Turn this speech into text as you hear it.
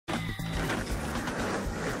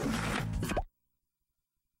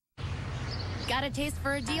Got a taste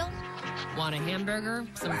for a deal? Want a hamburger,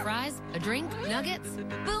 some fries, a drink, nuggets?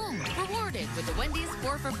 Boom! Rewarded with the Wendy's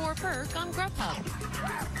 4 for 4 perk on Grubhub.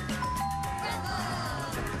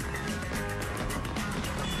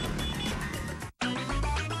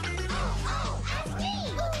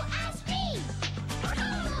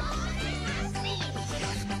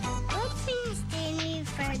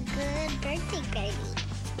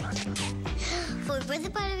 For birthday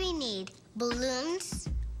party we need balloons,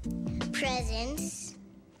 presents,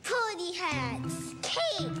 party hats,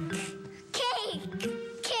 cake,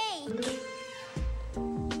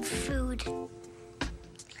 food,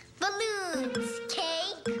 balloons,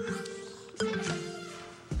 cake,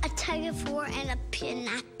 a tug of war and a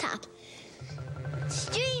pinata,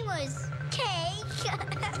 streamers, cake,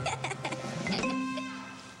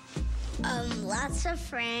 lots of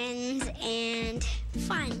friends and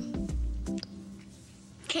fun.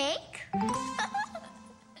 Cake?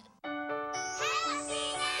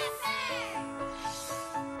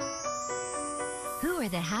 Who are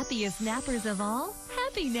the happiest nappers of all?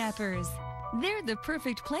 Happy nappers. They're the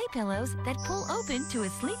perfect play pillows that pull open to a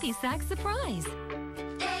sleepy sack surprise.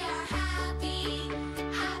 They are happy,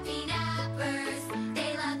 happy nappers.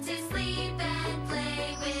 They love to sleep and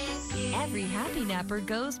play with you. Every happy napper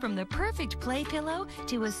goes from the perfect play pillow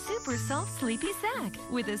to a super soft sleepy sack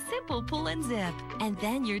with a simple pull and zip. And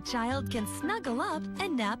then your child can snuggle up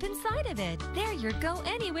and nap inside of it. They're your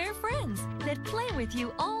go-anywhere friends that play with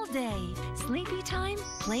you all day. Sleepy time,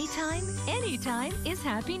 playtime, anytime is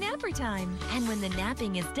happy napper time. And when the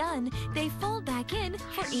napping is done, they fold back in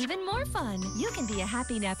for even more fun. You can be a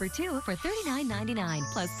happy napper too for $39.99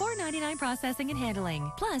 plus $4.99 processing and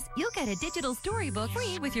handling. Plus, you'll get a digital storybook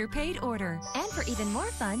free with your paid order. And for even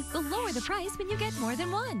more fun, we'll lower the price when you get more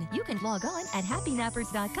than one. You can log on at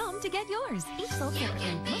happynappers.com to get yours. Each sold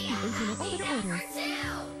separately. Must be 18 or older to order.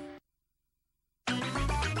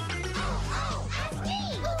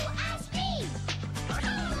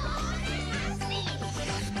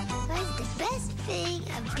 What's the best thing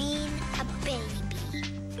of being a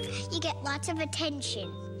baby? You get lots of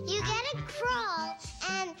attention. You gotta crawl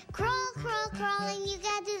and crawl, and you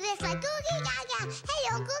gotta do this like Googie Gaga.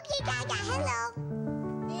 Hello, Googie Gaga. Hello.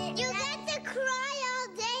 You get to cry all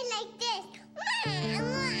day like this.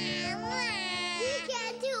 You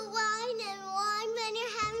can't do whine and whine when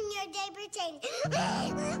you're having your diaper change.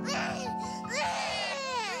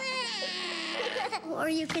 Or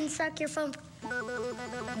you can suck your phone.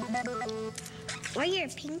 Or your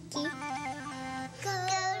pinky. Go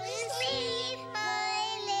to sleep, my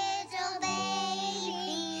little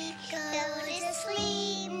baby. Go to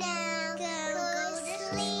sleep now. Go to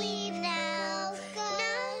sleep now.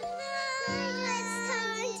 Now it's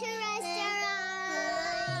time to rest our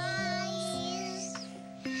eyes.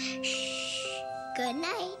 Shh. Good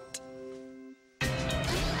night.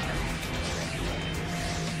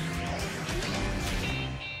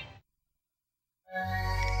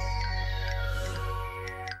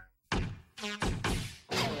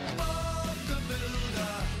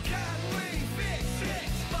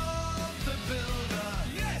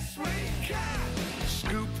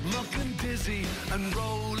 And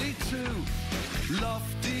Rolly too,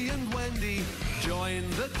 Lofty and Wendy join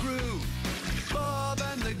the crew. Bob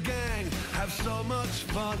and the gang have so much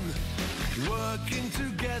fun. Working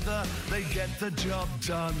together, they get the job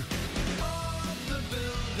done. Bob the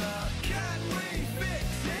Builder, can we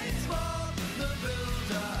fix it? Bob the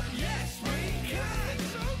Builder, yes we can.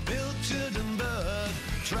 Pilchard and Bird,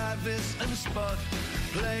 Travis and Spud,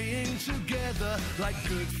 playing together like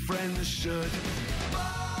good friends should.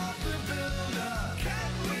 Bob the Builder,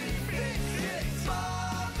 can we fix it?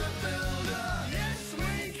 Bob the Builder, yes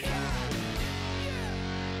we can.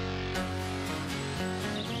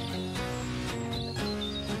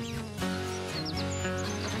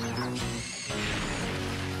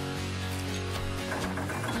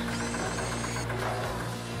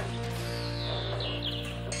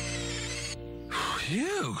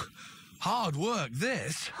 Phew! Hard work,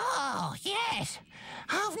 this. Oh, yes.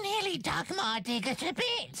 I've nearly dug my digger to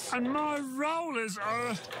bits. And my rollers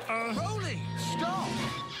are... Rolly, stop!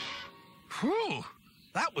 Whew!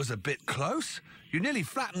 That was a bit close. You nearly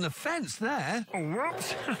flattened the fence there. Oh,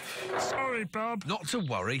 what? Sorry, Bob. Not to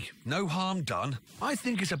worry. No harm done. I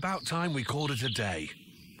think it's about time we called it a day.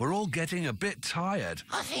 We're all getting a bit tired.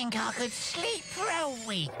 I think I could sleep for a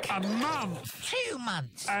week. A month. 2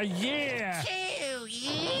 months. A year. 2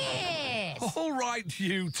 years. All right,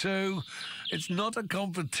 you two. It's not a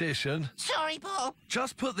competition. Sorry, Bob.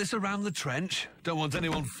 Just put this around the trench. Don't want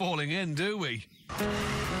anyone falling in, do we?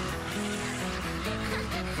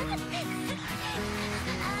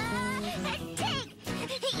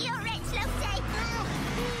 You're it, Lofty.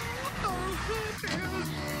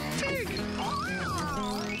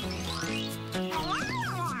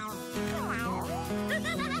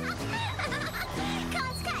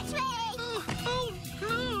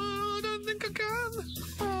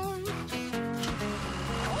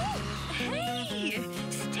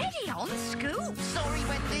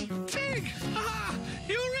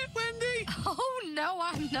 No,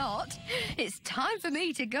 I'm not. It's time for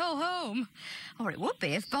me to go home. Or it would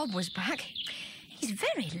be if Bob was back. He's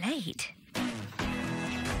very late.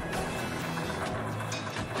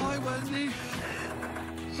 Hi, Wendy.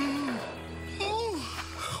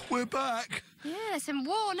 Oh, we're back. Yes, and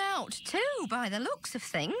worn out too, by the looks of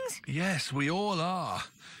things. Yes, we all are.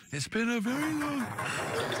 It's been a very long...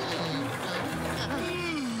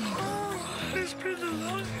 It's been the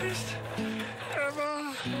longest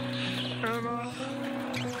ever.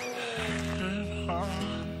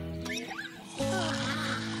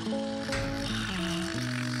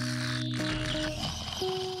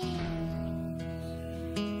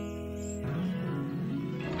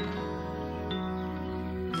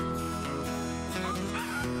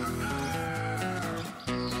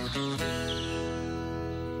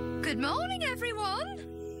 Good morning, everyone.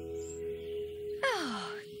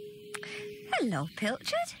 Oh, hello,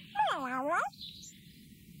 Pilchard. Hello,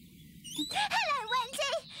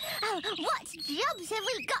 Wendy. What jobs have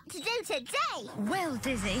we got to do today? Well,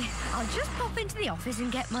 Dizzy, I'll just pop into the office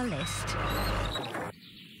and get my list.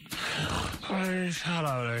 Please,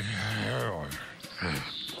 hello.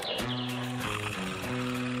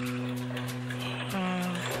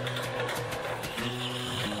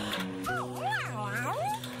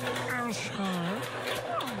 I'm sorry.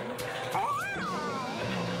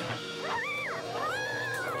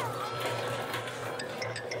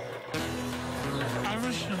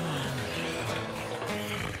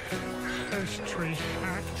 History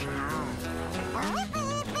fact.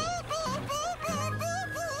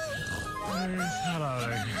 Hello.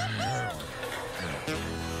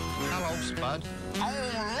 Hello, Spud.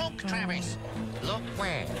 Oh, look, Travis. Look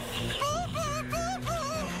where?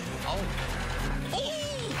 Oh.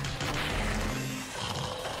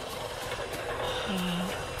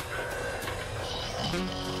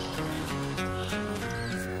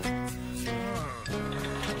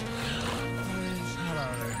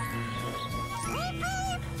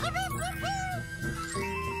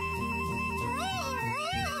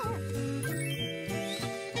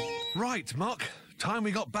 Right, Muck. Time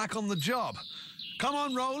we got back on the job. Come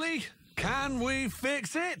on, Rolly. Can we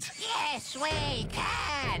fix it? Yes, we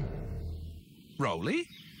can. Rolly?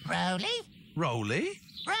 Rolly? Rolly?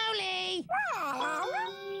 Rolly!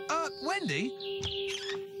 Wendy?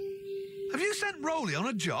 Have you sent Rolly on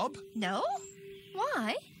a job? No?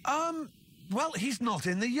 Why? Well, he's not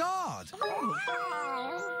in the yard.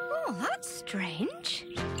 Oh, that's strange.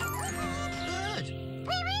 Good.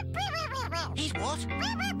 He's what?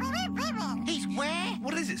 He's where?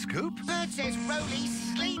 What is it, Scoop? Bird says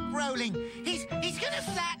Rolly's sleep rolling. He's gonna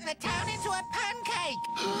flatten the town into a pancake.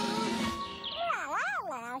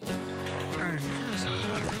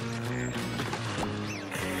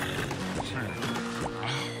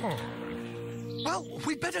 Well,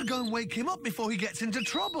 we'd better go and wake him up before he gets into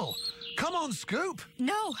trouble. Come on, Scoop.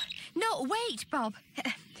 No, wait, Bob.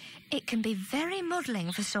 It can be very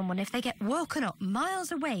muddling for someone if they get woken up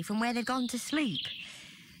miles away from where they've gone to sleep.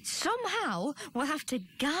 Somehow, we'll have to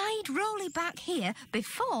guide Rolly back here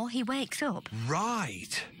before he wakes up.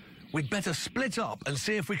 Right. We'd better split up and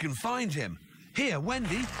see if we can find him. Here,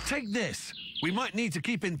 Wendy, take this. We might need to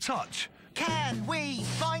keep in touch. Can we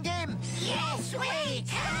find him? Yes, we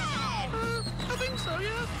can! I think so,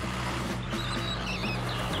 yeah.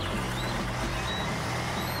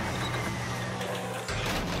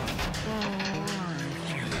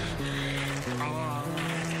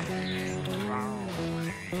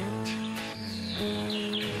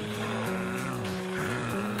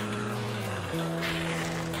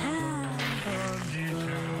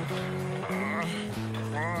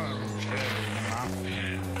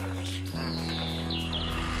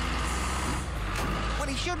 Well,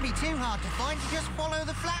 he shouldn't be too hard to find. You just follow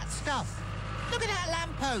the flat stuff. Look at that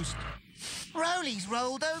lamppost. Rolly's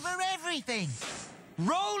rolled over everything.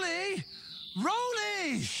 Rolly!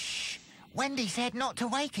 Rolly! Shh. Wendy said not to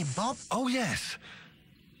wake him, Bob. Oh, yes.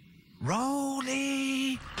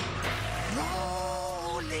 Rolly!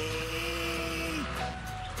 Rolly!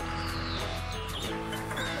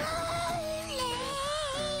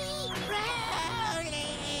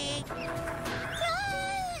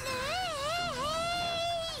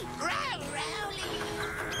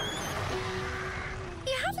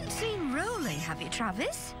 You haven't seen Rolly, have you,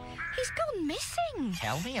 Travis? He's gone missing.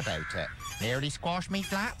 Tell me about it. Nearly squashed me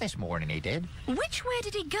flat this morning, he did. Which way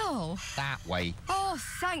did he go? That way. Oh,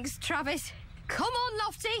 thanks, Travis. Come on,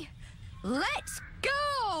 Lofty. Let's go!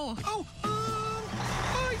 Oh,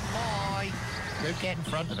 Bye. Don't get in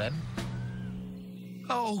front of him.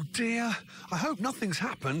 oh, dear. I hope nothing's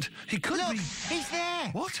happened. He could Look, be... he's there.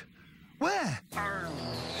 What? Where?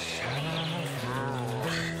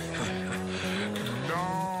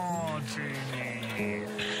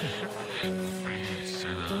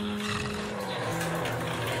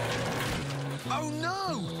 Oh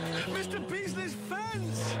no! Mr. Beasley's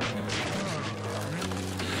fence!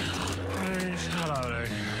 Hello there.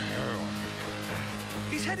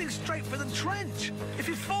 He's heading straight for the trench. If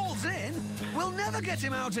he falls in, we'll never get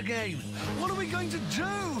him out again. What are we going to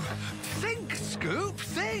do? Think, Scoop,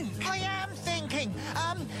 think. I am thinking.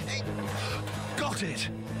 Got it.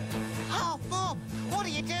 Oh, Bob, what are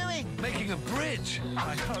you doing? Making a bridge,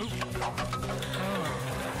 I hope.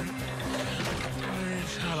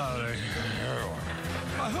 Hello there.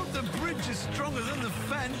 I hope the bridge is stronger than the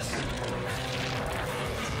fence.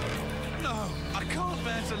 No, I can't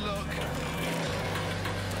bear to look.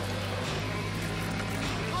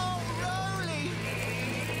 Oh, Rolly!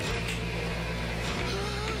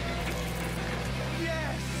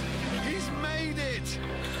 Yes, he's made it.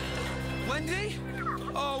 Wendy?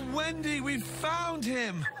 Oh, Wendy, we've found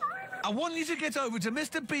him. I want you to get over to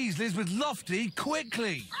Mr. Beasley's with Lofty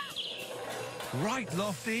quickly. Right,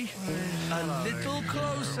 Lofty. A little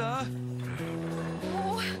closer.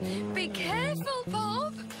 Oh, be careful,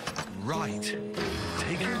 Bob. Right.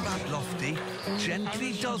 Take him back, Lofty.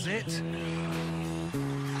 Gently does it.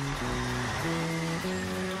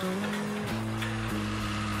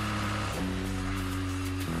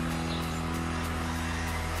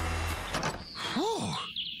 Whew.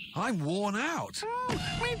 I'm worn out.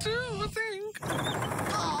 Me too, I think.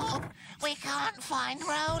 Bob, we can't find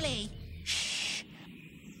Rolly. Shh.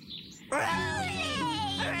 Rolly!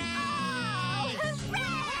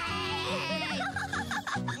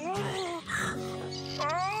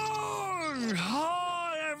 Oh,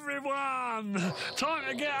 hi, everyone. Time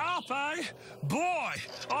to get up, eh? Boy,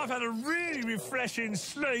 I've had a really refreshing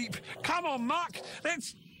sleep. Come on, Muck,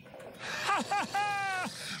 let's... Ha, ha, ha!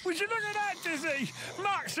 Would you look at that, Dizzy?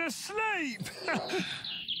 Muck's asleep.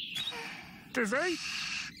 Dizzy?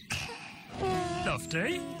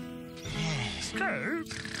 Lofty? Scoop?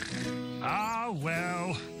 Ah,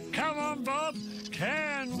 well. Come on, Bob.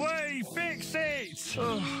 Can we fix it?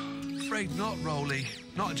 Oh, afraid not, Rolly.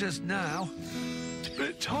 Not just now.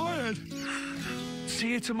 Bit tired. See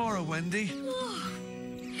you tomorrow, Wendy.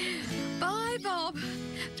 Bye, Bob.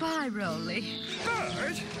 Bye, Rolly.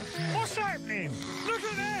 Bird? What's happening? Look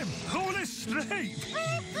at them, all asleep.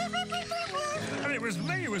 And it was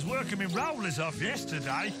me who was working my rollers off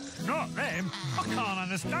yesterday, not them. I can't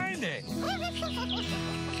understand it.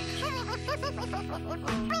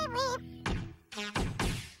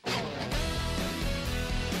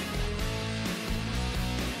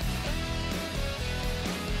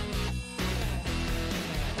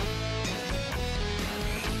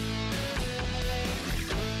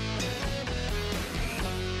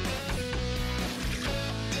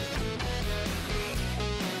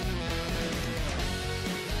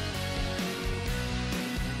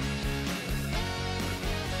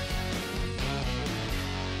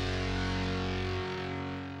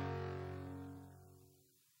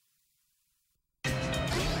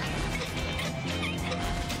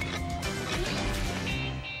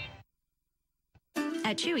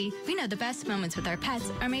 At Chewy, we know the best moments with our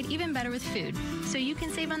pets are made even better with food, so you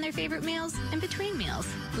can save on their favorite meals in between meals,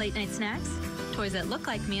 late night snacks, toys that look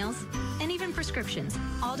like meals, and even prescriptions,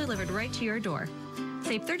 all delivered right to your door.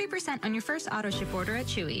 Save 30% on your first auto ship order at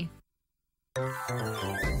Chewy.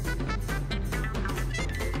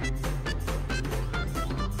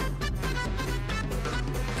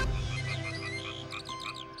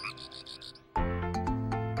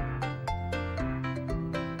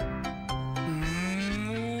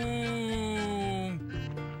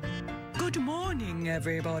 Good morning,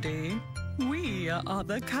 everybody. We are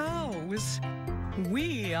the cows.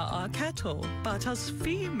 We are cattle, but us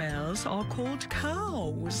females are called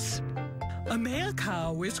cows. A male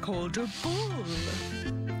cow is called a bull.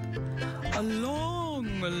 A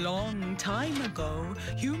long time ago,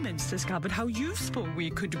 humans discovered how useful we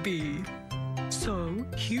could be. So,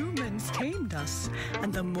 humans tamed us,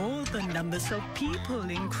 and the more the numbers of people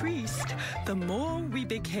increased, the more we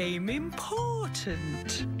became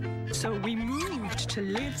important. So we moved to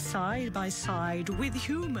live side by side with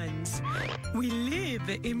humans. We live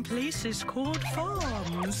in places called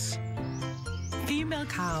farms. Female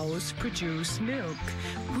cows produce milk.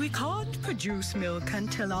 We can't produce milk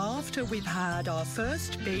until after we've had our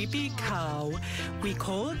first baby cow. We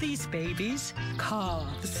call these babies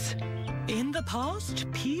calves. In the past,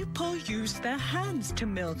 people used their hands to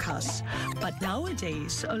milk us, but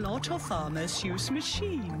nowadays a lot of farmers use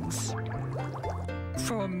machines.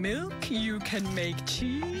 From milk, you can make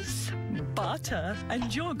cheese, butter,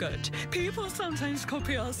 and yogurt. People sometimes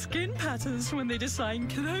copy our skin patterns when they design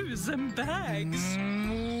clothes and bags.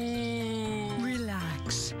 Relax.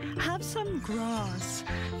 Relax. Have some grass.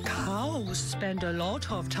 Cows spend a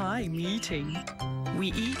lot of time eating.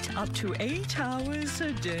 We eat up to 8 hours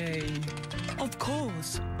a day. Of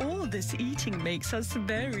course, all this eating makes us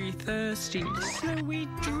very thirsty, so we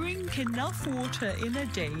drink enough water in a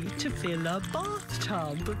day to fill a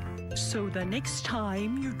bathtub. So the next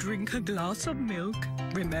time you drink a glass of milk,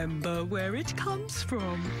 remember where it comes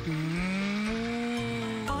from.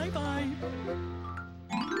 Bye-bye.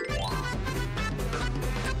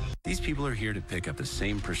 These people are here to pick up the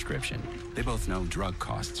same prescription. They both know drug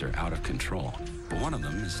costs are out of control, but one of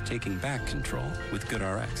them is taking back control with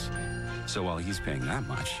GoodRx. So while he's paying that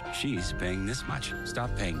much, she's paying this much.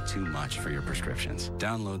 Stop paying too much for your prescriptions.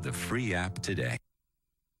 Download the free app today.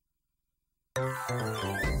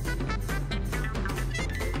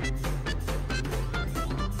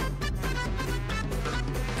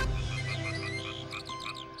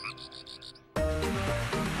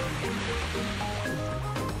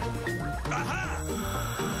 Aha!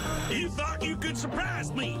 You thought you could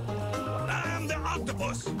surprise me. I'm the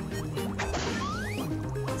octopus.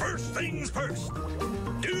 First things first.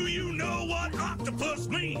 Do you know what octopus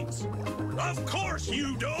means? Of course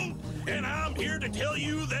you don't, and I'm here to tell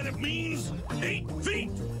you that it means 8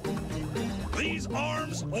 feet. These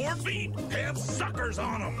arms or feet have suckers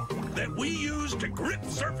on them that we use to grip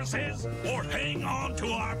surfaces or hang on to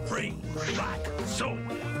our prey, like so.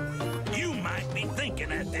 You might be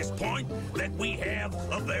thinking at this point that we have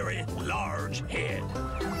a very large head.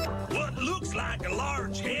 What looks like a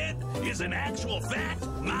large head is in actual fact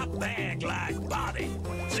my bag-like body.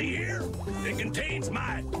 See here? It contains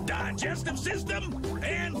my digestive system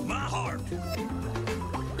and my heart.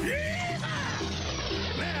 Yeehaw!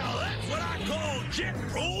 Now that's what I call jet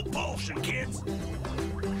propulsion, kids.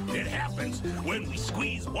 It happens when we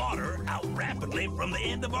squeeze water out rapidly from the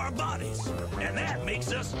end of our bodies, and that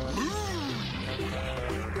makes us move.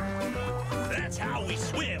 That's how we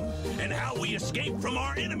swim and how we escape from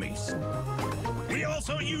our enemies. We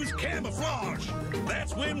also use camouflage.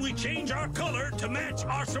 That's when we change our color to match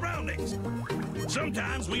our surroundings.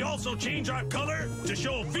 Sometimes we also change our color to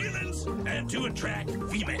show feelings and to attract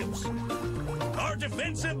females. Our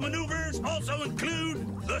defensive maneuvers also include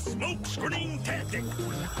the smoke screen tactic.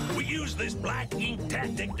 We use this black ink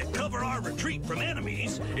tactic to cover our retreat from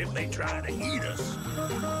enemies if they try to eat us.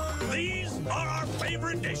 These are our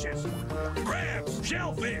favorite dishes: crabs,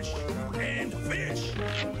 shellfish, and fish.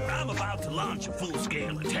 I'm about to launch a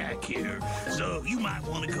full-scale attack here, so you might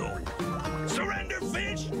want to go. Surrender,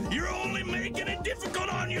 fish! You're only making it difficult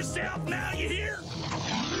on yourself now, you hear?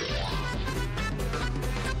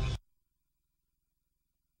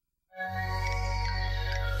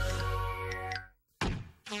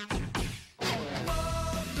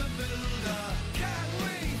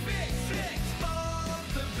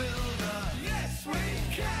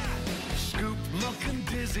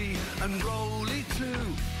 And Rolly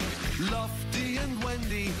too, Lofty and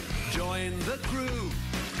Wendy join the crew.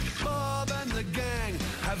 Bob and the gang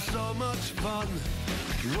have so much fun.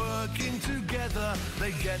 Working together,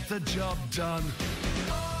 they get the job done.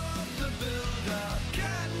 Bob the Builder,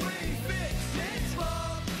 can we fix it?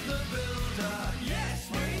 Bob the Builder, yes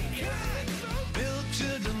we can.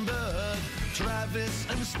 Pilchard and Bird, Travis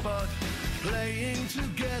and Spud, playing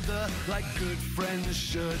together like good friends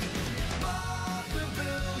should. Bob the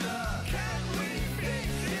Builder, can we fix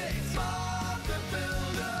it? Bob the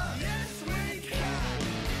Builder, yes we can.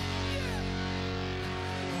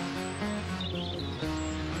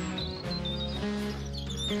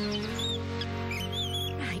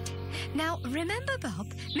 Right. Now, remember,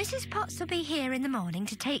 Bob, Mrs. Potts will be here in the morning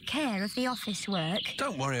to take care of the office work.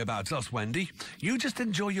 Don't worry about us, Wendy. You just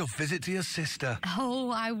enjoy your visit to your sister.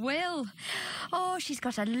 Oh, I will. Oh, she's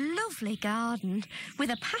got a lovely garden with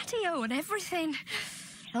a patio and everything.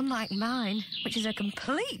 Unlike mine, which is a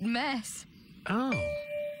complete mess. Oh,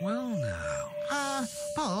 well now.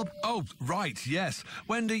 Bob? Oh, right, yes.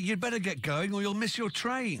 Wendy, you'd better get going or you'll miss your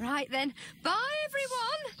train. Right then. Bye,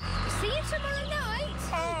 everyone. See you tomorrow night.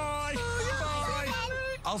 Bye. Bye.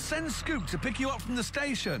 I'll send Scoop to pick you up from the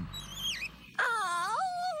station. Oh,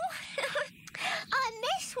 I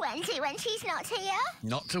miss Wendy when she's not here.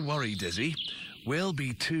 Not to worry, Dizzy. We'll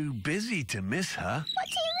be too busy to miss her. What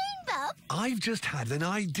do you mean, Bob? I've just had an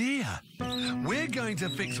idea. We're going to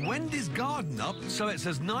fix Wendy's garden up so it's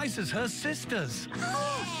as nice as her sister's.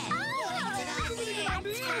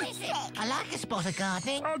 Fantastic. I like a spot of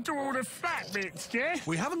gardening. I'll do all the flat bits, yeah?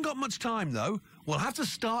 We haven't got much time, though. We'll have to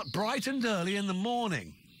start bright and early in the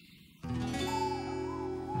morning.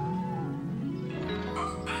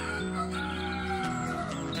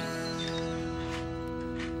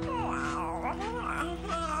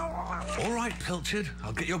 All right, Pilchard,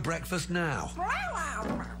 I'll get your breakfast now.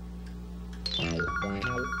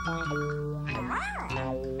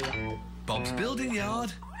 Bob's building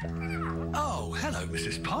yard. Oh, hello,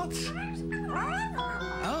 Mrs. Potts.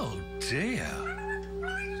 Oh, dear.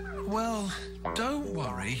 Well, don't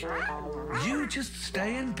worry. You just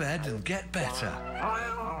stay in bed and get better.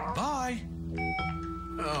 Bye.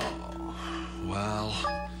 Oh, well,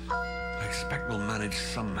 I expect we'll manage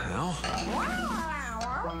somehow.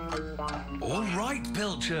 All right,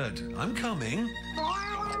 Pilchard, I'm coming.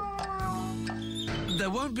 There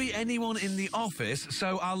won't be anyone in the office,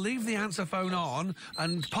 so I'll leave the answer phone on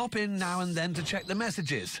and pop in now and then to check the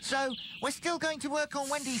messages. So, we're still going to work on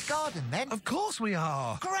Wendy's garden, then? Of course we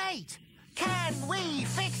are. Great! Can we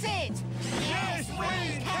fix it? Yes, we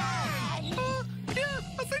can! Yeah,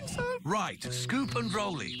 I think so. Right, Scoop and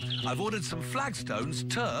Rolly. I've ordered some flagstones,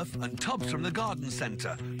 turf and tubs from the garden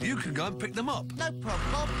centre. You can go and pick them up. No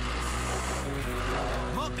problem, Bob.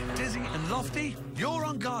 Muck, Dizzy and Lofty, you're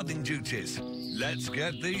on gardening duties. Let's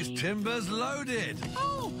get these timbers loaded.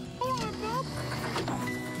 Oh, all right, Bob.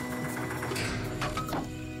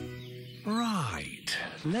 Right,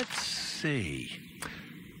 let's see.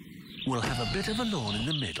 We'll have a bit of a lawn in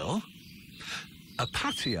the middle, a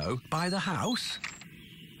patio by the house,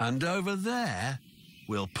 and over there,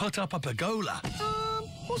 we'll put up a pergola.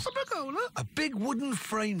 What's a pergola? A big wooden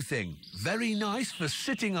frame thing. Very nice for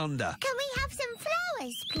sitting under. Can we have some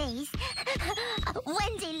flowers, please?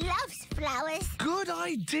 Wendy loves flowers. Good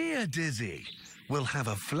idea, Dizzy. We'll have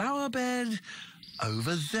a flower bed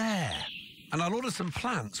over there. And I'll order some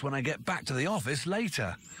plants when I get back to the office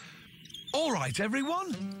later. All right,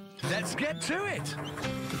 everyone, let's get to it.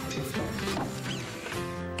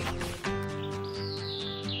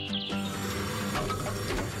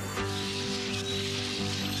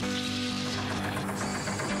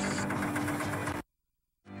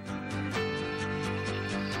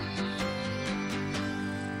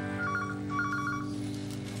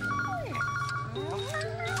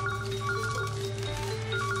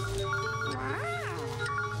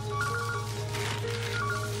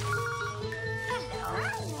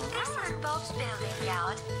 Building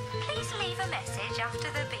yard. Please leave a message after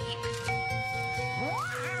the beep.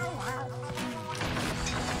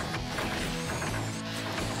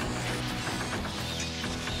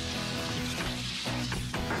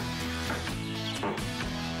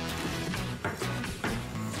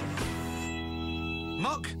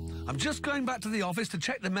 Muck, I'm just going back to the office to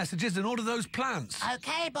check the messages and order those plants.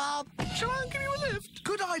 OK, Bob. Shall I give you a lift?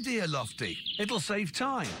 Good idea, Lofty. It'll save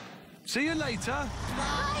time. See you later.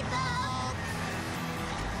 Bye, Bob.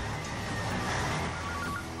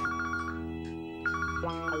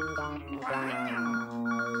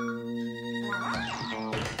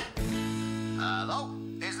 Hello?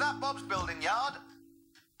 Is that Bob's building yard?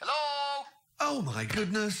 Hello? Oh, my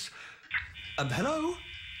goodness. Hello?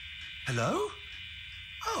 Hello?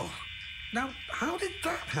 Oh, now, how did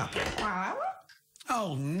that happen?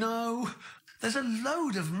 Oh, no. There's a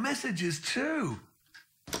load of messages, too.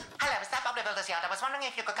 Hello, is that Bob the Builder's yard? I was wondering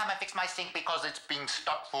if you could come and fix my sink because it's been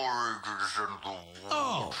stuck for ages and the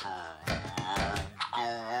Oh.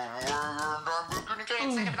 I'm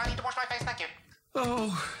getting sick of it. I need to wash my face, thank you.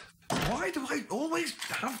 Oh, why do I always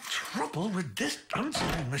have trouble with this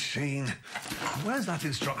answering machine? Where's that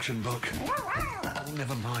instruction book? Oh,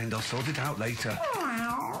 never mind, I'll sort it out later.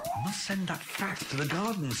 I must send that fax to the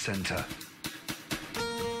garden centre.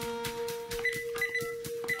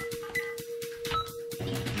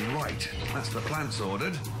 Right, that's the plants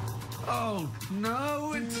ordered. Oh,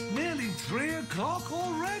 no, it's nearly 3 o'clock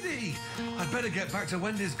already. I'd better get back to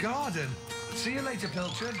Wendy's garden. See you later,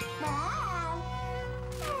 Pilchard.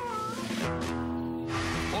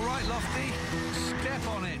 All right, Lofty, step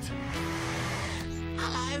on it.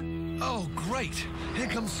 Hello? Oh, great. Here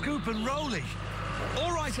comes Scoop and Rolly.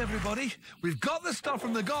 All right, everybody, we've got the stuff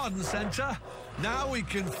from the garden centre. Now we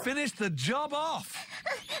can finish the job off.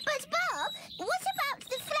 But, Bob, what about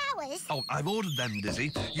the flowers? Oh, I've ordered them,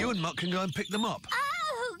 Dizzy. You and Muck can go and pick them up.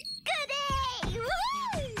 Oh, goody! Woo!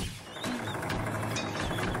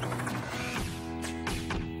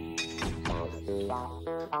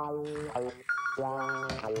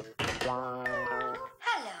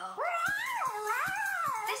 Hello.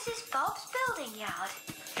 This is Bob's building yard.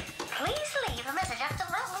 Please leave a message after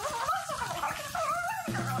the...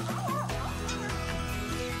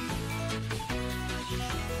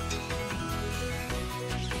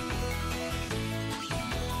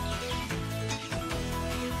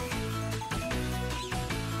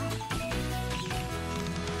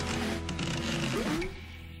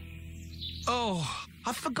 Oh,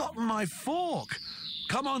 I've forgotten my fork.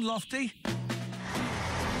 Come on, Lofty.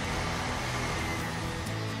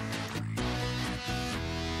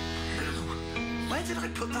 did I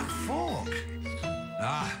put that fork?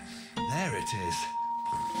 Ah, there it is.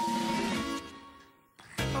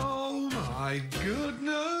 Oh, my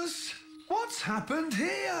goodness. What's happened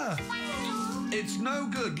here? It's no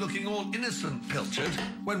good looking all innocent, Pilchard.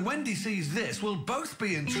 When Wendy sees this, we'll both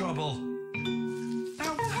be in trouble.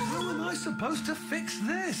 Now, how am I supposed to fix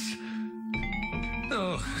this?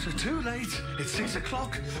 Oh, it's too late. It's 6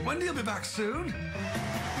 o'clock. Wendy will be back soon.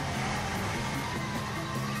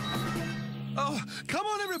 Oh, come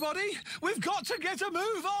on, everybody. We've got to get a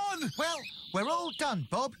move on. Well, we're all done,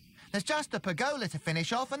 Bob. There's just the pergola to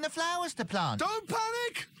finish off and the flowers to plant. Don't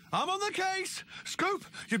panic. I'm on the case. Scoop,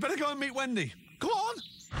 you'd better go and meet Wendy. Go on.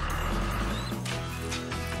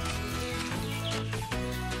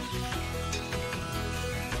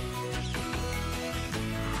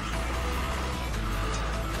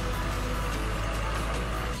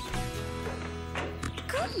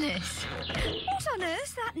 Goodness! What on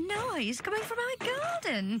earth's that noise coming from our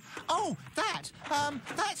garden? Oh,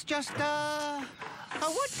 that's just, a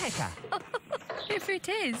woodpecker. If it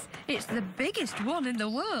is, it's the biggest one in the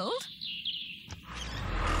world.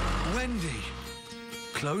 Wendy,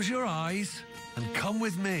 close your eyes and come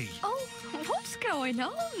with me. Oh, what's going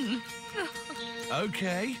on?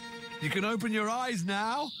 OK, you can open your eyes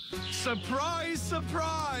now. Surprise,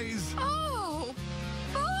 surprise! Oh,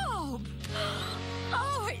 Bob!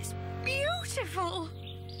 Oh, it's beautiful!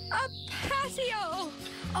 A patio!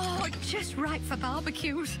 Oh, just right for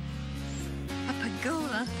barbecues. A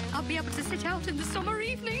pergola. I'll be able to sit out in the summer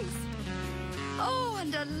evenings. Oh,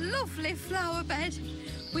 and a lovely flower bed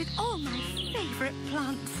with all my favourite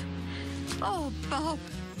plants. Oh, Bob,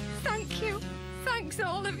 thank you. Thanks,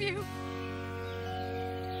 all of you.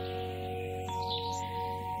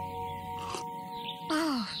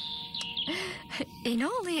 Oh, in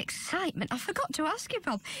all the excitement, I forgot to ask you,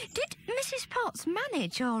 Bob, did Mrs. Potts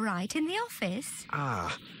manage all right in the office?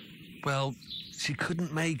 Ah, well, she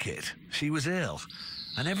couldn't make it. She was ill,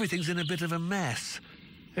 and everything's in a bit of a mess.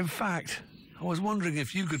 In fact, I was wondering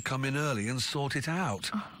if you could come in early and sort it out.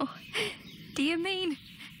 Oh, do you mean,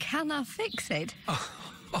 can I fix it?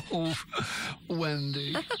 Oh,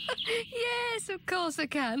 Wendy. Yes, of course I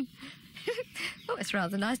can. Oh, it's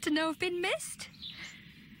rather nice to know I've been missed.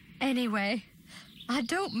 Anyway, I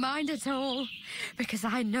don't mind at all, because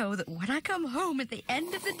I know that when I come home at the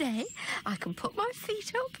end of the day, I can put my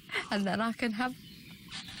feet up and then I can have...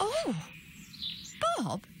 Oh,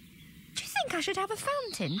 Bob, do you think I should have a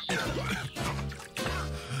fountain?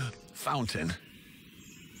 Fountain?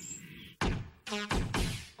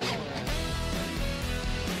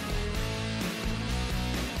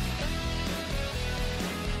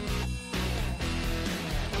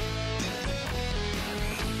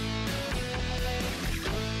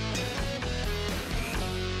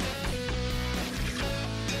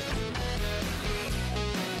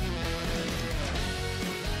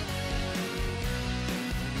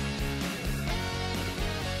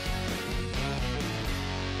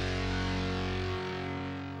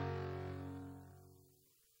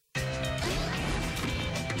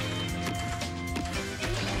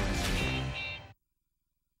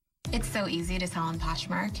 It's so easy to sell on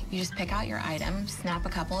Poshmark. You just pick out your item, snap a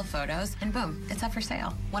couple of photos, and boom, it's up for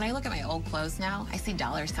sale. When I look at my old clothes now, I see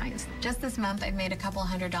dollar signs. Just this month, I've made a couple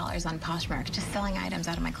 $100s on Poshmark just selling items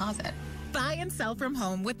out of my closet. Buy and sell from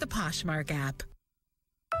home with the Poshmark app.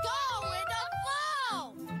 Go with the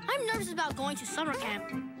flow! I'm nervous about going to summer camp.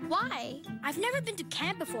 Why? I've never been to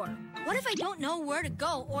camp before. What if I don't know where to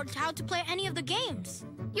go or how to play any of the games?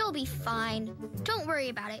 You'll be fine. Don't worry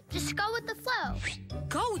about it. Just go with the flow.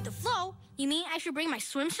 Go with the flow? You mean I should bring my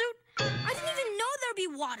swimsuit? I didn't even know there'd be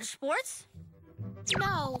water sports.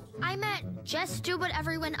 No, I meant just do what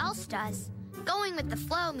everyone else does. Going with the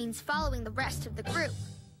flow means following the rest of the group.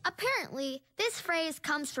 Apparently, this phrase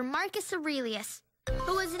comes from Marcus Aurelius,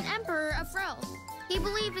 who was an emperor of Rome. He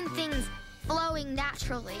believed in things flowing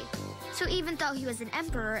naturally. So even though he was an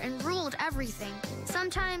emperor and ruled everything,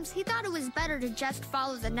 sometimes he thought it was better to just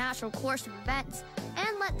follow the natural course of events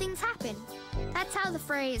and let things happen. That's how the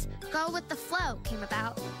phrase, go with the flow, came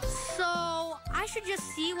about. So, I should just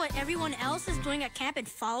see what everyone else is doing at camp and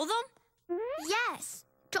follow them? Yes.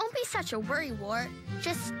 Don't be such a worrywart.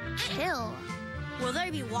 Just chill. Will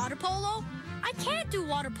there be water polo? I can't do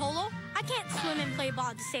water polo. I can't swim and play ball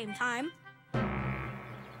at the same time.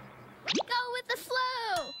 Go with the flow!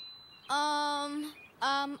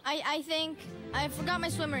 I think I forgot my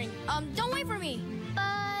swim ring. Don't wait for me.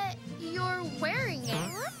 But you're wearing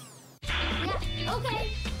it. Yeah,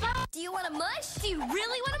 okay. Bye. Do you want a mush? Do you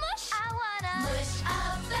really want a mush? I wanna Mush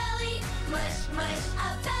a belly, mush, mush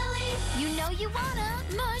a belly. You know you wanna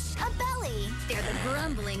mush a belly. They're the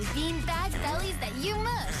grumbling beanbag bellies that you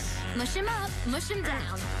mush. Mush 'em up, mush 'em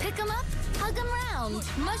down. Pick 'em up, hug 'em round.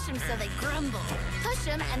 Mush 'em so they grumble. Push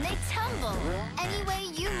 'em and they tumble. Any way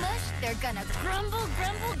you mush, they're gonna grumble,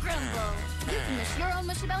 grumble, grumble. You can mush your own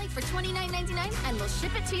Mush a Belly for $29.99 and we'll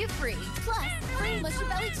ship it to you free. Plus, free Mush a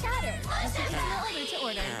Belly chatter. Must be 18 or older to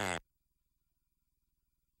order.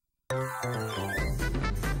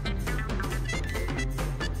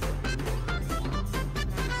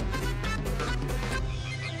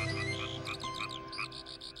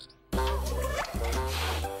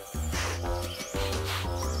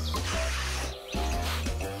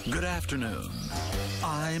 Good afternoon.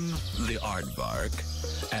 I'm the Aardvark,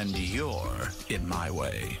 and you're in my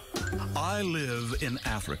way. I live in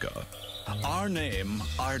Africa. Our name,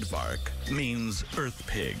 Aardvark, means earth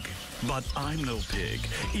pig. But I'm no pig,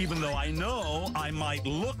 even though I know I might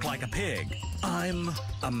look like a pig. I'm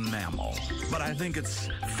a mammal, but I think it's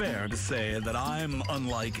fair to say that I'm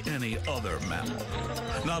unlike any other mammal.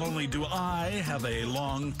 Not only do I have a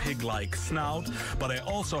long pig-like snout, but I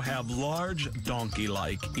also have large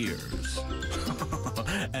donkey-like ears.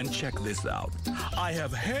 And check this out. I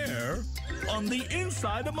have hair on the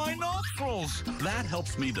inside of my nostrils. That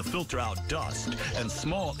helps me to filter out dust and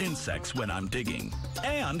small insects when I'm digging.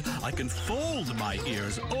 And I can fold my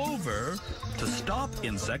ears over to stop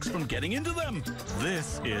insects from getting into them.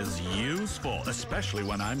 This is useful, especially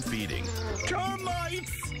when I'm feeding.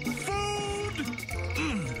 Termites! Food!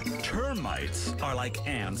 Termites are like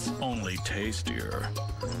ants, only tastier.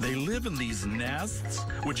 They live in these nests,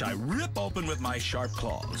 which I rip open with my sharp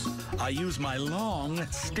claws. I use my long,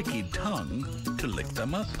 sticky tongue to lick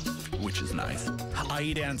them up, which is nice. I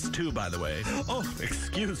eat ants too, by the way. Oh,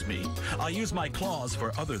 excuse me. I use my claws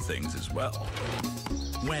for other things as well.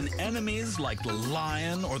 When enemies like the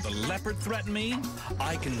lion or the leopard threaten me,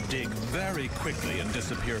 I can dig very quickly and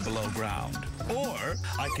disappear below ground. Or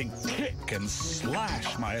I can kick and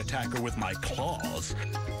slash my attacker with my claws.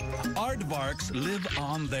 Aardvarks live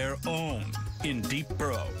on their own in deep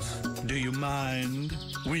burrows. Do you mind?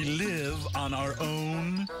 We live on our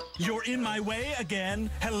own. You're in my way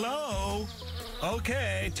again. Hello?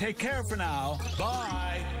 Okay, take care for now.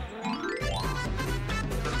 Bye.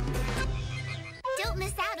 Don't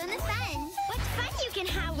miss out on the fun. What fun you can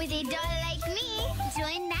have with a doll like me.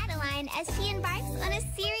 Join Madeline as she embarks on a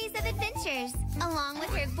series of adventures, along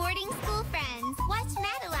with her boarding school friends. Watch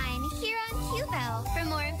Madeline here on Qubo. For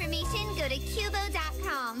more information, go to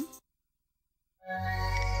Qubo.com.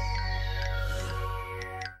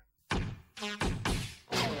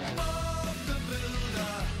 Bob the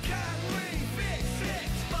Builder, can we fix it?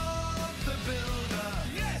 Bob the Builder,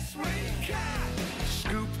 yes we can.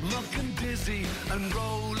 Scoop, Muck and Dizzy and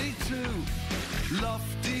Rolly too.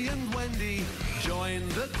 Lofty and Wendy join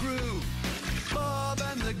the crew. Bob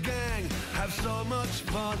and the gang have so much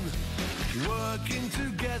fun. Working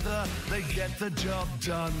together, they get the job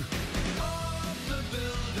done. Bob the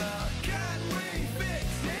Builder, can we fix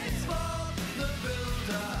it? Bob the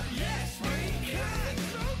Builder, yes we can.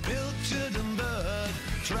 Pilchard and Bird,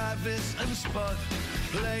 Travis and Spud,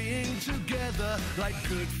 playing together like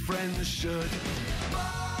good friends should.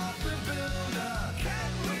 Bob the Builder,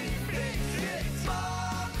 can we fix it?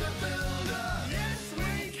 Bob the Builder, yes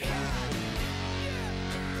we can.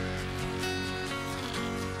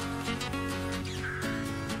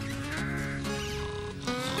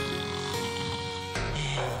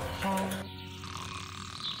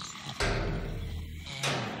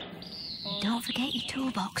 Don't forget your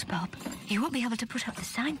toolbox, Bob. You won't be able to put up the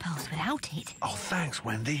signpost without it. Oh, thanks,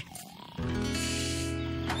 Wendy.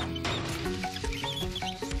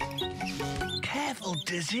 Careful,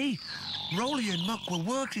 Dizzy. Rolly and Muck were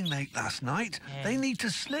working late last night. They need to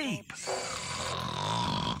sleep.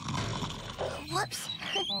 Whoops.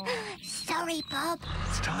 Sorry, Bob.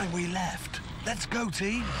 It's time we left. Let's go,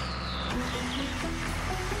 team.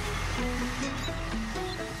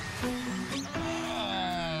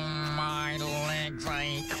 My legs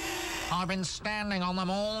ache. I've been standing on them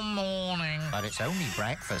all morning. But it's only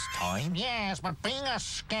breakfast time. Yes, but being a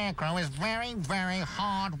scarecrow is very, very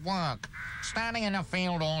hard work. Standing in a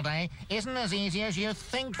field all day isn't as easy as you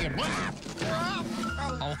think it would.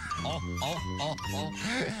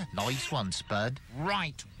 Nice one, Spud.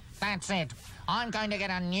 Right, that's it. I'm going to get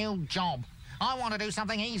a new job. I want to do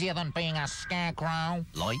something easier than being a scarecrow.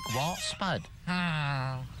 Like what, Spud?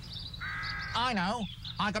 I know.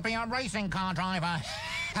 I could be a racing car driver.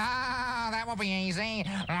 That would be easy.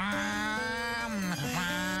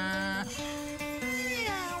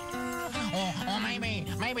 Or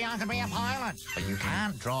maybe I could be a pilot. But you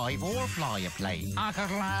can't drive or fly a plane. I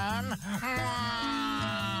could learn.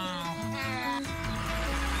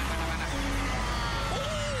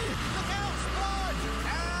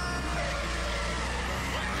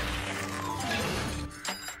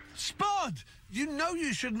 know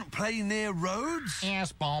you shouldn't play near roads.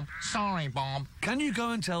 Yes, Bob. Sorry, Bob. Can you go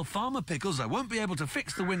and tell Farmer Pickles I won't be able to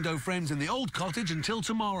fix the window frames in the old cottage until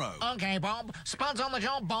tomorrow? OK, Bob. Spud's on the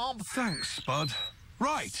job, Bob. Thanks, Spud.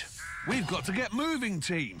 Right. We've got to get moving,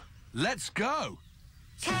 team. Let's go.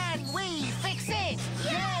 Can we fix it?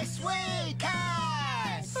 Yes, we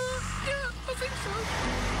can! Yeah, I think so.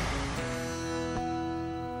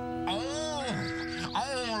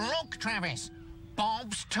 Oh, look, Travis.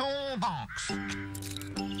 Bob's toolbox.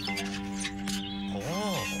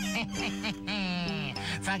 Oh.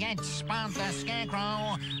 Forget Spud the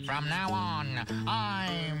Scarecrow. From now on,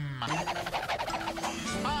 I'm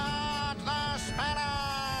Spud the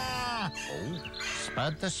Spanner. Oh,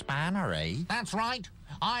 Spud the Spanner, eh? That's right.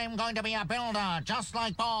 I'm going to be a builder, just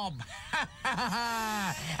like Bob.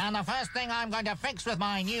 And the first thing I'm going to fix with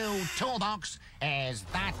my new toolbox is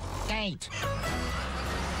that gate.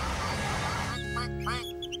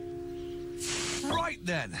 Right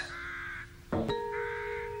then.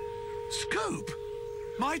 Scoop!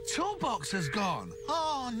 My toolbox has gone.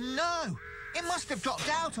 Oh, no. It must have dropped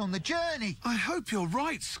out on the journey. I hope you're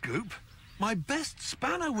right, Scoop. My best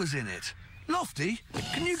spanner was in it. Lofty,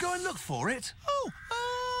 can you go and look for it? Oh,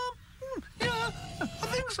 yeah, I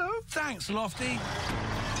think so. Thanks, Lofty.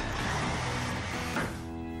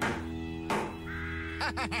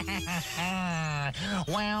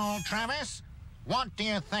 Well, Travis, what do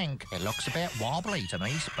you think? It looks a bit wobbly to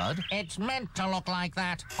me, Spud. It's meant to look like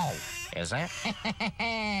that. Oh, is it?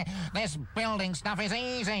 This building stuff is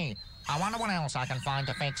easy. I wonder what else I can find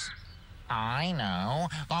to fix. I know.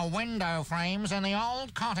 The window frames in the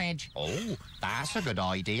old cottage. Oh, that's a good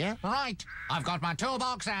idea. Right. I've got my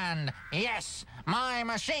toolbox and, yes, my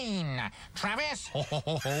machine. Travis?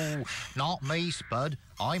 Oh, not me, Spud.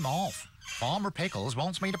 I'm off. Farmer Pickles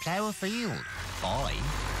wants me to plough a field. Bye.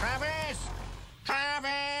 Travis!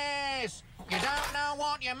 Travis! You don't know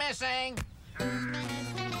what you're missing.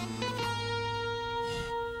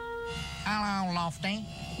 Hello, Lofty.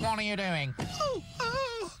 What are you doing? Oh,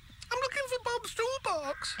 I'm looking for Bob's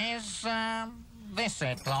toolbox. Is, this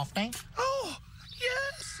it, Lofty? Oh,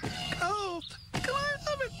 yes. Oh, can I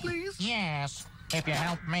have it, please? Yes, if you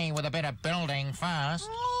help me with a bit of building first.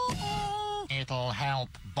 It'll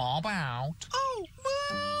help Bob out. Oh,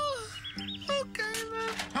 well, OK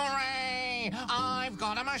then. Hooray! I've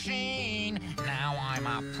got a machine. Now I'm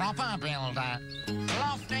a proper builder.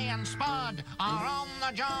 Lofty and Spud are on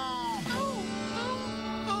the job.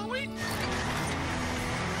 Are we?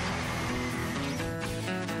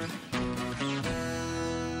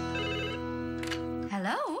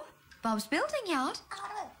 Hello? Bob's building yard?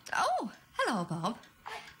 Oh, hello, Bob.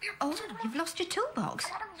 Oh, you've lost your toolbox.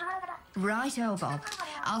 Righto, Bob.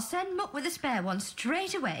 I'll send Muck with a spare one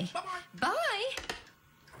straight away. Bye.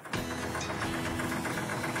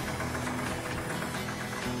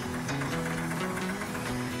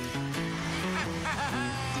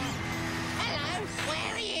 Hello,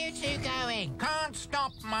 where are you two going? Can't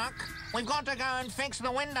stop, Muck. We've got to go and fix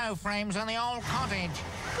the window frames in the old cottage.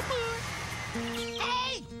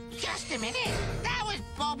 Hey, just a minute. That was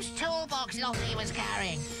Bob's toolbox Lofty was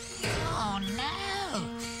carrying. Oh, no.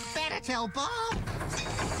 Better tell Bob.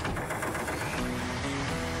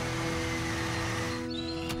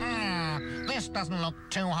 This doesn't look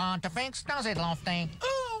too hard to fix, does it, Lofty?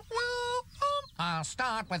 Oh, well, I'll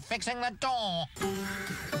start with fixing the door.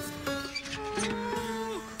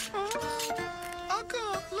 I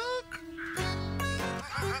can't look.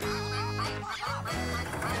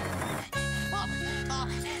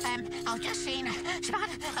 I've just seen Spud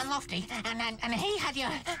and Lofty, and he had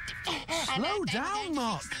your... Slow down,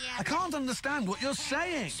 Mark. I can't understand what you're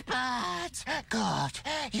saying. Spud's got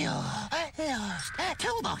your lost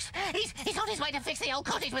toolbox. He's on his way to fix the old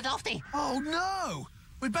cottage with Lofty. Oh, no.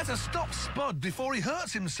 We'd better stop Spud before he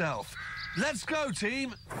hurts himself. Let's go,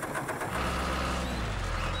 team.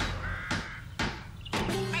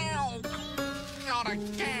 Ow! Not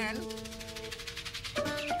again.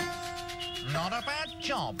 Not a bad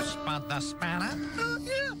job, Spud the Spanner.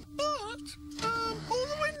 Yeah, but all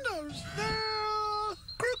the windows, they're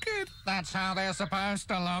crooked. That's how they're supposed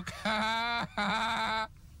to look.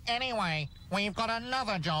 Anyway, we've got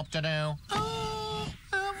another job to do. Oh,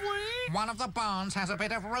 have we? One of the barns has a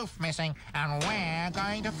bit of roof missing, and we're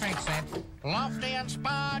going to fix it. Lofty and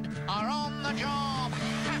Spud are on the job.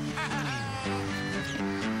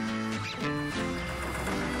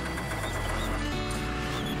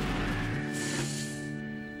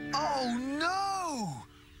 Oh, no!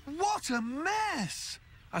 What a mess!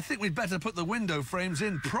 I think we'd better put the window frames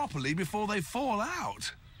in properly before they fall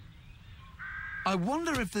out. I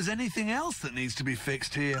wonder if there's anything else that needs to be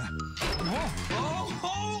fixed here. Oh, oh,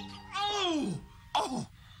 oh, oh! Oh!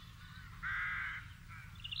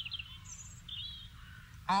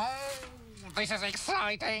 Oh, this is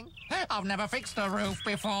exciting. I've never fixed a roof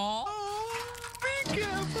before. Be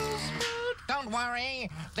careful, Spud. Don't worry.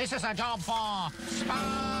 This is a job for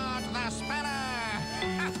Spud the Spinner.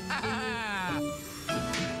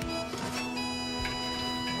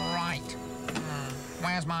 Right.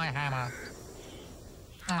 Where's my hammer?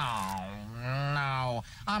 Oh, no.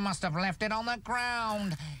 I must have left it on the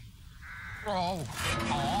ground. Oh.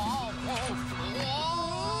 Oh.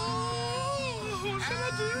 What shall I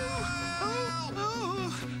do?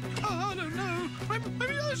 I don't know.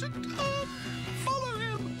 Maybe I should follow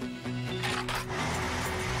him.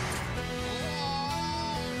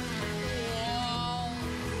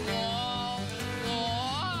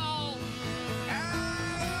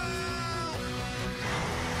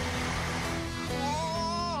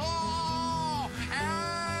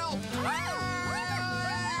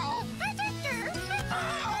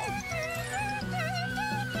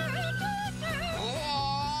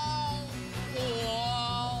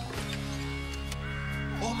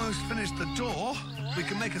 Almost finished the door. We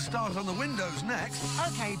can make a start on the windows next.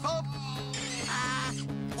 Okay, Bob.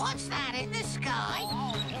 What's that in the sky?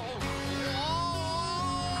 Wow!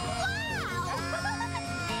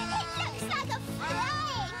 It looks like a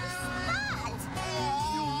flying spud!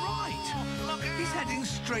 You're right. He's heading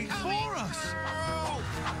straight for us.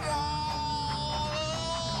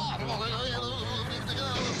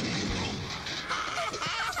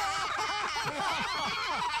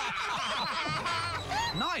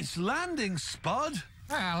 Nice landing, Spud.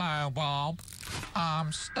 Hello, Bob.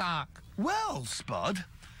 I'm stuck. Well, Spud,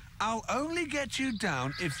 I'll only get you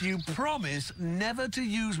down if you promise never to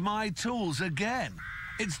use my tools again.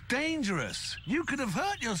 It's dangerous. You could have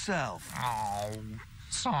hurt yourself. Oh,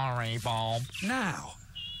 sorry, Bob. Now,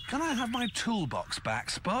 can I have my toolbox back,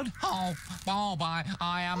 Spud? Oh, Bob, I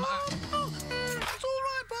am... It's all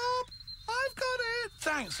right, Bob. I've got it.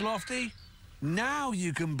 Thanks, Lofty. Now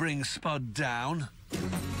you can bring Spud down.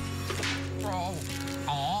 Oh.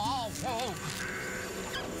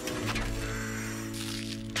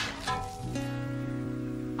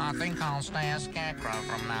 I think I'll stay a scarecrow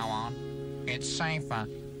from now on. It's safer.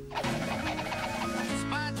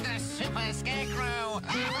 Spud the Super Scarecrow!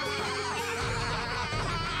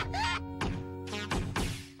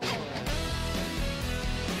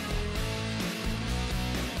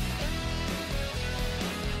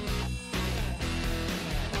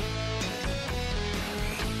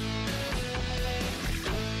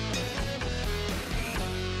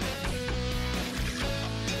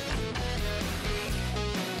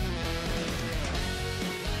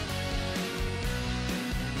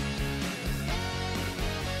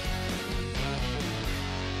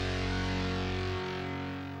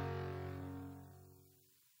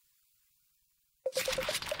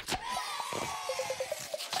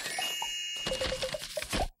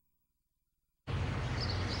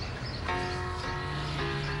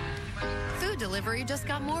 Delivery just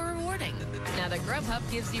got more rewarding. Now the Grubhub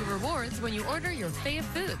gives you rewards when you order your fave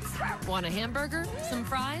foods. Want a hamburger, some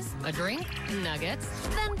fries, a drink, nuggets?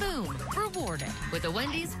 Then boom, rewarded with a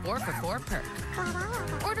Wendy's 4-for-4 perk.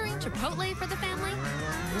 Ordering Chipotle for the family?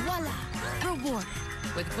 Voila, rewarded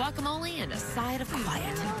with guacamole and a side of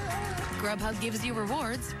quiet. Grubhub gives you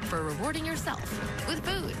rewards for rewarding yourself with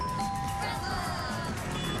food.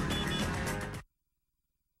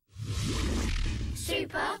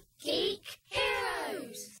 Super Geek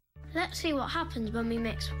Heroes! Let's see what happens when we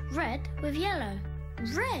mix red with yellow.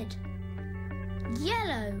 Red!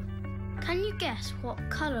 Yellow! Can you guess what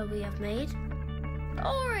colour we have made?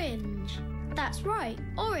 Orange! That's right,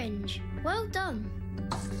 orange. Well done.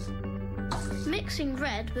 Mixing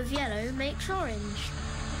red with yellow makes orange.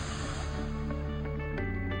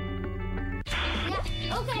 Yeah,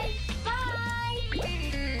 okay, bye!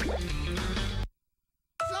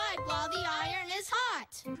 Strike while the iron is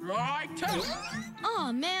hot! Right.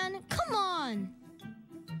 Aw, man, come on!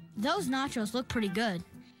 Those nachos look pretty good.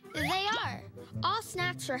 They are. All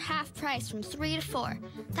snacks are half price from 3 to 4.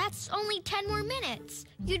 That's only 10 more minutes.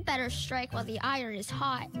 You'd better strike while the iron is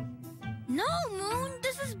hot. No, Moon,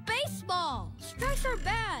 this is baseball. Strikes are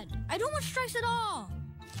bad. I don't want strikes at all.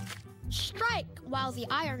 Strike while the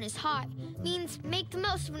iron is hot means make the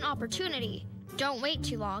most of an opportunity. Don't wait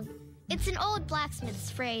too long. It's an old blacksmith's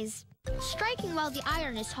phrase. Striking while the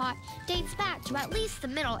iron is hot dates back to at least the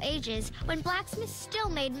Middle Ages when blacksmiths still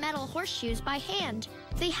made metal horseshoes by hand.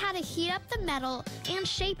 They had to heat up the metal and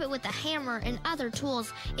shape it with a hammer and other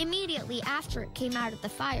tools immediately after it came out of the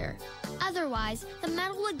fire. Otherwise, the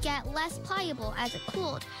metal would get less pliable as it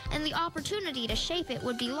cooled, and the opportunity to shape it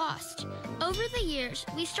would be lost. Over the years,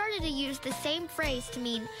 we started to use the same phrase to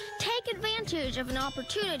mean take advantage of an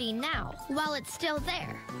opportunity now, while it's still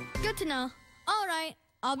there. Good to know. All right,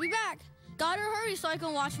 I'll be back. Gotta hurry so I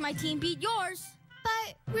can watch my team beat yours.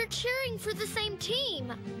 But we're cheering for the same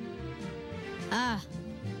team. Ah,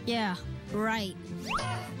 yeah, right.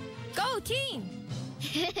 Go, team!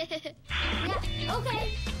 Yeah,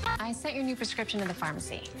 okay. I sent your new prescription to the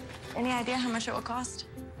pharmacy. Any idea how much it will cost?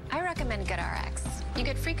 I recommend GoodRx. You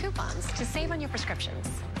get free coupons to save on your prescriptions.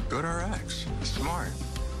 GoodRx. Smart.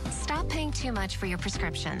 Stop paying too much for your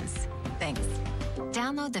prescriptions. Thanks.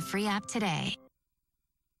 Download the free app today.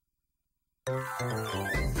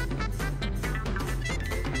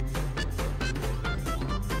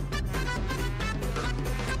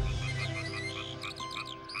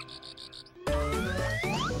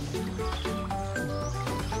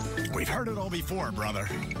 We've heard it all before, brother.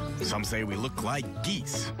 Some say we look like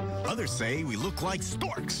geese. Others say we look like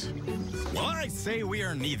storks. Well, I say we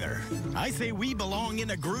are neither. I say we belong in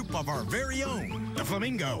a group of our very own, the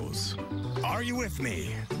flamingos. Are you with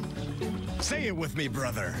me? Say it with me,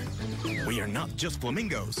 brother. We are not just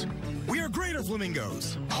flamingos. We are greater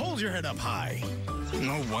flamingos. Hold your head up high.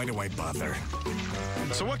 Oh, why do I bother?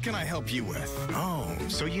 So what can I help you with? Oh,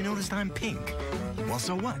 so you noticed I'm pink. Well,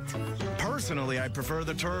 so what? Personally, I prefer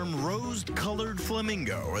the term rose-colored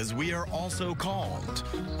flamingo, as we are also called.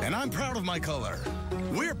 And I'm proud of my color.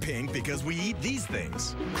 We're pink because we eat these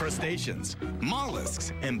things: crustaceans,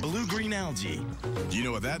 mollusks, and blue-green algae. Do you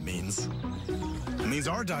know what that means? It means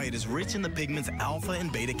our diet is rich in the pigments alpha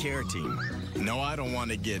and beta carotene. No, I don't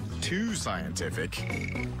want to get too scientific,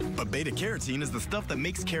 but beta carotene is the stuff that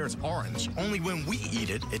makes carrots orange. Only when we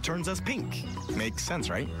eat it, it turns us pink. Makes sense,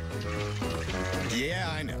 right? Yeah,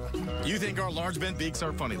 I know. You think our large bent beaks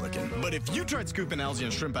are funny looking, but if you tried scooping algae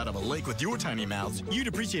and shrimp out of a lake with your tiny mouths, you'd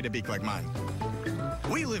appreciate a beak like mine.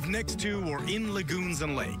 We live next to or in lagoons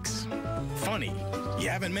and lakes. Funny, you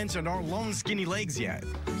haven't mentioned our long, skinny legs yet.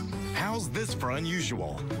 How's this for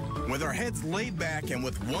unusual? With our heads laid back and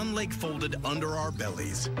with one leg folded under our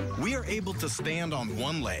bellies, we are able to stand on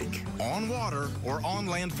one leg, on water or on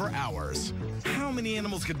land for hours. How many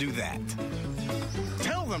animals could do that?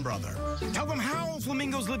 Tell them, brother. Tell them how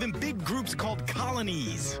flamingos live in big groups called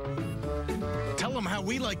colonies. Tell them how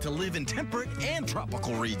we like to live in temperate and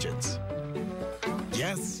tropical regions.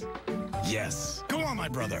 Yes? Yes. Go on, my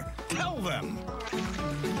brother. Tell them.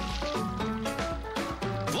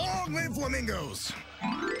 Long live flamingos!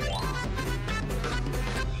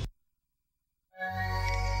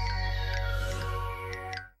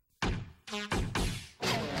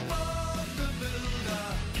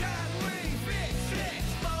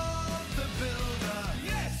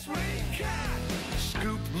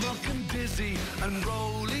 And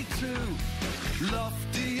Rolly too,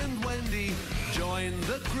 Lofty and Wendy join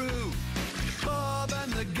the crew. Bob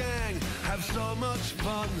and the gang have so much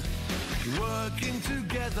fun. Working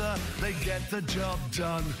together, they get the job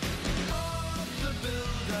done. Bob the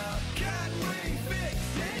Builder, can we fix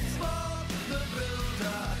it? Bob the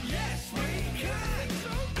Builder, yes we can.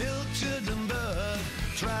 Pilchard and Bird,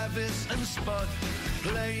 Travis and Spud,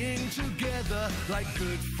 playing together like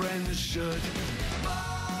good friends should.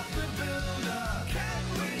 Bob the Builder, can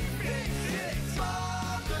we fix it?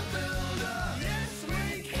 Bob the Builder, yes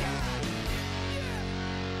we can.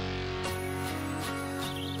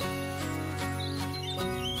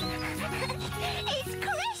 It's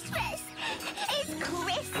Christmas! It's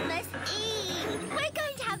Christmas Eve! We're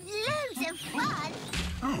going to have loads of fun!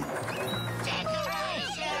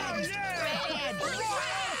 Decorations! Brilliant!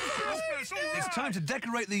 It's time to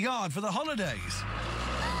decorate the yard for the holidays.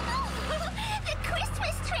 The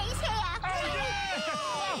Christmas tree's here!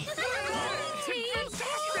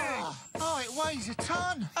 Oh, it weighs a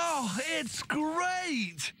ton. Oh, it's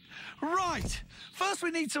great! Right, first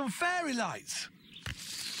we need some fairy lights.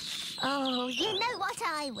 Oh, you know what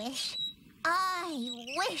I wish? I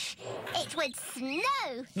wish it would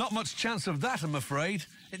snow. Not much chance of that, I'm afraid.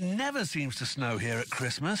 It never seems to snow here at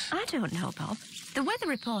Christmas. I don't know, Bob. The weather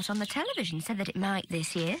report on the television said that it might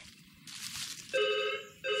this year.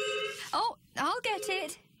 Oh, I'll get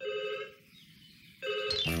it.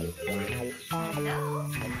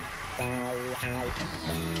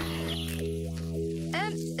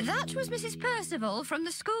 That was Mrs. Percival from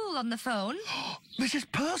the school on the phone. Mrs.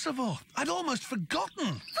 Percival, I'd almost forgotten.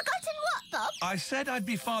 Forgotten what, Bob? I said I'd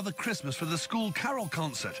be Father Christmas for the school carol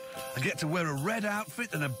concert. I get to wear a red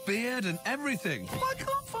outfit and a beard and everything. Why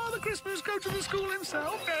can't Father Christmas go to the school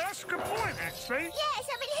himself? Yeah, that's a good point, actually. Yes,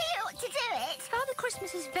 I mean, he ought to do it. Father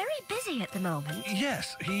Christmas is very busy at the moment.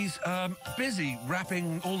 Yes, he's busy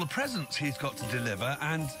wrapping all the presents he's got to deliver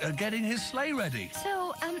and getting his sleigh ready.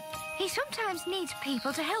 So, he sometimes needs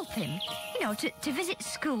people to help him. You know, to visit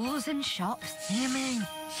schools and shops. You mean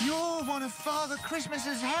you're one of Father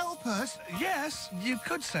Christmas's helpers? Yes, you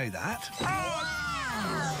could say that.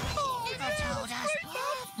 Never told us.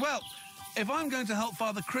 Well, if I'm going to help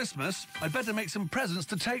Father Christmas, I'd better make some presents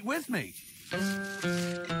to take with me.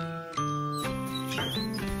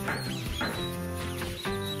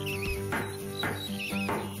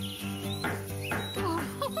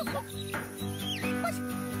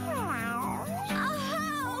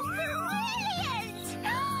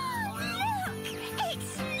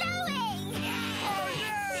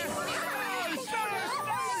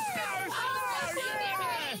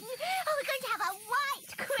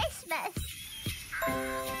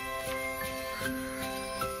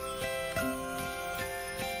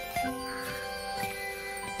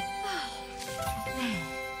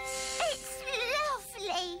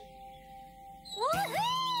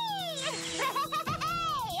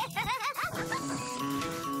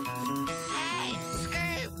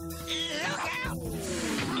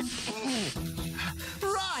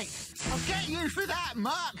 For that,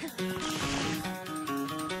 Muck!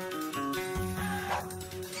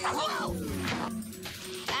 Whoa!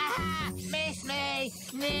 Ah! Miss me!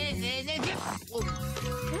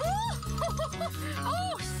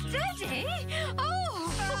 Oh, steady!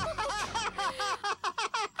 Oh!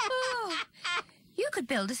 Oh. You could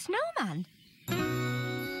build a snowman.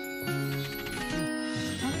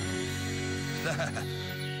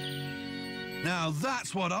 Now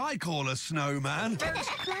that's what I call a snowman. That's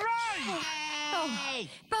great! Oh,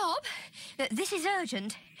 Bob, this is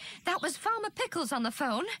urgent. That was Farmer Pickles on the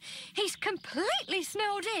phone. He's completely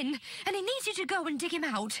snowed in, and he needs you to go and dig him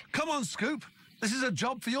out. Come on, Scoop. This is a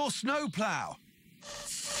job for your snowplow.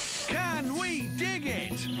 Can we dig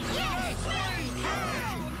it? Yes, we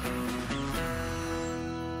can!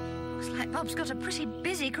 Looks like Bob's got a pretty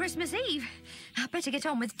busy Christmas Eve. I better get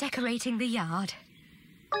on with decorating the yard.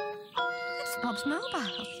 That's Bob's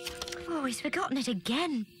mobile. Oh, he's forgotten it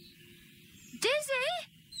again. Dizzy?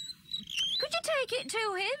 Could you take it to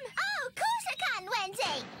him? Oh, of course I can,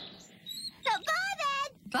 Wendy. So bye then.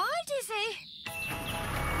 Bye, Dizzy.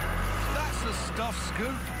 That's the stuff,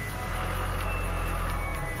 Scoop.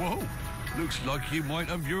 Whoa, looks like you might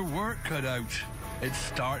have your work cut out. It's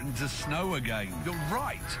starting to snow again. You're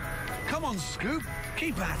right. Come on, Scoop.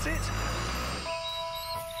 Keep at it.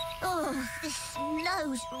 Oh, the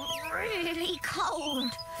snow's really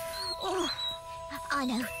cold. Oh, I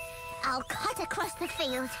know. I'll cut across the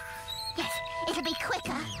field. Yes, it'll be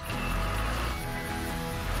quicker.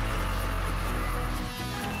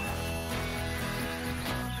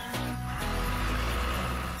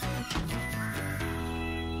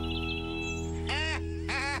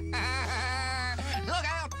 Look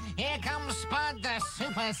out! Here comes Spud, the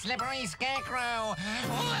super slippery scarecrow.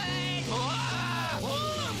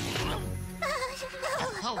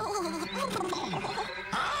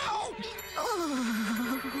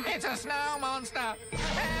 It's a snow monster! Help!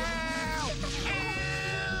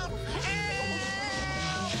 Help!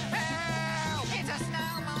 Help! It's a snow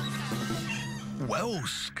monster! Well,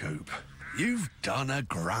 Scoop, you've done a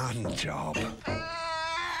grand job.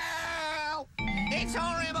 Help! It's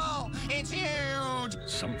horrible! It's huge!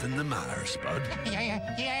 Something the matter, Spud?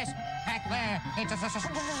 Yes, back there. It's a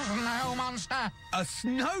snow monster. A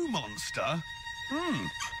snow monster?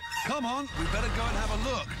 Come on, we better go and have a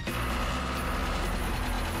look.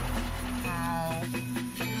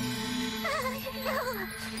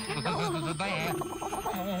 There.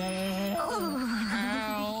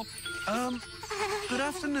 Help. Good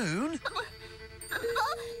afternoon.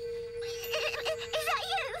 Bob? Is that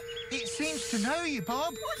you? It seems to know you,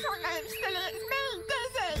 Bob. What's your name, silly? It's me,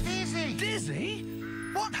 Dizzy. Dizzy. Dizzy?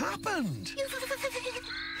 What happened? You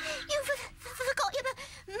forgot your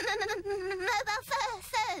mobile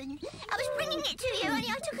phone. I was bringing it to you, only I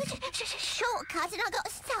took a shortcut and I got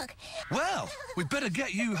stuck. Well, we'd better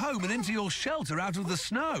get you home and into your shelter out of the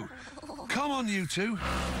snow. Come on, you two.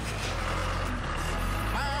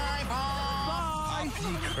 Bye, Bob.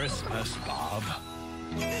 Happy Christmas, Bob.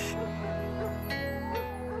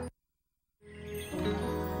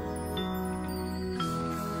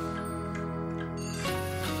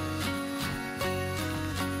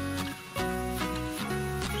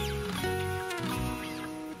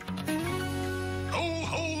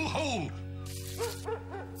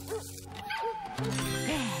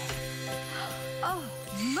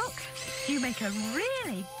 make a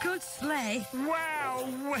really good sleigh. Wow,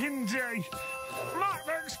 Wendy! Muck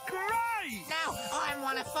looks great! Now, I'm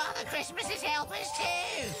one of Father Christmas's helpers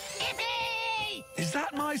too! Yippee! Is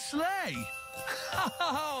that my sleigh?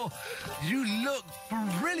 Oh, you look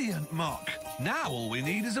brilliant, Muck. Now all we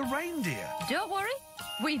need is a reindeer. Don't worry,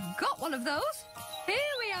 we've got one of those. Here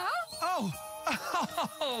we are.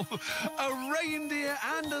 Oh, a reindeer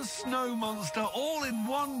and a snow monster all in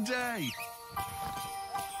one day.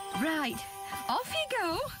 Right, off you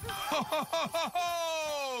go. Ho, ho, ho, ho,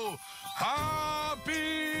 ho!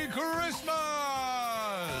 Happy Christmas!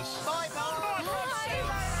 Bye, Bob!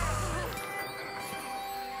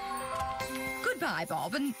 Goodbye,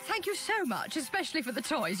 Bob, and thank you so much, especially for the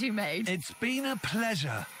toys you made. It's been a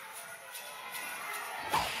pleasure.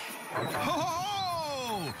 Ho, ho,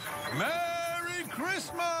 ho! Merry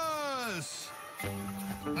Christmas!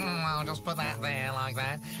 I'll just put that there like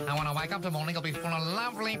that. And when I wake up tomorrow morning, it'll be full of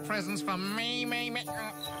lovely presents for me.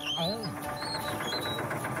 Oh.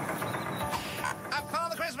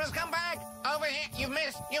 Father Christmas, come back! Over here, you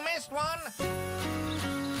missed one!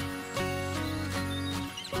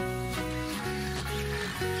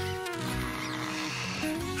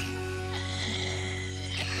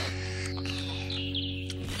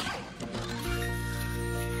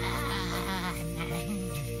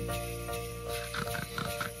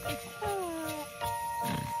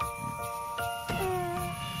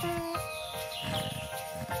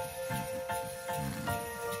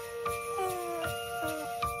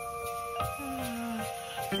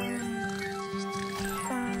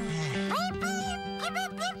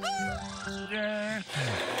 Yeah.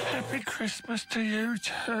 Happy Christmas to you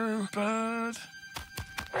too, bird.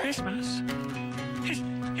 Christmas?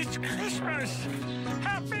 It's Christmas!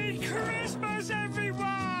 Happy Christmas,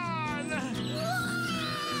 everyone!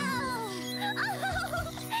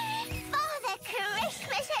 Oh, Father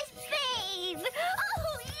Christmas has been!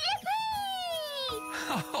 Oh,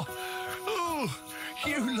 yippee! Oh,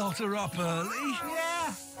 you lot are up early.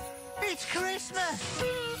 Yeah, it's Christmas.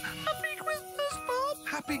 Happy Christmas, Bob.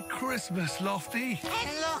 Happy Christmas, Lofty.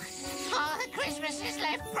 And look, Father Christmas has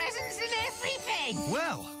left presents and everything!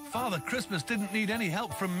 Well, Father Christmas didn't need any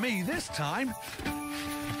help from me this time.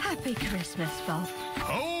 Happy Christmas, Bob.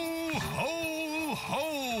 Ho, ho,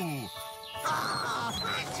 ho! Oh,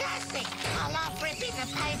 fantastic! I love ripping the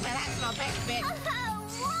paper, that's my best bit. Oh, wow!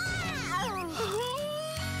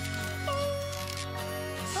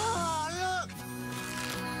 Oh, look!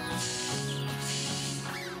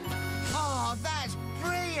 Oh, that's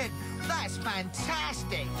brilliant! That's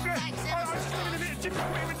fantastic! Thanks ever so I'm just a bit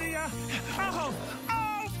different with the, oh, wow! Ah!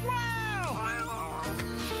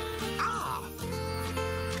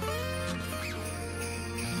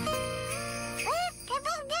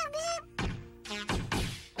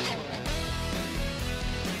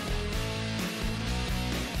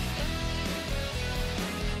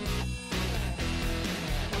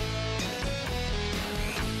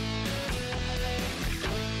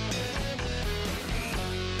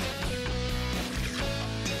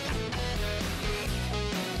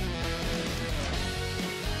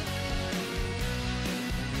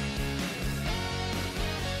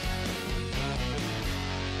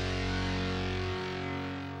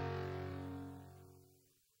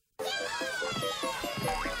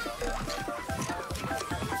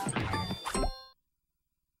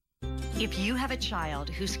 If you have a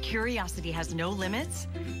child whose curiosity has no limits,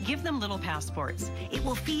 give them Little Passports. It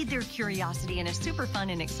will feed their curiosity in a super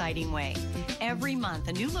fun and exciting way. Every month,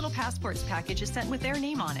 a new Little Passports package is sent with their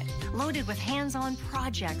name on it, loaded with hands-on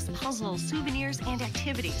projects, puzzles, souvenirs, and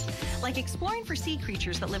activities, like exploring for sea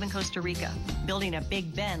creatures that live in Costa Rica, building a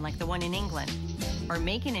Big Ben like the one in England, or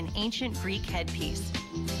making an ancient Greek headpiece.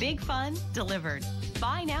 Big fun delivered.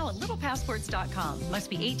 Buy now at littlepassports.com. Must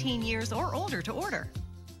be 18 years or older to order.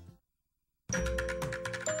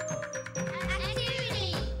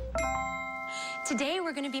 Today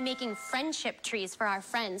we're going to be making friendship trees for our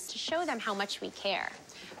friends to show them how much we care.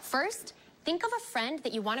 First, think of a friend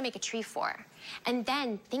that you want to make a tree for. And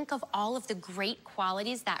then think of all of the great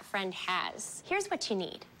qualities that friend has. Here's what you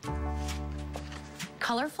need.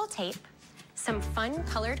 Colorful tape, some fun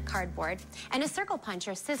colored cardboard, and a circle punch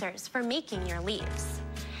or scissors for making your leaves.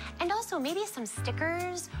 And also maybe some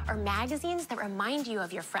stickers or magazines that remind you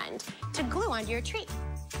of your friend to glue onto your tree.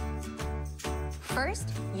 First,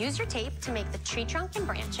 use your tape to make the tree trunk and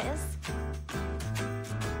branches.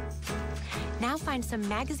 Now find some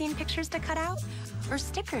magazine pictures to cut out or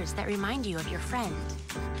stickers that remind you of your friend.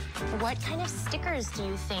 What kind of stickers do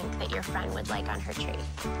you think that your friend would like on her tree?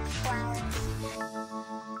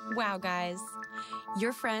 Wow, guys.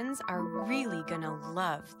 Your friends are really gonna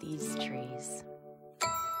love these trees.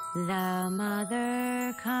 The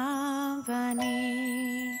Mother Company.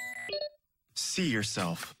 See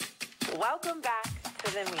yourself. Welcome back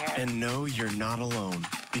to the mirror. And know you're not alone.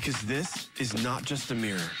 Because this is not just a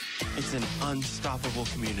mirror. It's an unstoppable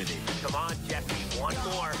community. Come on, Jeffy, one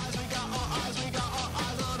more.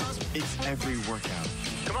 It's every workout.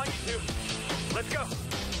 Come on, you two. Let's go.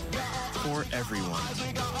 For everyone.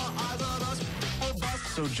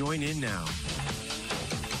 So join in now.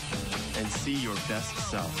 And see your best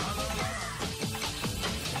self.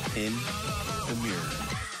 In the mirror.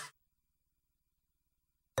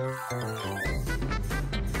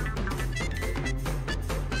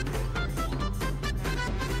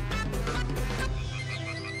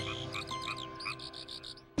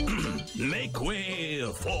 Make way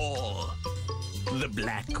for the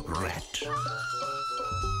Black Rat.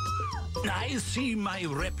 I see my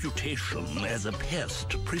reputation as a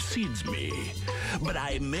pest precedes me, but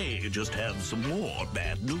I may just have some more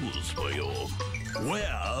bad news for you.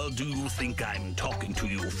 Where do you think I'm talking to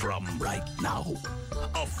you from right now?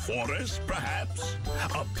 A forest, perhaps?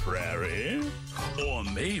 A prairie? Or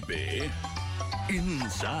maybe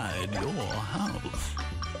inside your house?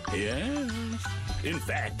 Yes. In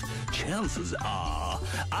fact, chances are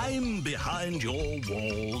I'm behind your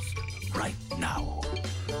walls right now.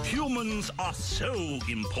 Humans are so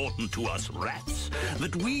important to us rats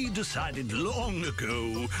that we decided long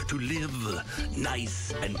ago to live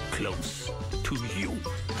nice and close to you.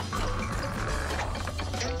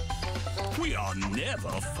 We are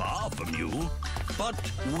never far from you, but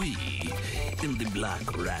we in the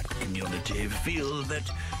Black Rat community feel that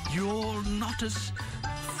you're not as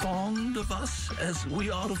fond of us as we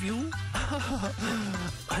are of you?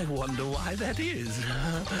 I wonder why that is.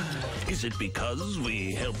 Is it because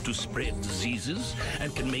we help to spread diseases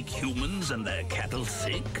and can make humans and their cattle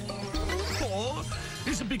sick? Or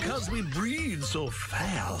is it because we breed so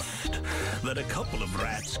fast that a couple of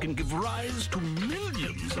rats can give rise to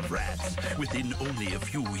millions of rats within only a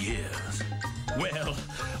few years? Well,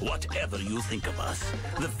 whatever you think of us,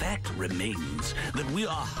 the fact remains that we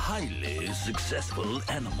are highly successful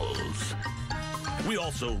animals. We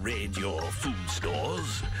also raid your food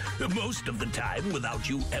stores, most of the time without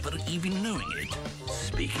you ever even knowing it.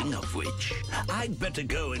 Speaking of which, I'd better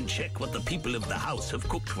go and check what the people of the house have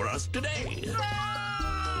cooked for us today.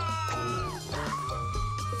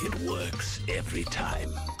 It works every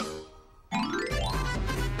time.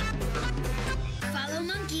 Follow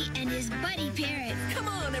Monkey and his buddy Parrot. Come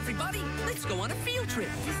on, everybody. Let's go on a field trip.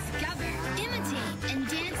 Discover, imitate, and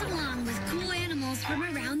dance along with cool animals from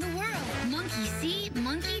around the world. Monkey see,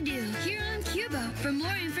 monkey do. Here on Qubo. For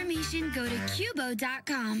more information, go to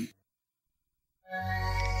Qubo.com.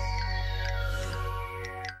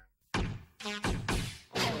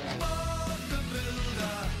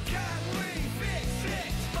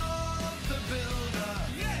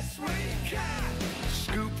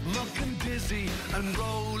 And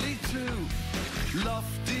Rolly too.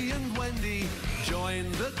 Lofty and Wendy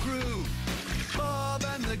join the crew. Bob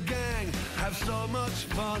and the gang have so much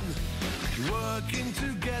fun. Working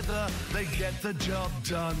together, they get the job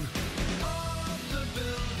done. Bob the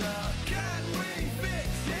Builder, can we fix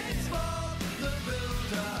it? Bob the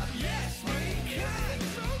Builder, yes we can.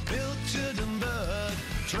 Pilchard and Bird,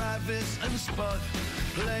 Travis and Spud,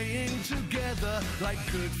 playing together like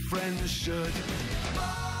good friends should.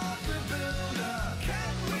 Bob the Builder,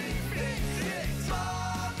 can we fix it?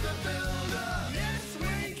 Bob the Builder, yes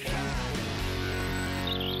we can.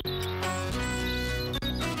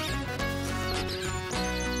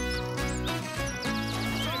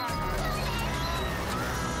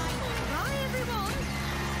 Bye, everyone.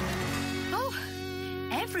 Oh,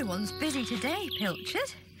 everyone's busy today,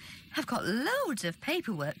 Pilchard. I've got loads of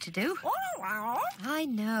paperwork to do. I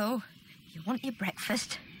know. You want your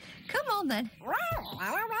breakfast? Come on, then.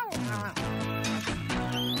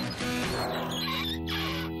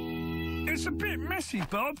 It's a bit messy,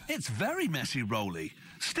 Bob. It's very messy, Rolly.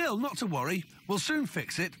 Still, not to worry. We'll soon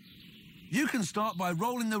fix it. You can start by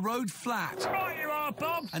rolling the road flat. Right you are,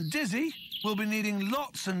 Bob. And Dizzy, we'll be needing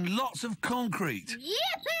lots and lots of concrete.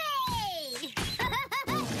 Yippee!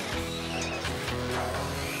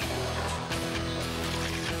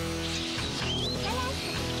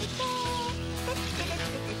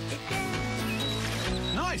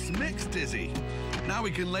 Nice mix, Dizzy. Now we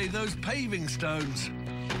can lay those paving stones.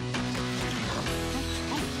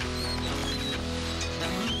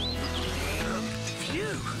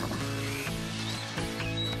 Phew.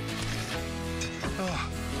 Oh.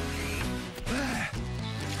 There.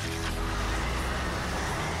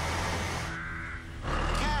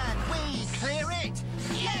 Can we clear it?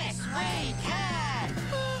 Yes, we can!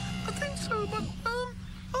 I think so, but,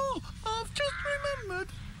 oh,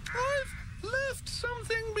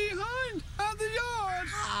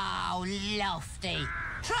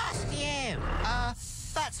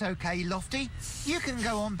 That's okay, Lofty. You can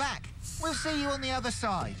go on back. We'll see you on the other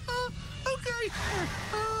side. Okay.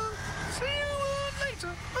 See you later.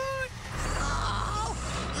 Bye. Oh,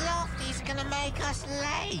 Lofty's gonna make us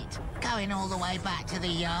late. Going all the way back to the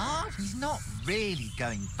yard? He's not really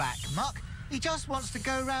going back, Muck. He just wants to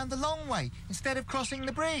go round the long way instead of crossing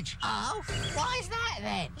the bridge. Oh, why's that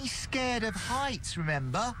then? He's scared of heights,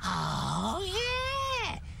 remember? Oh,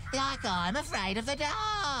 yeah. Like I'm afraid of the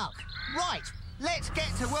dark. Right, let's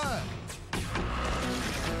get to work.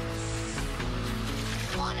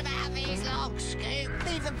 What about these logs, Scoop?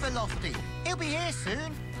 Leave them for Lofty. He'll be here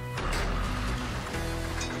soon.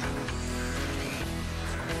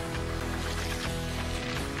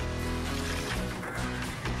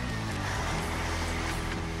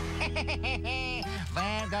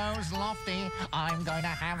 There goes Lofty. I'm going to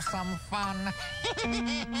have some fun. I'm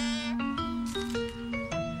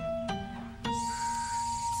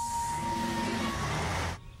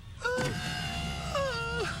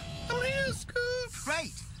here, Scoop.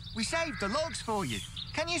 Great. We saved the logs for you.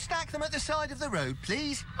 Can you stack them at the side of the road,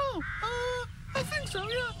 please? Oh, I think so,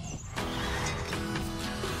 yeah.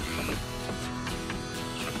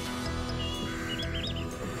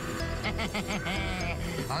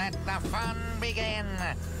 Let the fun begin.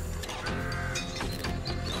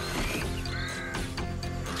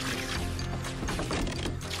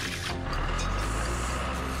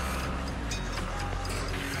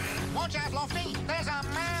 Watch out, Lofty. There's a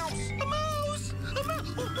mouse. A mouse! A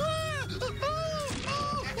mouse!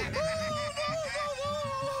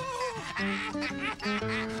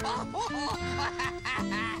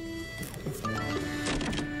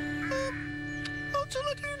 Where? What shall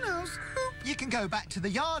I do now, Scoop? You can go back to the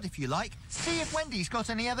yard if you like. See if Wendy's got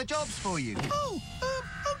any other jobs for you. Oh,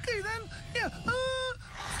 okay then. Yeah,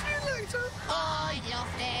 see you later. Bye,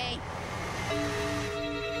 Lofty.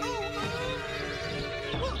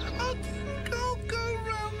 Well, I think I'll go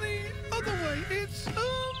round the other way. It's,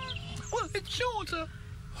 well, it's shorter.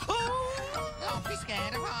 Oh! Lofty's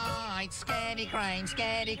scared of heights. Scaredy crane,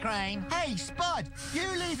 scaredy crane. Hey, Spud, you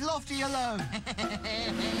leave Lofty alone.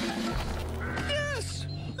 Yes!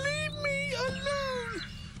 Leave me alone!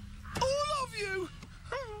 All of you!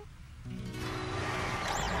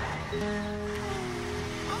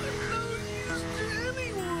 I'm no use to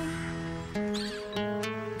anyone.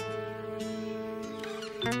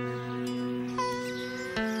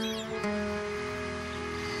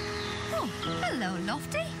 Oh, hello,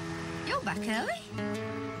 Lofty. You're back early.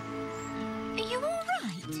 Are you all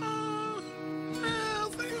right? Yeah, I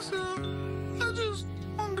think so. I just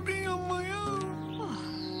want to be on my own. Oh,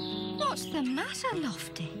 what's the matter,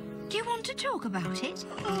 Lofty? Do you want to talk about it?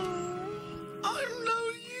 I'm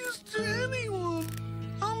no use to anyone.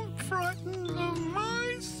 I'm frightened of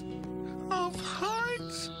mice, of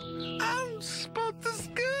heights, and Spud the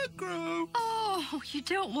Scarecrow. Oh, you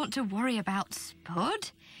don't want to worry about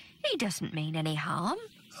Spud. He doesn't mean any harm.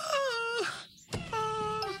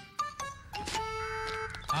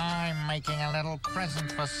 I'm making a little present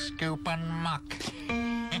for Scoop and Muck. 1,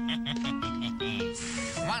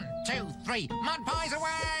 2, 3, mud pies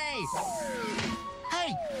away!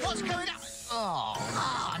 Hey, what's going on? Oh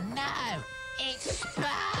no! It's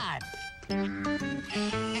Spud!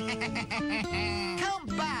 Come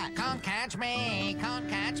back! Can't catch me! Can't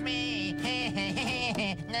catch me!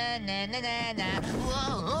 Na na na na na!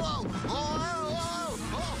 Whoa! Whoa!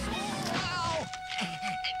 Whoa! Whoa!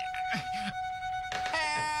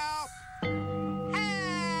 Help!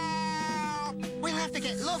 Help! We'll have to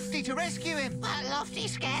get Lofty to rescue him. But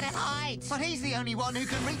Lofty's scared of heights. But he's the only one who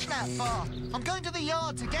can reach that far. I'm going to the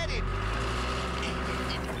yard to get him.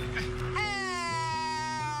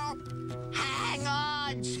 Help! Hang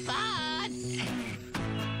on, Spud!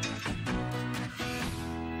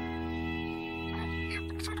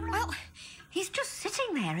 Well, he's just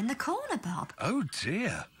sitting there in the corner, Bob. Oh,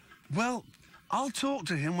 dear. Well, I'll talk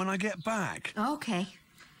to him when I get back. OK.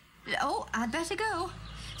 Oh, I'd better go.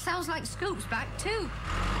 Sounds like Scoop's back too.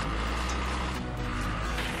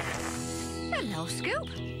 Hello, Scoop.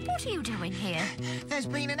 What are you doing here? There's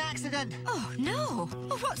been an accident. Oh, no.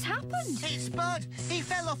 Oh, what's happened? It's Spud. He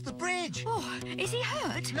fell off the bridge. Oh, is he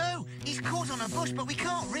hurt? No, he's caught on a bush, but we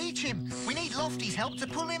can't reach him. We need Lofty's help to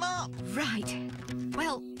pull him up. Right.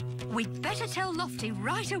 Well, we'd better tell Lofty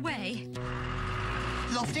right away.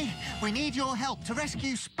 Lofty, we need your help to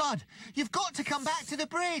rescue Spud. You've got to come back to the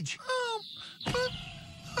bridge. But,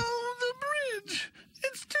 the bridge.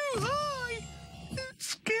 It's too high. It's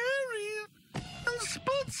scary. And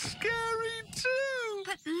Spud's scary too.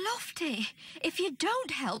 But, Lofty, if you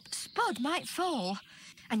don't help, Spud might fall.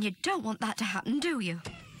 And you don't want that to happen, do you?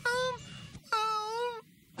 I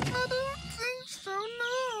don't think so,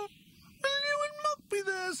 no.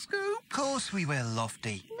 Scoop? Of course we will,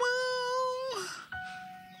 Lofty. Well...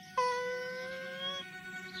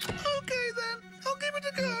 OK, then. I'll give it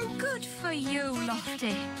a go. Good for you,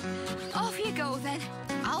 Lofty. Off you go, then.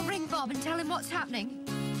 I'll ring Bob and tell him what's happening.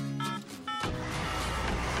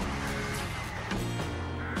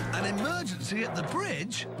 An emergency at the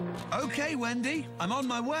bridge? OK, Wendy, I'm on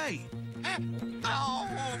my way. Oh!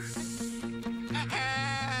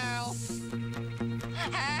 Help!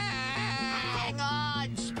 Hang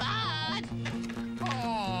on, Spud!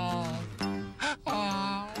 Oh!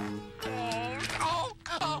 Oh! Oh!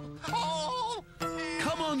 Oh! Oh!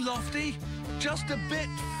 Come on, Lofty. Just a bit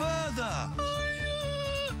further.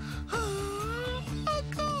 I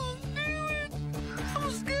can't do it.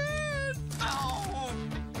 I'm scared. Oh!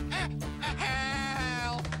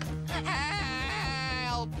 Help!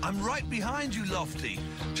 Help! I'm right behind you, Lofty.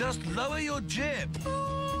 Just lower your jib.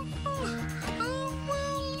 Well,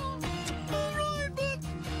 all right, but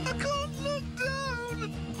I can't look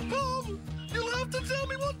down. Bob, you'll have to tell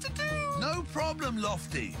me what to do. No problem,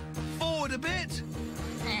 Lofty. Forward a bit.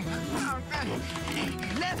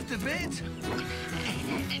 Left a bit.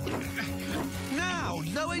 Now,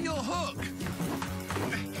 lower your hook.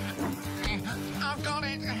 I've got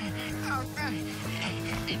it.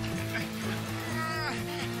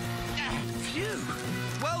 Phew.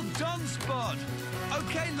 Well done, Spud.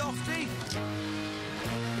 OK, Lofty.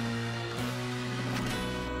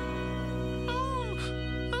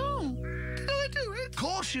 Oh, did I do it? Of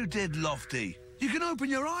course you did, Lofty. You can open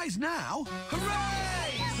your eyes now.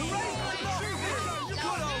 Hooray! Hooray for Lofty!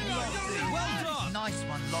 Good old Lofty. Well done. Nice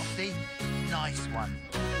one, Lofty. Nice one.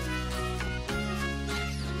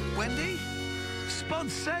 Wendy,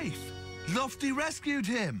 Spud's safe. Lofty rescued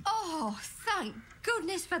him. Oh, thank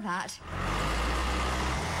goodness for that.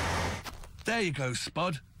 There you go,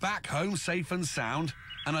 Spud. Back home safe and sound.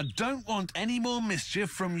 And I don't want any more mischief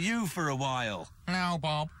from you for a while. No,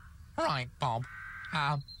 Bob. Right, Bob.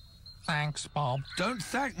 Thanks, Bob. Don't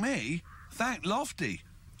thank me. Thank Lofty.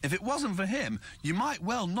 If it wasn't for him, you might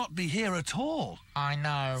well not be here at all. I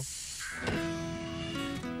know.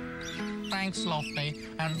 Thanks, Lofty,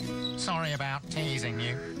 and sorry about teasing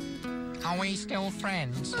you. Are we still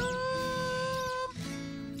friends? I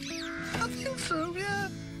think so, yeah.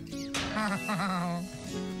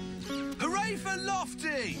 Hooray for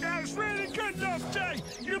Lofty! That's really good, Lofty.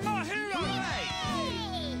 You're my hero. Hooray!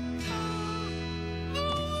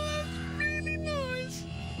 Oh, that's really nice.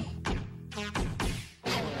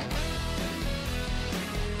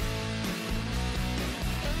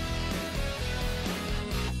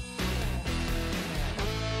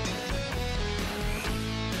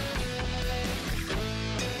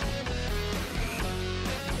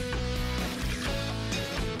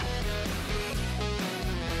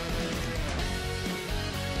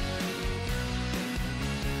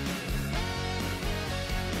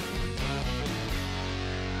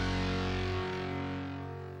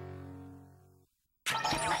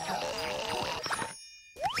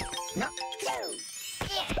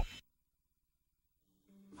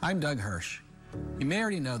 I'm Doug Hirsch. You may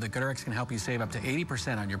already know that GoodRx can help you save up to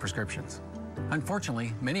 80% on your prescriptions.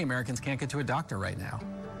 Unfortunately, many Americans can't get to a doctor right now.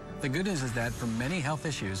 The good news is that for many health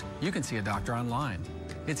issues, you can see a doctor online.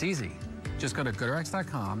 It's easy. Just go to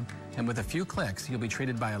GoodRx.com, and with a few clicks, you'll be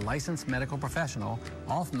treated by a licensed medical professional,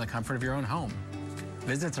 all from the comfort of your own home.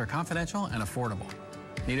 Visits are confidential and affordable.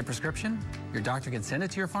 Need a prescription? Your doctor can send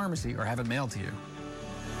it to your pharmacy or have it mailed to you.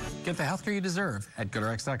 Get the healthcare you deserve at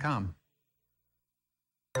GoodRx.com.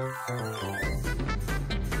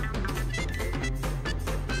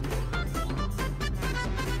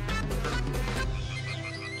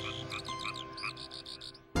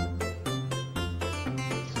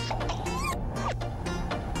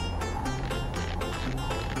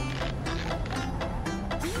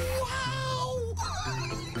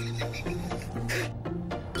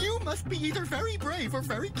 Be either very brave or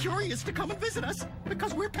very curious to come and visit us,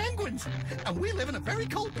 because we're penguins, and we live in a very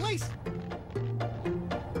cold place.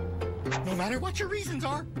 No matter what your reasons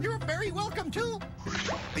are, you're very welcome to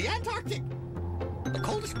the Antarctic, the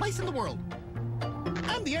coldest place in the world.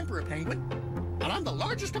 I'm the Emperor Penguin, and I'm the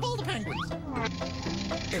largest of all the penguins.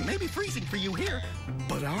 It may be freezing for you here,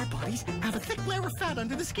 but our bodies have a thick layer of fat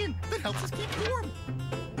under the skin that helps us keep warm.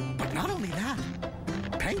 But not only that,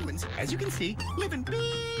 penguins, as you can see, live in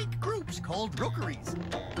big groups called rookeries.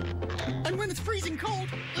 And when it's freezing cold,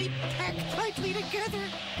 we pack tightly together.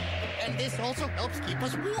 And this also helps keep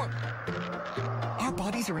us warm. Our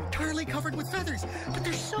bodies are entirely covered with feathers, but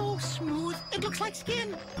they're so smooth, it looks like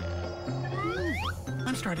skin.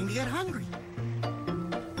 I'm starting to get hungry.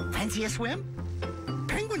 Fancy a swim?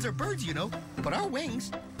 Penguins are birds, you know, but our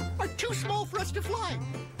wings, are too small for us to fly.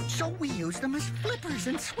 So we use them as flippers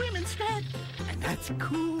and swim instead. And that's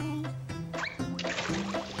cool.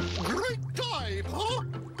 Great dive, huh?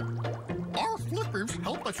 Our flippers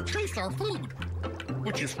help us chase our food,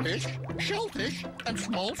 which is fish, shellfish, and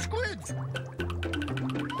small squids.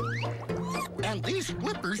 And these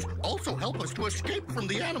flippers also help us to escape from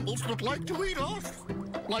the animals that like to eat us,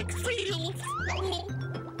 like seals.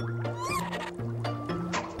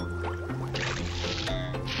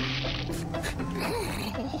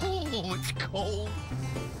 Oh, it's cold.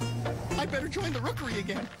 I better join the rookery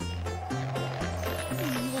again.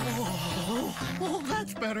 Oh,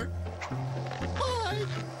 that's better. Bye.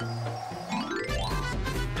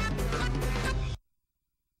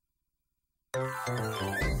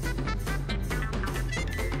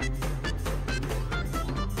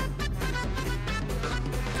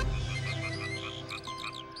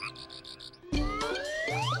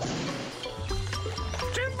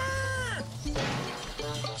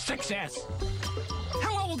 Success.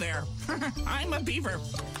 Hello there. I'm a beaver,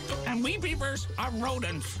 and we beavers are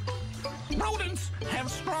rodents. Rodents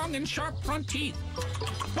have strong and sharp front teeth.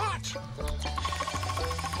 Watch.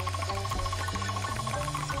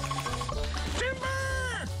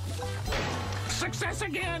 Timber! Success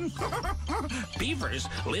again. Beavers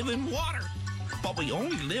live in water, but we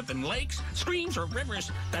only live in lakes, streams, or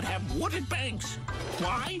rivers that have wooded banks.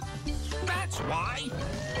 Why? That's why.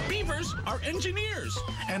 Beavers are engineers,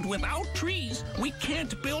 and without trees, we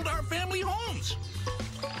can't build our family homes.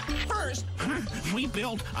 First, we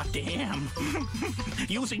build a dam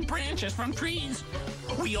using branches from trees.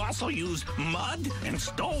 We also use mud and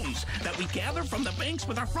stones that we gather from the banks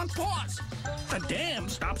with our front paws. The dam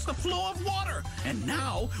stops the flow of water, and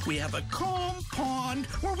now we have a calm pond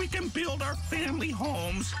where we can build our family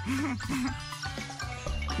homes.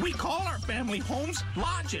 We call our family homes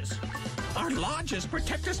lodges. Our lodges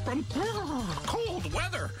protect us from cold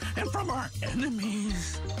weather and from our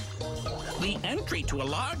enemies. The entry to a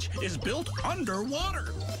lodge is built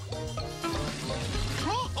underwater.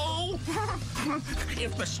 Uh-oh!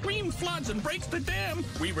 If the stream floods and breaks the dam,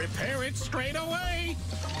 we repair it straight away.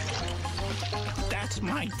 That's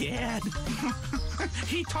my dad.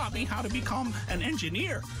 He taught me how to become an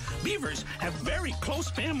engineer. Beavers have very close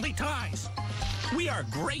family ties. We are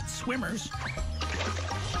great swimmers.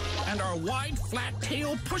 And our wide, flat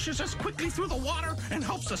tail pushes us quickly through the water and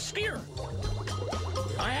helps us steer.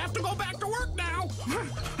 I have to go back to work now.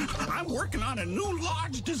 I'm working on a new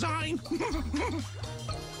lodge design.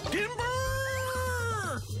 Timber!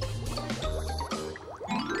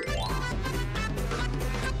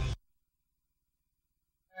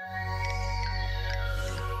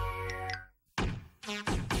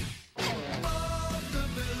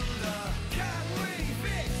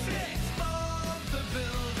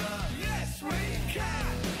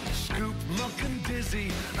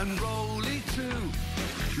 And Rolly too.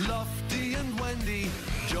 Lofty and Wendy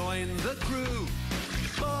join the crew.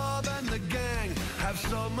 Bob and the gang have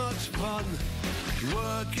so much fun.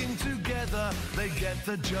 Working together, they get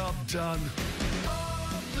the job done.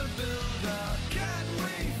 Bob the Builder, can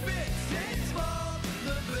we fix it? Bob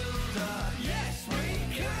the Builder, yes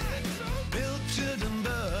we can. Pilchard and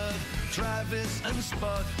Bird, Travis and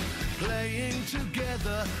Spud, playing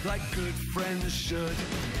together like good friends should.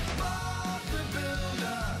 Bob the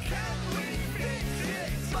Builder, can we fix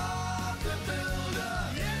it? Bob the Builder,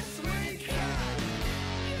 yes we can.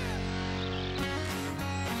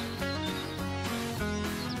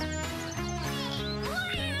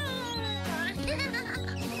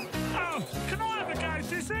 Oh, can I have a go,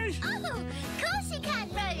 Sissy? Oh, of course you can,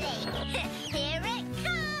 Rolly. Here it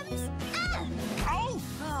comes. Oh!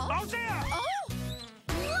 Oh dear! Oh!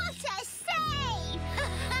 What a save!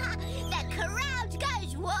 The crowd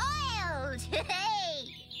goes wild!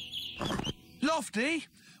 Lofty,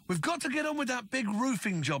 we've got to get on with that big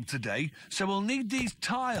roofing job today, so we'll need these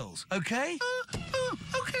tiles, okay?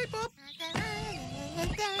 Okay, Bob.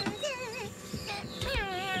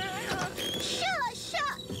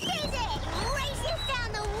 Sure. Dizzy, races down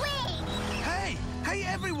the wing. Hey,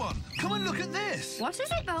 everyone, come and look at this. What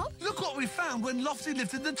is it, Bob? Look what we found when Lofty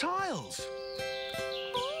lifted the tiles.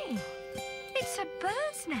 Oh, it's a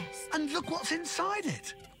bird's nest. And look what's inside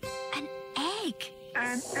it. An egg.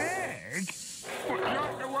 An egg? What,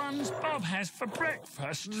 like the ones Bob has for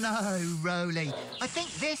breakfast? No, Rolly. I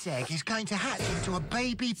think this egg is going to hatch into a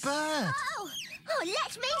baby bird. Oh,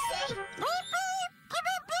 let me see.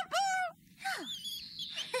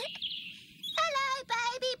 Hello,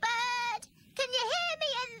 baby bird. Can you hear me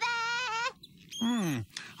in there?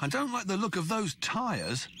 I don't like the look of those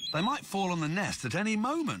tyres. They might fall on the nest at any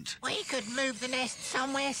moment. We could move the nest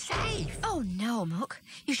somewhere safe. Oh, no, Muck.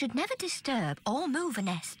 You should never disturb or move a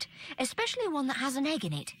nest, especially one that has an egg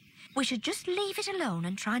in it. We should just leave it alone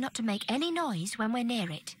and try not to make any noise when we're near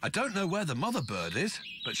it. I don't know where the mother bird is,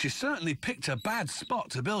 but she certainly picked a bad spot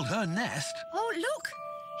to build her nest. Oh, look!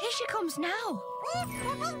 Here she comes now.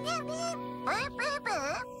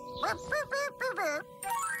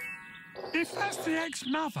 If that's the egg's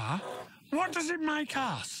mother, what does it make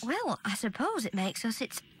us? Well, I suppose it makes us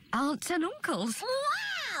its aunts and uncles.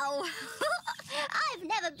 Wow! I've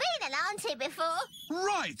never been an auntie before.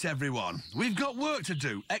 Right, everyone. We've got work to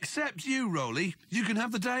do, except you, Rolly. You can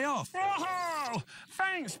have the day off. Oh,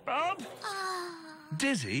 thanks, Bob.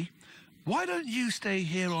 Dizzy, why don't you stay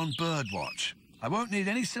here on Birdwatch? I won't need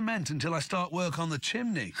any cement until I start work on the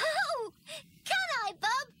chimney. Oh, can I,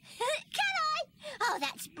 Bob? Can I? Oh,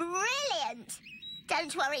 that's brilliant.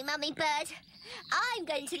 Don't worry, Mummy Bird. I'm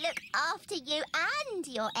going to look after you and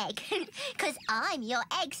your egg, because I'm your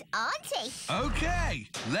egg's auntie. OK,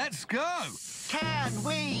 let's go. Can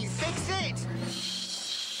we fix it?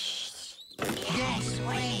 Yes,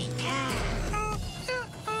 we can.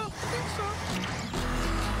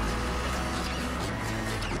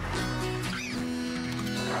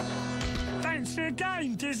 Thanks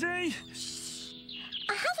again, Dizzy.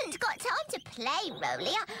 I haven't got time to play,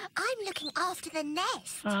 Rolly. I'm looking after the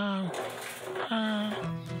nest. All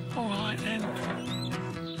right then.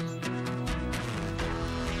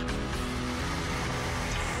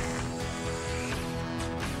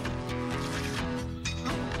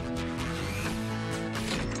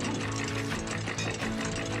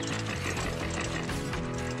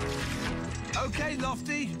 OK,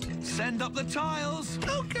 Lofty, send up the tiles.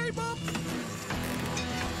 OK, Bob.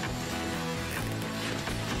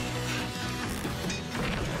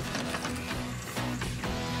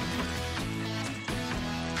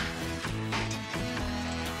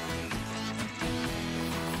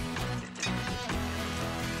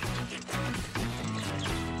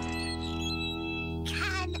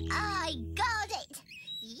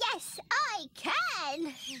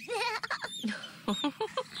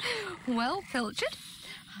 Well, Pilchard,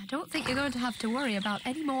 I don't think you're going to have to worry about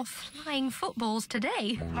any more flying footballs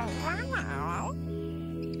today.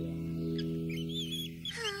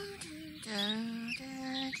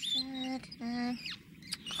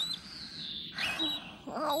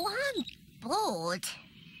 Oh, I'm bored.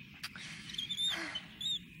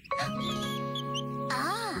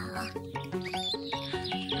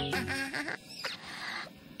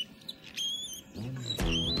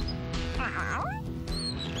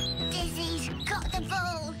 Dizzy's got the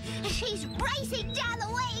ball. She's racing down the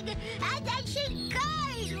wing, and then she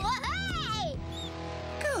goes. Wahey!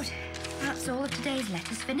 Good. That's all of today's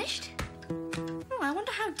letters finished. Oh, I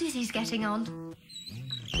wonder how Dizzy's getting on.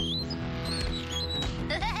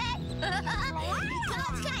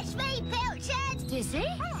 Can't catch me, Pilchard. Dizzy?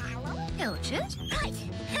 Pilchard? Right.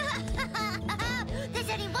 There's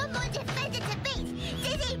only one more defender to beat.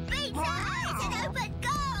 Dizzy beats her. It's an open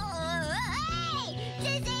goal. Hey!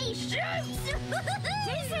 Dizzy shoots.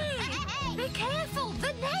 Dizzy! Be careful,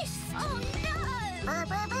 the nest. Oh, no.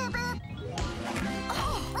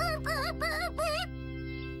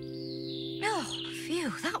 Oh, phew,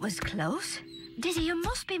 that was close. Dizzy, you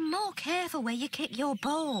must be more careful where you kick your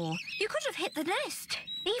ball. You could have hit the nest.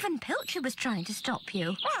 Even Pilchard was trying to stop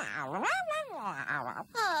you. Oh,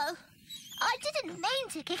 I didn't mean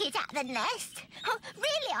to kick it at the nest. Oh,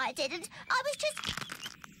 really, I didn't. I was just...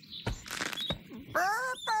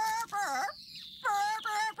 Oh,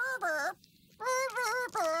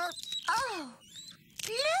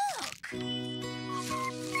 look!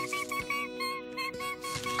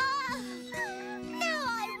 Oh, now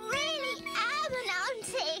I really am an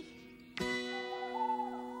auntie.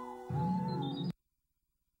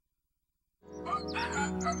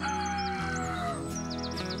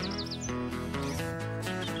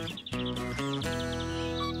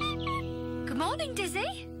 Good morning,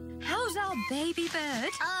 Dizzy. How's our baby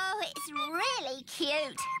bird? Oh, it's really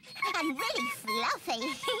cute and really fluffy.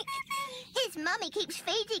 His mummy keeps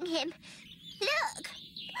feeding him. Look.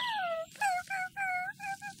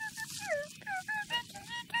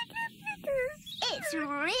 It's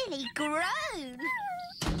really grown.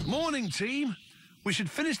 Morning, team. We should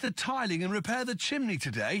finish the tiling and repair the chimney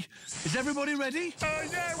today. Is everybody ready? Oh,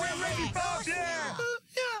 yeah, we're ready, Bob, yeah.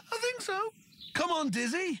 Yeah, I think so. Come on,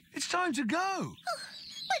 Dizzy. It's time to go. Oh,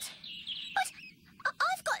 but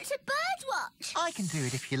I've got to birdwatch. I can do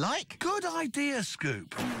it if you like. Good idea,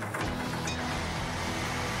 Scoop.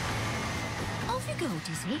 Off you go,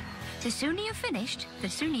 Dizzy. The sooner you're finished, the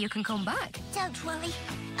sooner you can come back. Don't worry.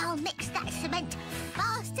 I'll mix that cement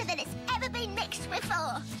faster than it's ever been mixed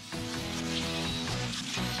before.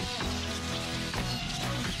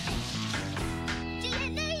 Do you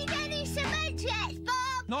need any cement yet,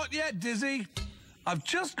 Bob? Not yet, Dizzy. I've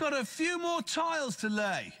just got a few more tiles to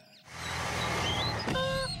lay.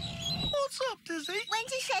 What's up, Dizzy?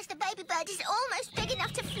 Wendy says the baby bird is almost big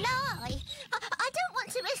enough to fly. I don't want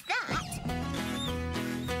to miss that.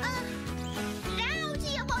 Now do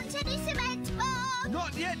you want any cement, Bob?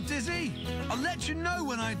 Not yet, Dizzy. I'll let you know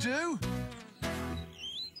when I do.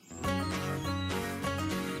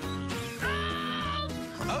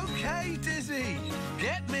 Okay, Dizzy.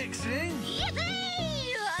 Get mixing. Yippee!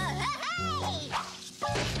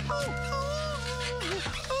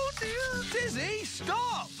 Oh, dear. Dizzy,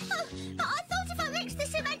 stop! Oh, but I thought if I mixed the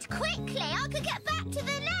cement quickly, I could get back to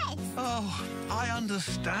the nest. Oh, I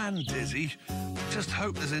understand, Dizzy. Just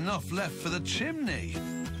hope there's enough left for the chimney.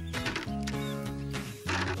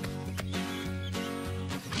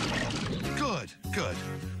 Good, good.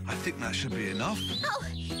 I think that should be enough. Oh,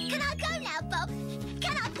 can I go now, Bob?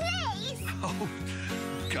 Can I please? Oh,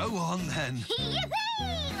 go on then. Yippee!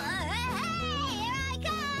 Here I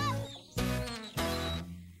come!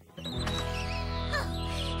 Oh,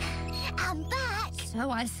 I'm back.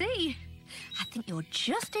 So I see. I think you're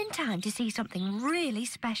just in time to see something really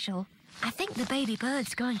special. I think the baby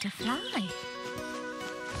bird's going to fly.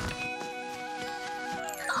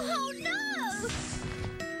 Oh, no!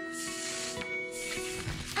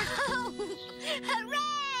 Oh,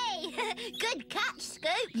 hooray! Good catch,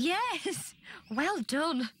 Scoop. Yes, well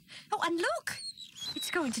done. Oh, and look,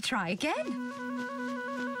 it's going to try again.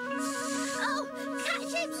 Oh,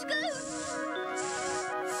 catch him, Scoop!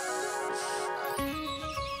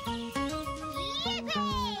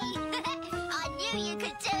 I knew you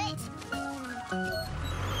could do it.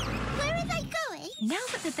 Where are they going? Now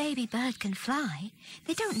that the baby bird can fly,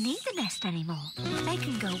 they don't need the nest anymore. They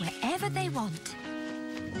can go wherever they want.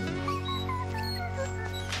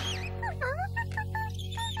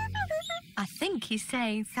 I think he's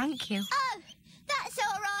saying thank you. Oh, that's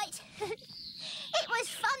all right. It was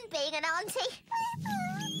fun being an auntie.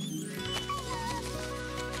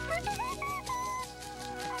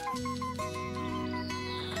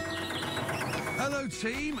 Hello,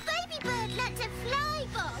 team. Baby bird learnt to fly,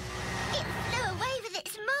 Bob. It flew away with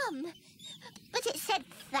its mum. But it said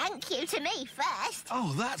thank you to me first.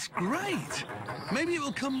 Oh, that's great. Maybe it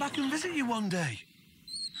will come back and visit you one day.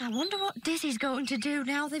 I wonder what Dizzy's going to do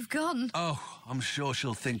now they've gone. Oh, I'm sure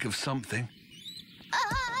she'll think of something.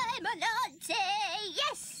 I'm an auntie.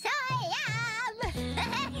 Yes, I am.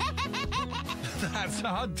 That's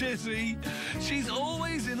our Dizzy. She's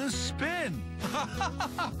always in a spin.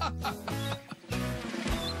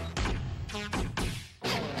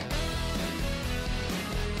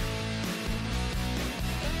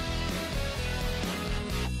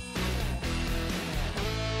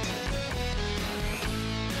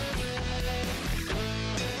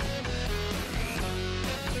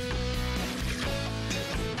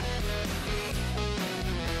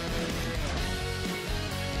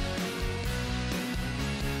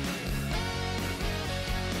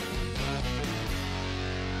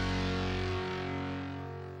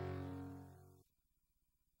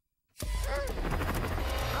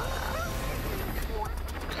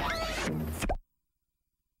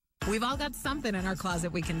 We've all got something in our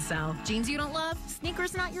closet we can sell. Jeans you don't love?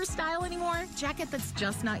 Sneakers not your style anymore? Jacket that's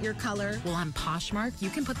just not your color? Well, on Poshmark, you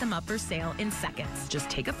can put them up for sale in seconds. Just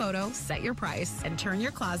take a photo, set your price, and turn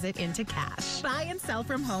your closet into cash. Buy and sell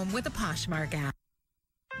from home with the Poshmark app.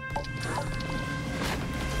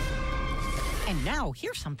 And now,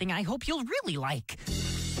 here's something I hope you'll really like.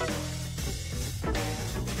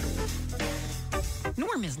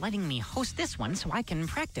 Norm is letting me host this one so I can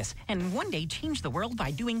practice and one day change the world by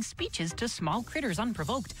doing speeches to small critters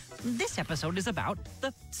unprovoked. This episode is about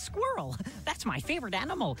the squirrel. That's my favorite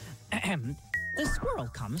animal. The squirrel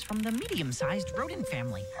comes from the medium-sized rodent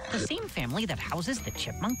family, the same family that houses the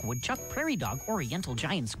chipmunk, woodchuck, prairie dog, oriental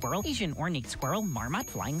giant squirrel, Asian ornate squirrel, marmot,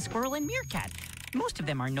 flying squirrel, and meerkat. Most of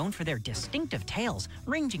them are known for their distinctive tails,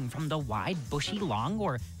 ranging from the wide, bushy, long,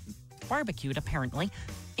 or barbecued, apparently.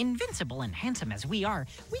 Invincible and handsome as we are,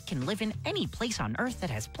 we can live in any place on Earth that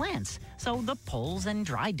has plants, so the poles and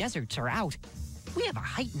dry deserts are out. We have a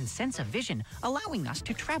heightened sense of vision, allowing us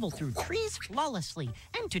to travel through trees flawlessly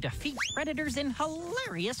and to defeat predators in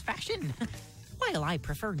hilarious fashion. While I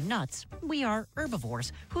prefer nuts, we are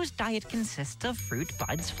herbivores whose diet consists of fruit,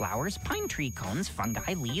 buds, flowers, pine tree cones,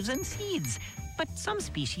 fungi, leaves, and seeds. But some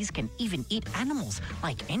species can even eat animals,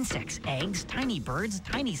 like insects, eggs, tiny birds,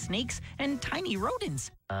 tiny snakes, and tiny rodents.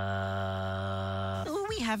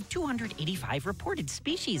 We have 285 reported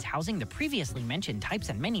species housing the previously mentioned types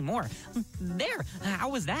and many more. There, how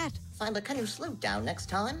was that? Fine, but can you slow down next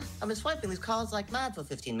time? I've been swiping these cards like mad for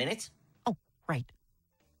 15 minutes. Oh, right.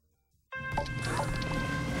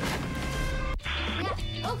 Yeah,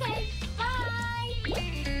 okay, bye!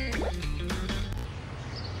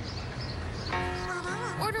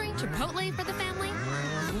 Ordering Chipotle for the family?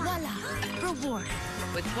 Voila! Reward.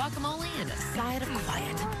 With guacamole and a side of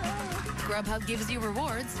quiet. Grubhub gives you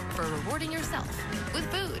rewards for rewarding yourself with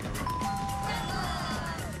food.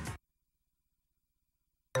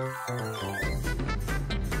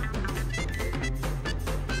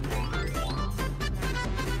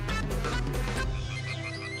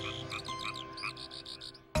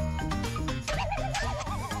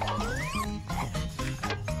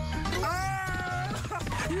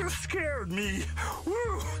 You scared me.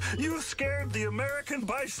 Woo! You scared the American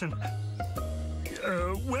bison.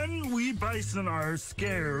 When we bison are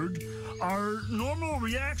scared, our normal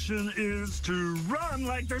reaction is to run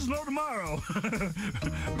like there's no tomorrow.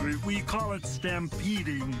 We call it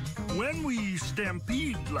stampeding. When we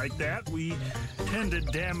stampede like that, we tend to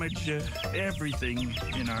damage everything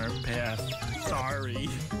in our path. Sorry.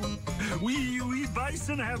 We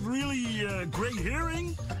bison have really great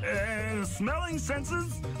hearing and smelling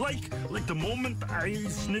senses. Like the moment I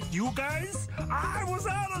sniffed you guys, I was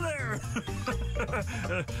out of there.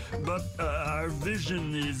 But our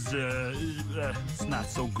vision is it's not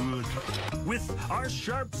so good. With our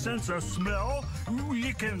sharp sense of smell,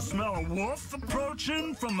 we can smell a wolf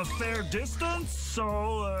approaching from a fair distance.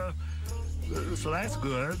 So that's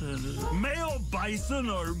good. Male bison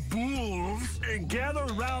or bulls gather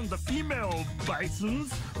around the female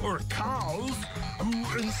bisons or cows who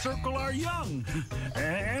encircle our young.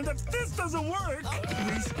 And if this doesn't work,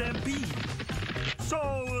 we stampede. So,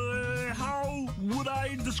 how would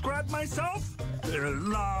I describe myself?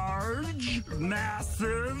 Large,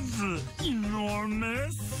 massive,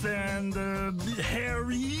 enormous, and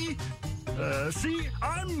hairy. See,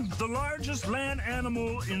 I'm the largest land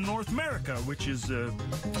animal in North America, which is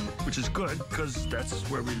good, because that's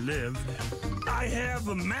where we live. I have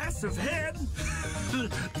a massive head,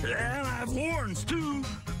 and I have horns, too.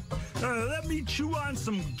 Let me chew on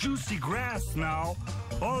some juicy grass now.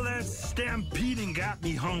 All that stampeding got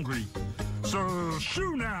me hungry. So,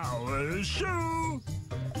 shoo now, shoo!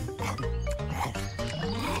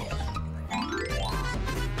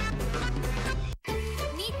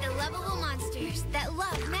 Meet the lovable monsters that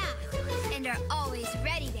love math and are always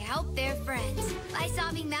ready to help their friends by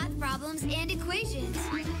solving math problems and equations.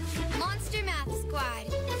 Monster Math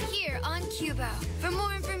Squad, here on Qubo. For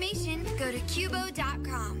more information, go to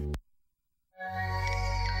Qubo.com.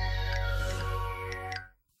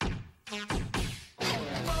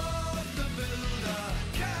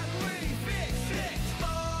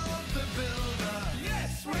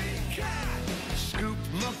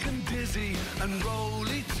 And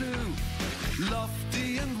Rolly too.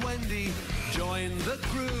 Lofty and Wendy join the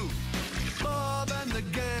crew. Bob and the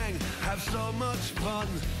gang have so much fun.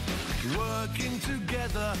 Working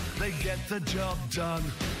together, they get the job done.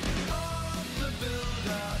 Bob the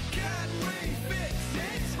Builder, can we fix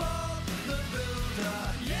it? Bob the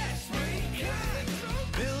Builder, yes we can.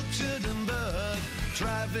 Pilchard and Bird,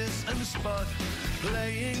 Travis and Spud,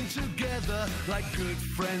 playing together like good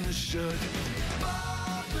friends should.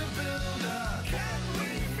 Bob the Builder, can we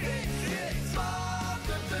fix it? Bob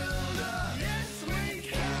the Builder, yes we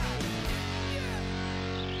can.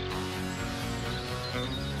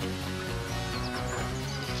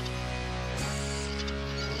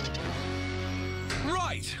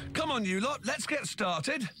 Right, come on you lot, let's get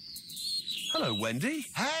started. Hello, Wendy.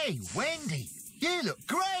 Hey, Wendy, you look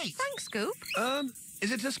great. Thanks, Scoop.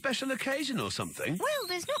 Is it a special occasion or something? Well,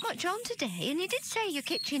 there's not much on today, and you did say your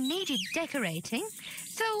kitchen needed decorating.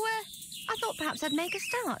 So, I thought perhaps I'd make a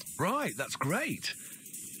start. Right, that's great.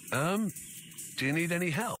 Do you need any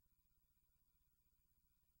help?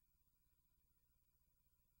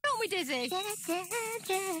 Can't we, Dizzy? I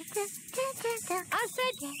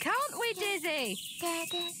said, can't we, Dizzy?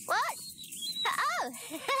 What? Oh,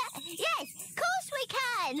 yes, of course we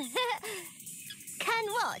can. Can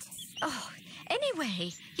what? Oh,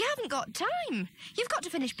 anyway, you haven't got time. You've got to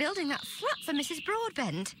finish building that flat for Mrs.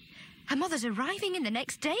 Broadbent. Her mother's arriving in the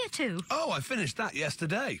next day or two. Oh, I finished that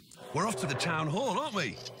yesterday. We're off to the town hall, aren't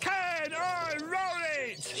we? Can I roll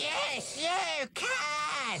it? Yes, you can.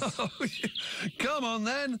 Come on,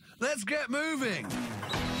 then. Let's get moving.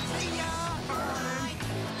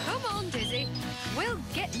 Come on, Dizzy. we'll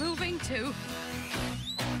get moving too.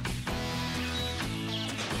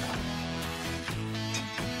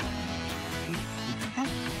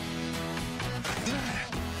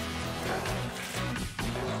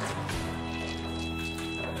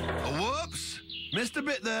 Whoops! Missed a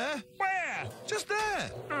bit there. Where? Just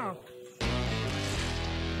there. Oh.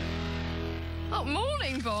 Oh,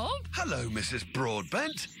 morning, Bob. Hello, Mrs.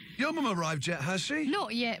 Broadbent. Your mum arrived yet, has she?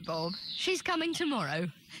 Not yet, Bob. She's coming tomorrow.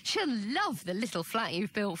 She'll love the little flat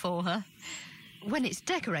you've built for her. When it's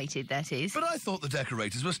decorated, that is. But I thought the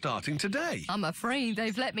decorators were starting today. I'm afraid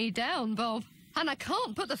they've let me down, Bob. And I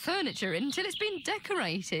can't put the furniture in till it's been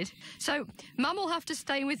decorated. So, Mum will have to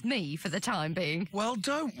stay with me for the time being. Well,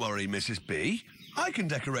 don't worry, Mrs. B. I can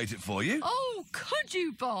decorate it for you. Oh, could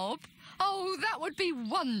you, Bob? Oh, that would be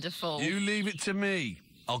wonderful. You leave it to me.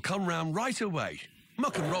 I'll come round right away.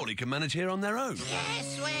 Muck and Rolly can manage here on their own.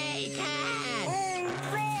 Yes, we can.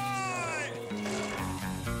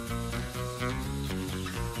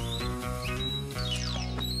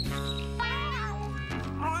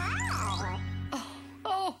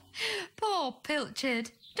 Oh, poor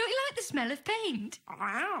Pilchard. Don't you like the smell of paint?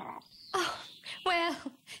 Oh, well,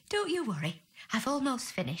 don't you worry. I've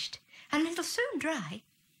almost finished, and it'll soon dry.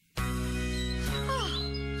 Oh,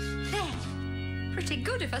 there. Pretty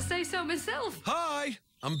good if I say so myself. Hi,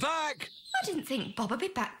 I'm back. I didn't think Bob would be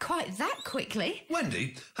back quite that quickly.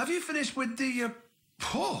 Wendy, have you finished with the,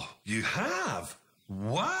 Oh, you have.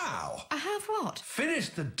 Wow. I have what?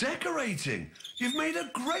 Finished the decorating. You've made a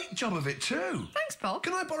great job of it too. Thanks, Bob.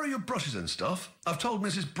 Can I borrow your brushes and stuff? I've told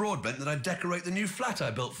Mrs. Broadbent that I'd decorate the new flat I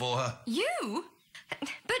built for her. You?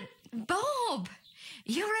 But, Bob,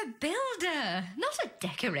 you're a builder, not a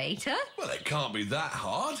decorator. Well, it can't be that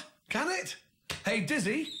hard, can it? Hey,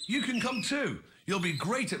 Dizzy, you can come too. You'll be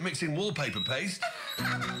great at mixing wallpaper paste.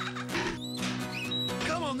 Come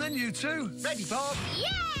on then, you two. Ready, Bob? Yeah!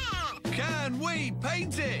 Can we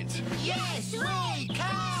paint it? Yes, we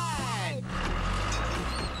can!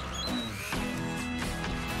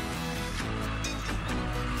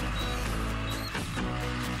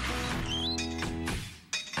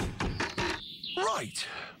 Right.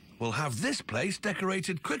 We'll have this place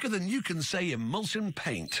decorated quicker than you can say emulsion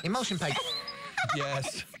paint. Emulsion paint.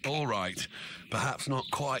 Yes, all right. Perhaps not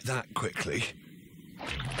quite that quickly.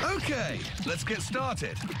 OK, let's get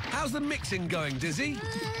started. How's the mixing going, Dizzy?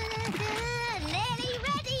 Nearly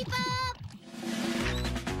ready, Bob.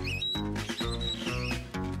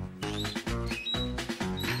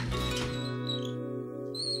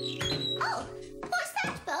 Oh, what's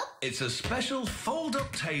that, Bob? It's a special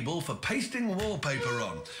fold-up table for pasting wallpaper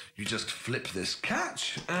on. You just flip this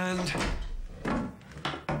catch and...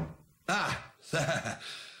 Ah, there.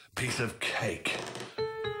 Piece of cake.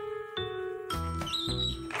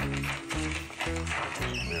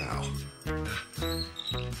 Now...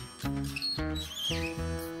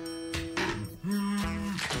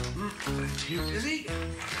 Thank you, Dizzy.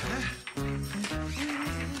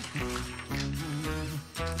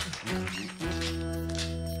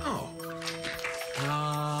 Oh.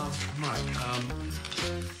 Right,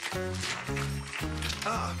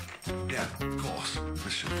 yeah, of course.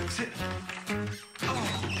 This should fix it. Oh.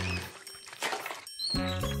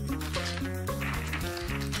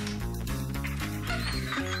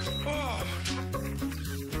 Oh.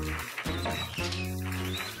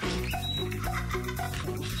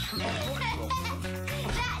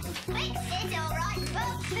 That fixed it, all right,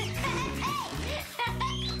 Bob.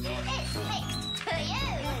 It's fixed for you.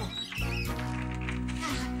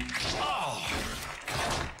 Oh.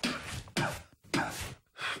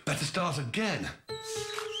 Better start again.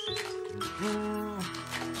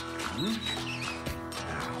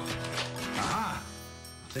 Ah, I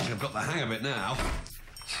think I've got the hang of it now.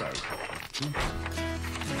 So.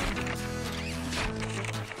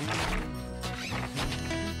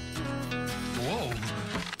 Whoa.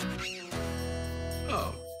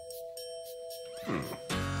 Oh.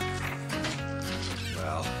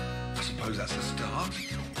 Well, I suppose that's a start.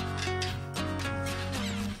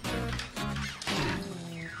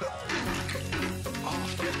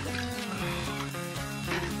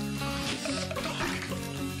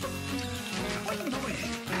 What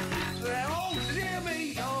annoying. Oh, dear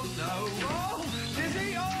me. Oh, no. Oh,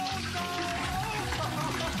 Dizzy. Oh, no.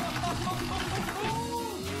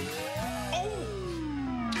 Oh.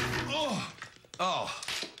 Oh. Oh.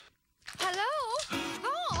 Hello?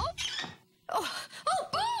 Bob? Oh,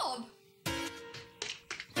 Bob!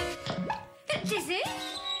 Dizzy?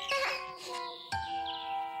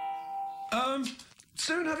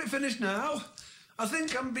 Soon have it finished now. I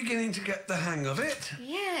think I'm beginning to get the hang of it.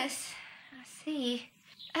 Yes, I see.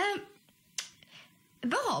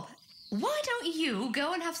 Bob, why don't you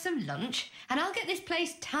go and have some lunch, and I'll get this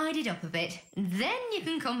place tidied up a bit, and then you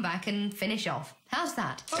can come back and finish off. How's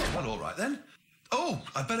that? Oh, well, all right then. Oh,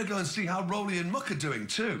 I better go and see how Rolly and Muck are doing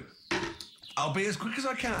too. I'll be as quick as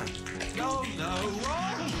I can. Oh, no.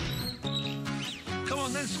 Come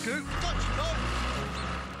on then, Scoop. Gotcha, Bob.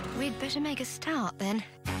 We'd better make a start then.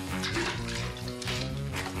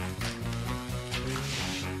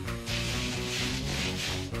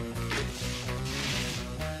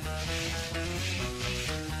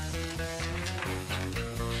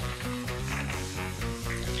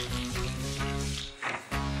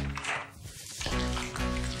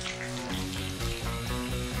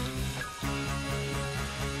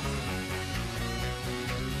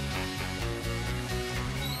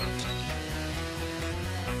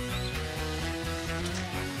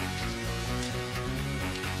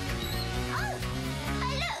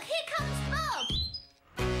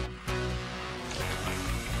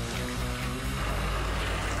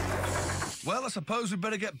 Well, I suppose we'd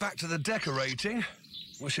better get back to the decorating.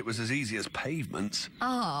 Wish it was as easy as pavements.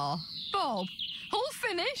 Oh, Bob, all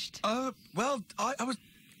finished? Well, I was...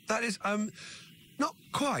 That is, not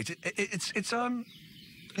quite. It's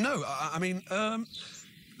no, I mean,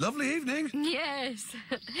 lovely evening. Yes.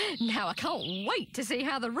 Now I can't wait to see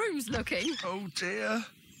how the room's looking. Oh, dear.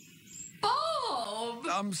 Bob!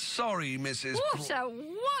 I'm sorry, Mrs. What a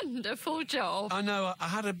wonderful job. I know, I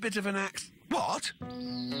had a bit of an accident. What?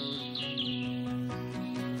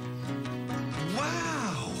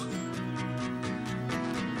 Wow!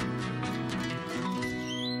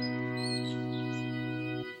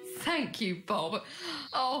 Thank you, Bob.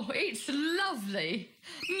 Oh, it's lovely.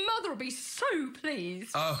 Mother'll be so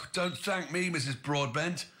pleased. Oh, don't thank me, Mrs.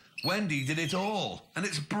 Broadbent. Wendy did it all, and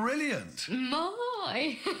it's brilliant.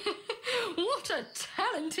 My! What a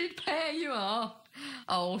talented pair you are.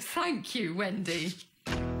 Oh, thank you, Wendy.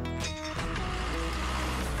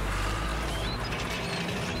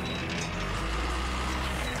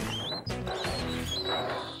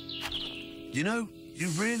 You know, you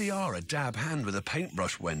really are a dab hand with a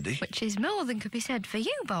paintbrush, Wendy. Which is more than could be said for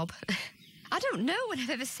you, Bob. I don't know when I've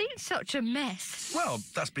ever seen such a mess. Well,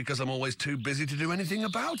 that's because I'm always too busy to do anything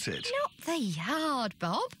about it. Not the yard,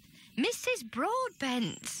 Bob. Mrs.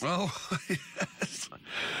 Broadbent. Oh, yes.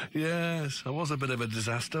 Yes, I was a bit of a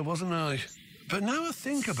disaster, wasn't I? But now I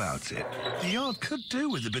think about it, the yard could do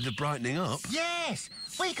with a bit of brightening up. Yes,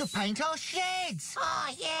 we could paint our sheds. Oh,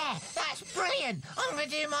 yeah, that's brilliant. I'm going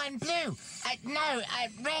to do mine blue.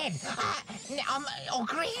 Red. Or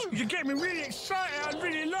green. You get me really excited. I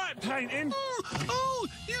really like painting.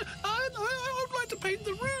 Yeah, I would like to paint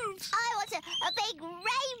the roofs. I want a big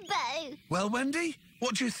rainbow. Well, Wendy,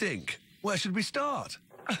 what do you think? Where should we start?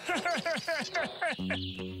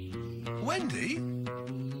 Wendy?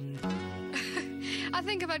 I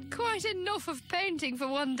think I've had quite enough of painting for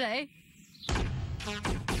one day.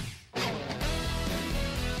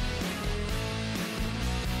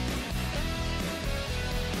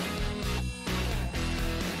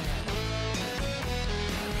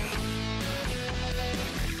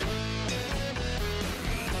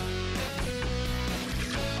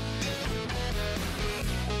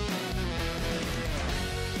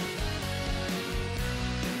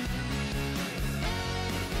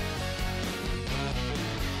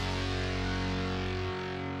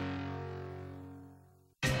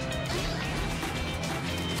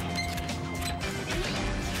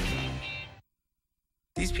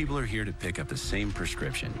 These people are here to pick up the same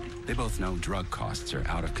prescription. They both know drug costs are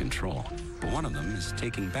out of control, but one of them is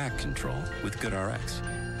taking back control with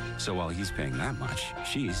GoodRx. So while he's paying that much,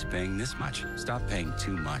 she's paying this much. Stop paying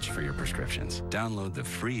too much for your prescriptions. Download the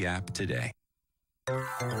free app today.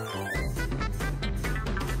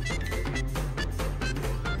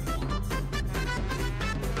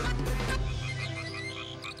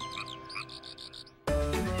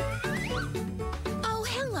 Oh,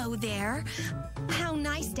 hello there. How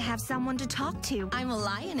nice to have someone to talk to. I'm a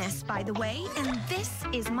lioness, by the way, and this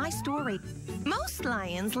is my story. Most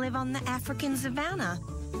lions live on the African savanna.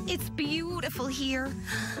 It's beautiful here.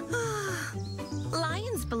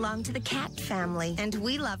 Lions belong to the cat family, and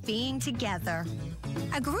we love being together.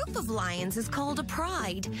 A group of lions is called a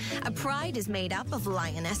pride. A pride is made up of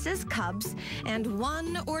lionesses, cubs, and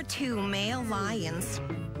 1 or 2 male lions.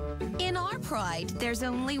 In our pride, there's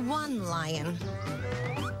only one lion.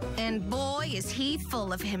 And boy, is he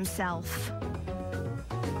full of himself.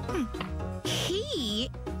 He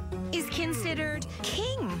is considered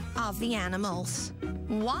king of the animals.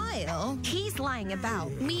 While he's lying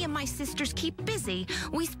about, me and my sisters keep busy.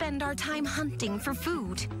 We spend our time hunting for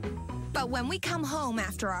food. But when we come home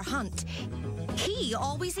after our hunt, He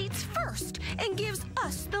always eats first and gives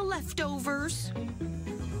us the leftovers.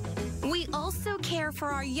 We also care for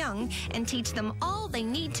our young and teach them all they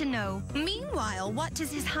need to know. Meanwhile, what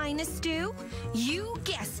does His Highness do? You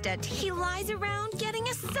guessed it. He lies around getting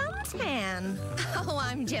a suntan. Oh,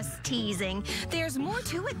 I'm just teasing. There's more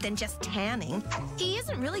to it than just tanning. He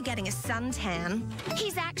isn't really getting a suntan.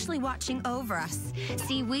 He's actually watching over us.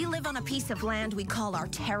 See, we live on a piece of land we call our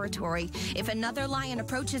territory. If another lion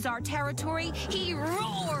approaches our territory, he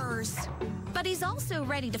roars. But he's also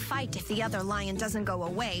ready to fight if the other lion doesn't go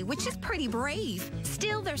away, which is pretty brave.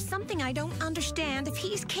 Still, there's something I don't understand. If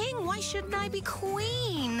he's king, why shouldn't I be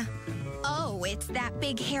queen? Oh, it's that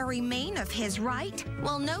big hairy mane of his, right?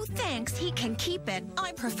 Well, no thanks. He can keep it.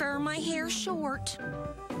 I prefer my hair short.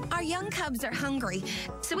 Our young cubs are hungry,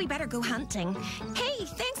 so we better go hunting. Hey,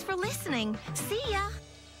 thanks for listening. See ya.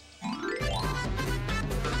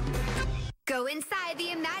 Go inside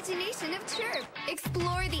the imagination of Chirp.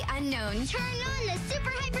 Explore the unknown. Turn on the super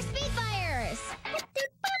hyper speed fires.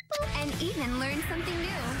 And even learn something new.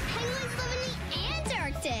 Penguins live in the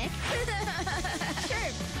Antarctic.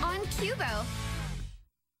 Chirp on Qubo.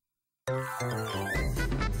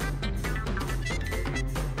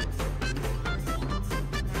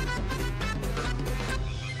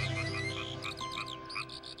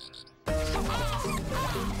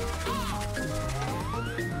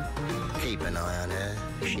 Keep an eye on her.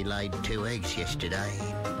 She laid 2 eggs yesterday.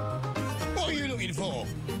 What are you looking for?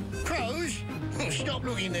 Crows? Oh, stop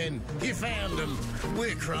looking then. You found them.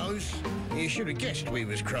 We're crows. You should have guessed we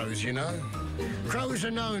was crows, you know. Crows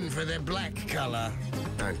are known for their black colour.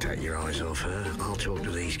 Don't take your eyes off her. I'll talk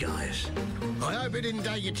to these guys. I hope it didn't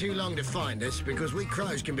take you too long to find us, because we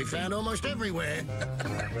crows can be found almost everywhere.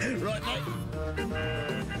 Right, mate?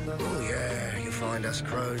 Oh, yeah, you find us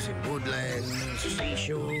crows in woodlands,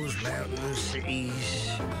 seashores, mountains,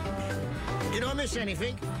 cities. Did I miss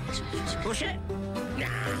anything? What's it? Nah,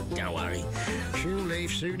 don't worry. She'll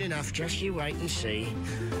leave soon enough, just you wait and see.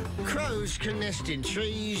 Crows can nest in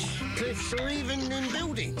trees, cliffs, or even in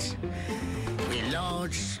buildings. We're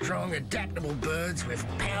large, strong, adaptable birds with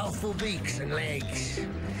powerful beaks and legs.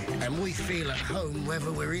 And we feel at home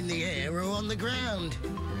whether we're in the air or on the ground.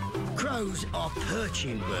 Crows are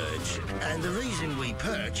perching birds, and the reason we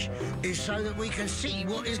perch is so that we can see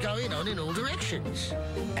what is going on in all directions.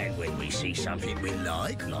 And when we see something we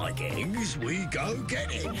like eggs, we go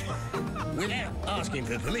get it. Without asking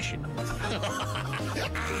for permission.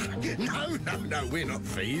 No, we're not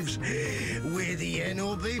thieves. We're the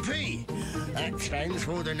NRBP. That stands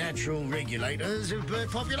for the Natural Regulators of Bird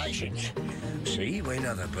Populations. See, when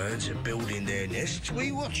other birds are building their nests,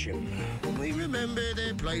 we watch them. We remember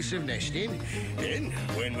their place of nesting. Then,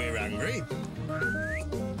 when we're hungry,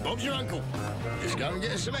 Bob's your uncle. Just go and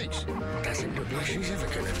get us some eggs. Doesn't look like she's ever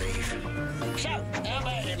going to leave. So, how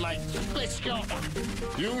about it, mate? Let's go.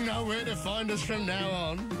 You'll know where to find us from now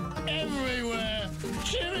on. Everywhere.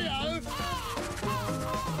 Cheerio.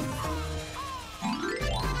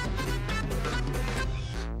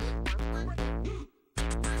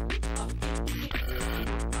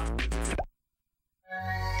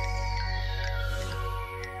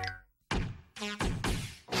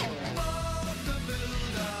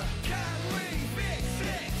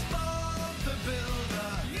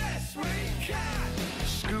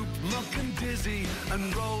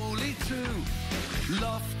 And Rolly too,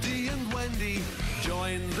 Lofty and Wendy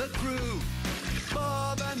join the crew.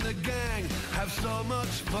 Bob and the gang have so much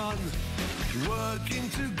fun. Working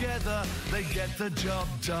together, they get the job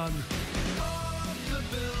done. Bob the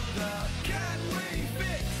Builder, can we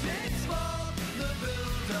fix it? Bob the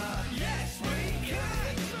Builder, yes we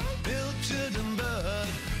can. Pilchard and Bird,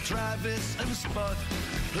 Travis and Spud,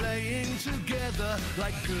 playing together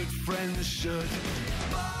like good friends should.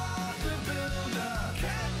 Bob the Builder,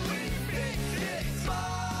 can we fix it?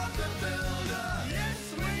 Bob the Builder, yes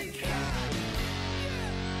we can.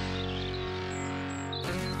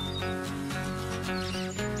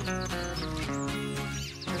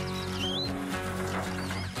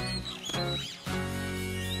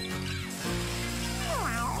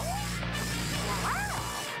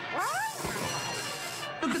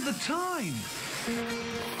 Look at the time.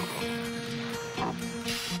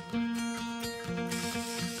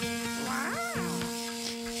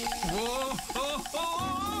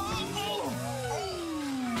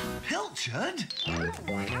 Pilchard?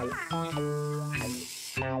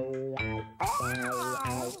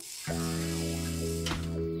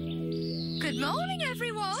 Good morning,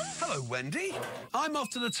 everyone. Hello, Wendy. I'm off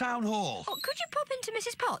to the town hall. Oh, could you pop into to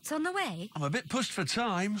Mrs. Potts on the way? I'm a bit pushed for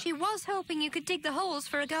time. She was hoping you could dig the holes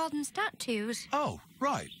for her garden statues. Oh,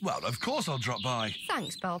 right. Well, of course I'll drop by.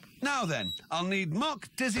 Thanks, Bob. Now then, I'll need Muck,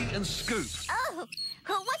 Dizzy and Scoop. Oh,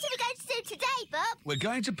 well, what are we going to do today, Bob? We're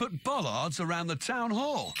going to put bollards around the town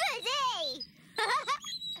hall. Goody!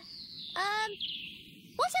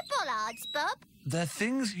 What are bollards, Bob? They're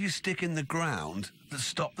things you stick in the ground that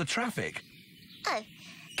stop the traffic. Oh,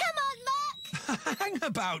 come on, Muck! Hang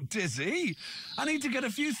about, Dizzy. I need to get a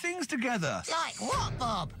few things together. Like what,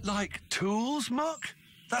 Bob? Like tools, Muck?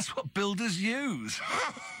 That's what builders use.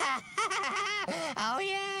 Oh,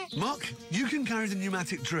 yeah? Muck, you can carry the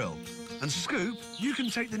pneumatic drill. And Scoop, you can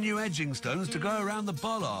take the new edging stones to go around the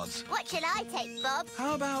bollards. What shall I take, Bob?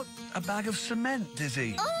 How about a bag of cement,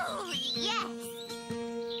 Dizzy? Oh, yes!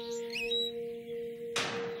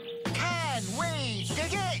 Can we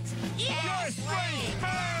dig it? Yes, we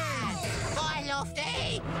can! Bye,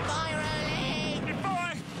 Lofty! Bye, Rolly!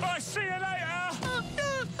 Bye! Bye, see you later! Bye!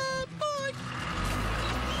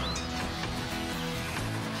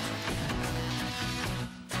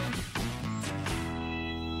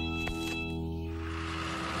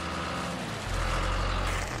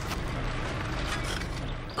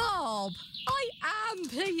 Bob, I am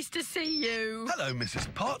pleased to see you. Hello,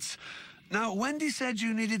 Mrs. Potts. Now, Wendy said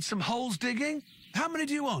you needed some holes digging. How many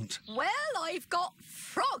do you want? Well, I've got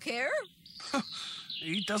Frog here.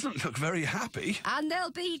 He doesn't look very happy. And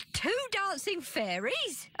there'll be 2 dancing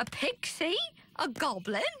fairies, a pixie, a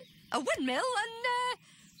goblin, a windmill,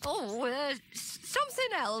 and,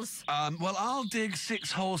 something else. Well, I'll dig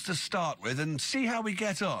 6 holes to start with and see how we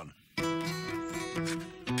get on.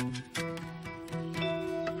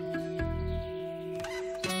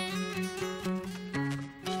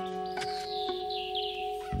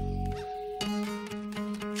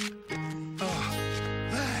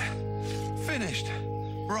 Finished.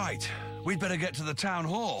 Right, we'd better get to the town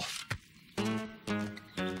hall.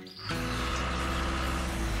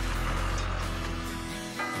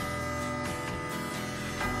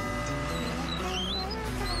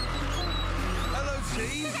 Hello,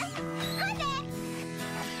 team. Hi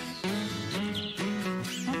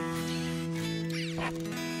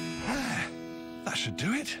There. That should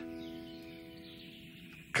do it.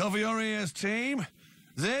 Cover your ears, team.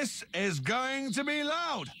 This is going to be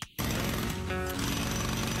loud.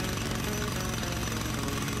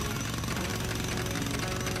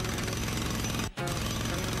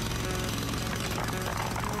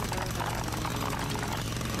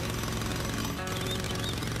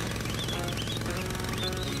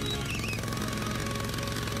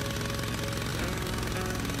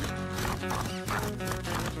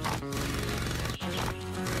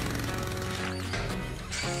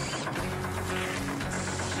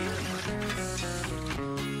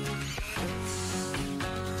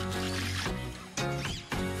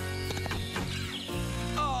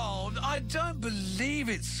 I don't believe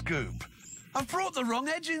it, Scoop. I've brought the wrong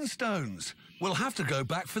edging stones. We'll have to go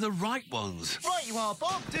back for the right ones. Right you are,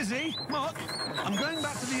 Bob. Dizzy, Mark, I'm going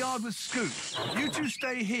back to the yard with Scoop. You two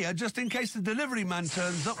stay here just in case the delivery man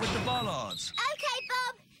turns up with the bollards. OK,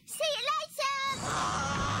 Bob. See you later.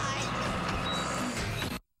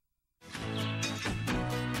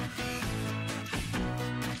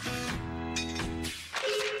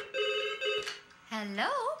 Hello,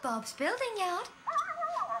 Bob's building yard.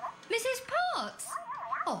 Mrs. Potts.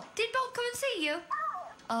 Oh, did Bob come and see you?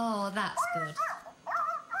 Oh, that's good.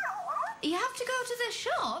 You have to go to the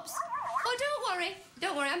shops? Oh, don't worry.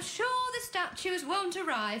 Don't worry. I'm sure the statues won't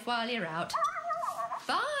arrive while you're out.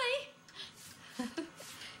 Bye.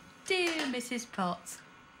 Dear Mrs. Potts.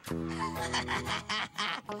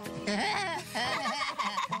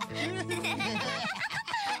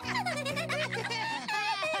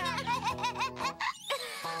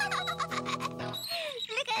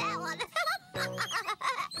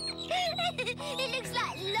 It looks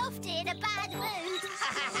like Lofty in a bad mood.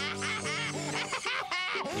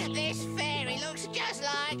 This fairy looks just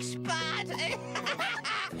like Spud.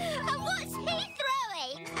 And what's he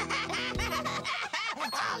throwing?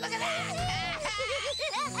 Oh, look at that!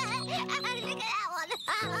 Look at that one.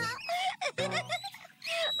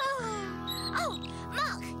 Oh,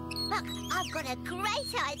 Mark, I've got a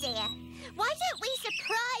great idea. Why don't we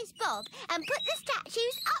surprise Bob and put the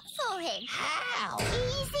statues up for him? How?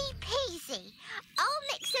 Easy peasy. I'll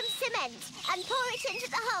mix some cement and pour it into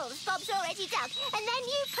the holes Bob's already dug, and then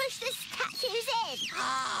you push the statues in.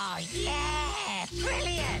 Oh, yeah!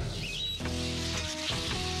 Brilliant!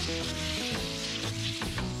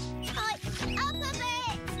 Right, up a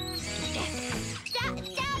bit. Down a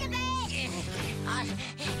bit.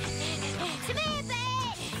 Come here a bit.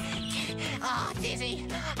 Oh, Dizzy,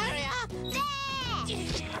 hurry up. There.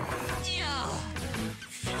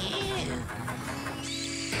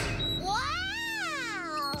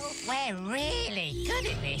 We're really good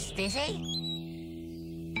at this, Dizzy.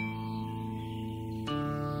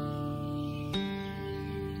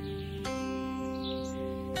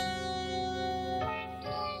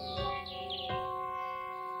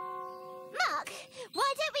 Mark,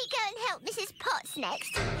 why don't we go and help Mrs. Potts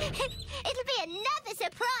next? It'll be another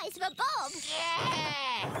surprise for Bob. Yeah!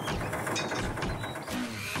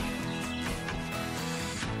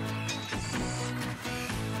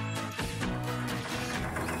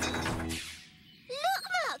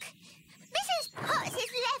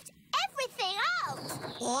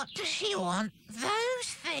 What does she want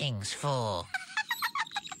those things for?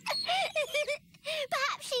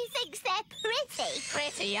 Perhaps she thinks they're pretty.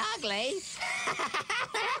 Pretty ugly.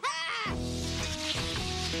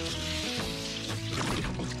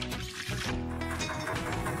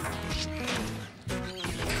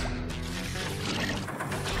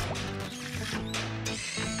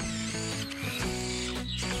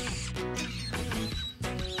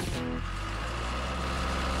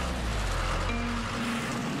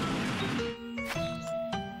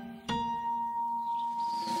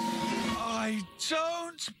 I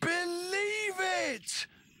don't believe it!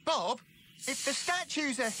 Bob, if the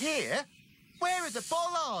statues are here, where are the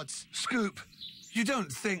bollards? Scoop, you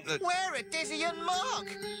don't think that... Where are Dizzy and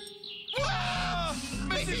Mark? Ah!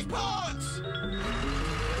 Mrs. Potts!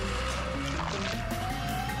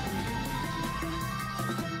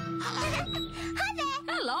 Hi there!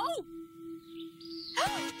 Hello!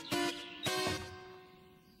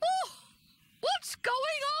 Oh, what's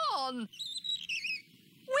going on?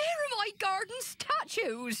 Where are my garden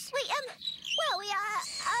statues? Well,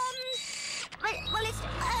 it's,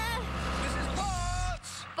 Mrs.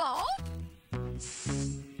 Potts! Bob?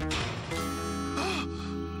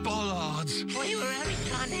 Bollards! We were only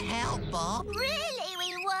trying to help, Bob. Really,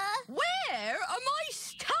 we were? Where are my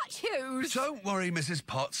statues? Don't worry, Mrs.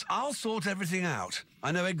 Potts. I'll sort everything out.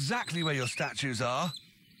 I know exactly where your statues are.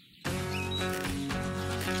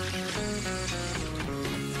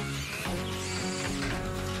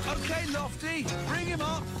 OK, Lofty, bring him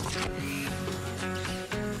up.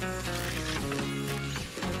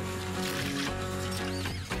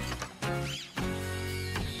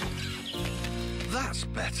 That's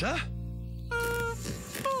better. Bob,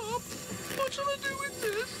 what shall I do with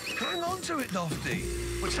this? Hang on to it, Lofty.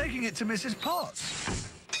 We're taking it to Mrs. Potts.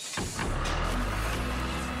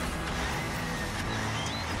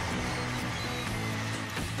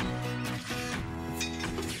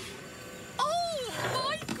 Oh,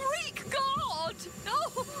 my Greek god!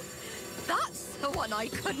 Oh, that's the one I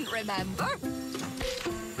couldn't remember.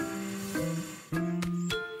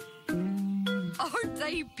 Aren't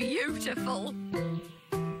they beautiful?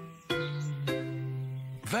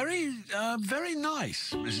 Very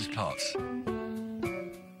nice, Mrs. Potts.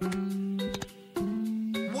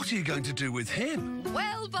 What are you going to do with him?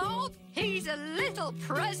 Well, Bob, he's a little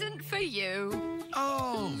present for you.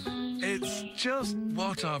 Oh, it's just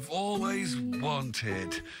what I've always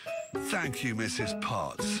wanted. Thank you, Mrs.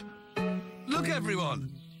 Potts. Look,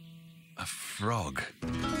 everyone. A frog.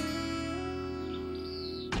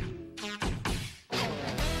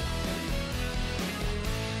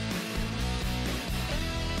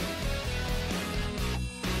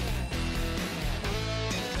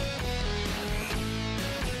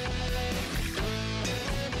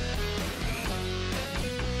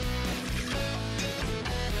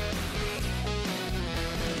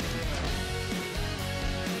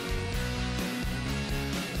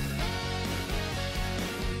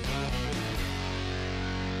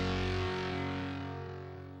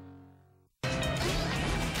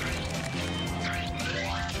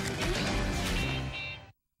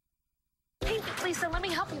 Lisa, let me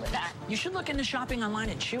help you with that. You should look into shopping online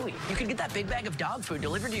at Chewy. You could get that big bag of dog food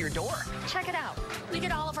delivered to your door. Check it out. We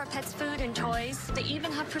get all of our pets' food and toys. They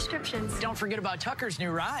even have prescriptions. Don't forget about Tucker's new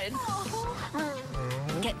ride.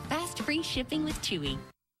 Get fast free shipping with Chewy.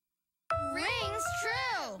 Rings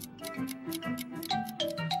true.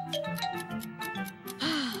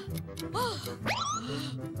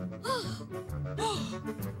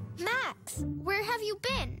 Max, where have you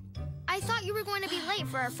been? I thought you were going to be late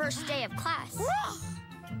for our first day of class.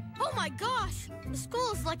 Oh my gosh, the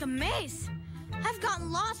school is like a maze. I've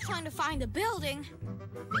gotten lost trying to find the building.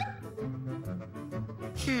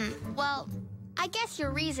 Well, I guess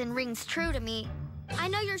your reason rings true to me. I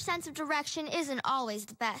know your sense of direction isn't always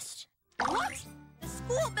the best. What? The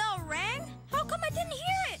school bell rang? How come I didn't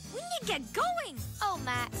hear it? We need to get going. Oh,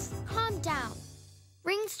 Max, calm down.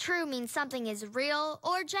 Rings true means something is real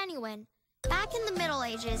or genuine. Back in the Middle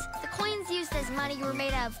Ages, the coins used as money were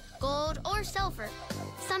made of gold or silver.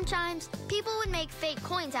 Sometimes, people would make fake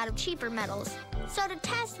coins out of cheaper metals. So to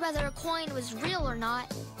test whether a coin was real or not,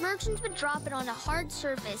 merchants would drop it on a hard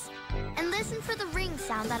surface and listen for the ring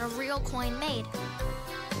sound that a real coin made.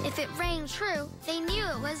 If it rang true, they knew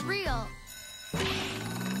it was real.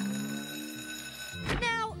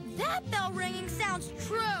 Now, that bell ringing sounds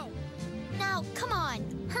true. Now, come on,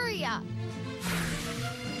 hurry up.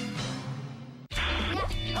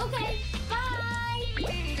 Yeah, okay, bye!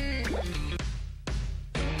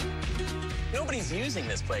 Nobody's using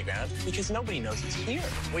this playground because nobody knows it's here.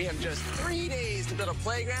 We have just 3 days to build a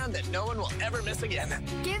playground that no one will ever miss again.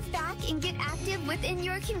 Give back and get active within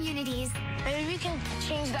your communities. Maybe we can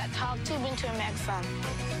change that talk tube into a megaphone.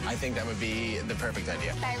 I think that would be the perfect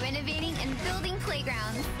idea. By renovating and building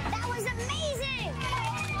playgrounds. That was amazing!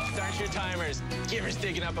 Start your timers. Giver's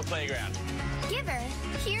digging up a playground. Giver,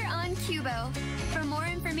 here on Qubo. For more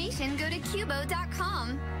information, go to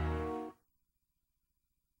Qubo.com.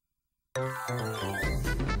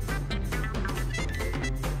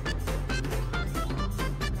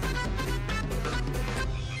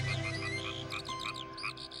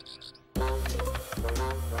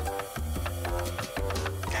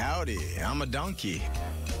 Howdy, I'm a donkey.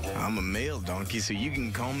 I'm a male donkey, so you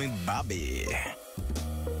can call me Bobby.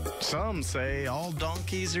 Some say all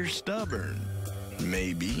donkeys are stubborn.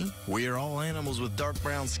 Maybe. We are all animals with dark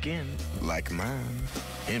brown skin, like mine.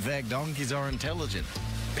 In fact, donkeys are intelligent,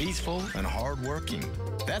 peaceful, and hardworking.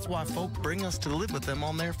 That's why folk bring us to live with them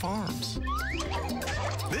on their farms.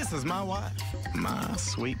 This is my wife, my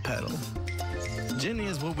sweet Petal. Jenny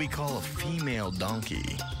is what we call a female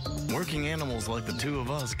donkey. Working animals like the two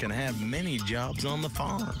of us can have many jobs on the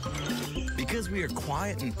farm. Because we are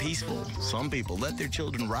quiet and peaceful, some people let their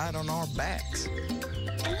children ride on our backs.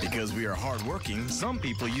 Because we are hardworking, some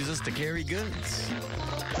people use us to carry goods.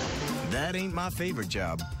 That ain't my favorite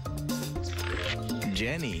job.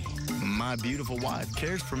 Jenny, my beautiful wife,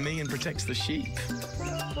 cares for me and protects the sheep.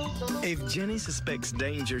 If Jenny suspects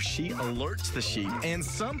danger, she alerts the sheep, and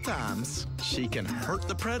sometimes she can hurt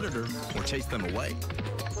the predator or chase them away.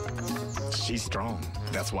 She's strong.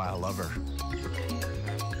 That's why I love her.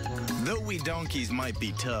 Though we donkeys might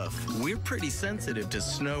be tough, we're pretty sensitive to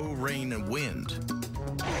snow, rain, and wind.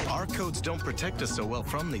 Our coats don't protect us so well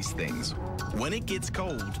from these things. When it gets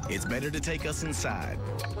cold, it's better to take us inside.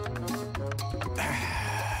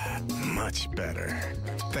 Much better.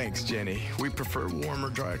 Thanks, Jenny. We prefer warmer,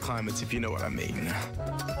 drier climates, if you know what I mean.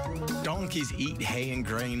 Donkeys eat hay and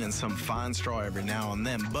grain and some fine straw every now and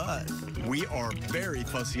then, but we are very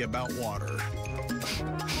fussy about water.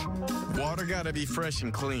 Water gotta be fresh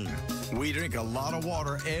and clean. We drink a lot of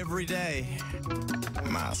water every day.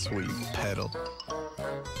 My sweet Petal.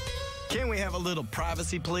 Can we have a little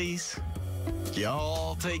privacy, please?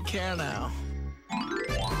 Y'all take care now.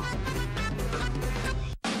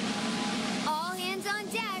 All hands on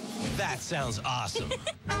deck. That sounds awesome.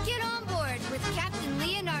 Get on board with Captain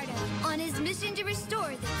Leonardo on his mission to restore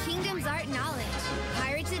the kingdom's art knowledge.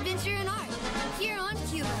 Pirates Adventure and Art. Here on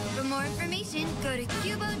Qubo. For more information, go to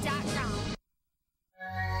Qubo.com.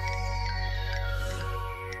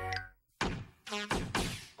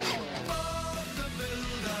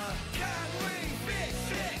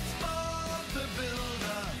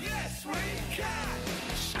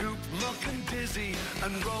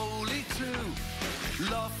 And Rolly too.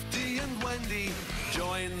 Lofty and Wendy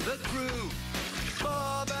join the crew.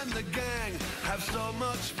 Bob and the gang have so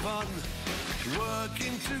much fun.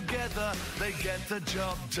 Working together, they get the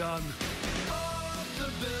job done. Bob the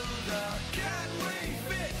Builder, can we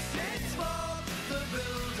fix it? Bob the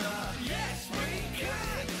Builder, yes we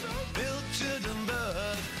can. Pilchard and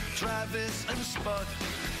Bird, Travis and Spud,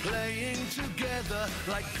 playing together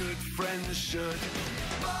like good friends should.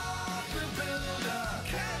 Bob the Builder,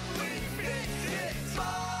 can we fix it?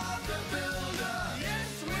 Bob the Builder,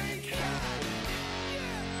 yes we can.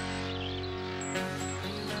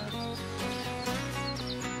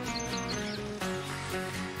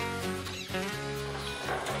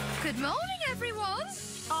 Good morning, everyone.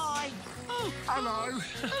 Hi. Oh, hello.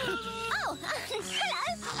 Oh, hello.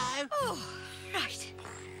 Hello. Oh, right.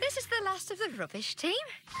 This is the last of the rubbish team.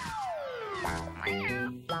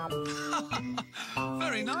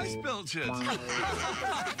 Very nice, Pilchard.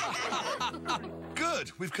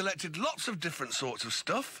 Good. We've collected lots of different sorts of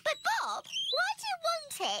stuff. But, Bob, why do you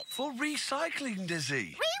want it? For recycling,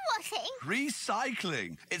 Dizzy. Rewatting?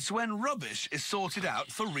 Recycling. It's when rubbish is sorted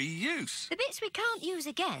out for reuse. The bits we can't use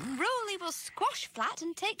again, Rolly will squash flat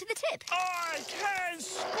and take to the tip. I can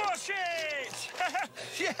squash it!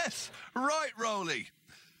 Yes, right, Rolly.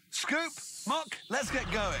 Scoop, Muck, let's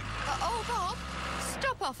get going. Oh, Bob,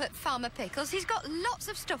 stop drop off at Farmer Pickles. He's got lots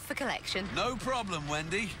of stuff for collection. No problem,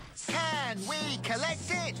 Wendy. Can we collect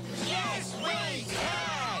it? Yes, we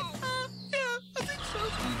can! Yeah, I think so.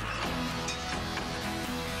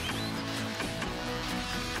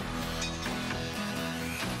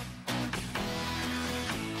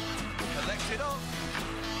 Collect it up.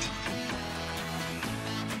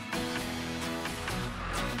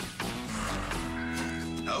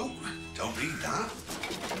 No, don't need that.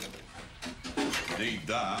 Need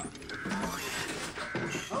that.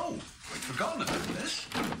 Oh, I'd forgotten about this.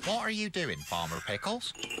 What are you doing, Farmer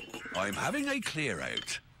Pickles? I'm having a clear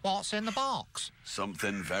out. What's in the box?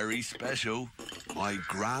 Something very special. My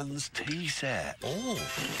Gran's tea set. Oh,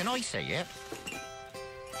 can I see it?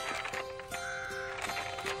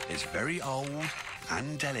 It's very old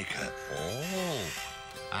and delicate. Oh,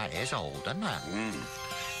 that is old, isn't it?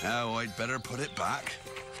 Now I'd better put it back.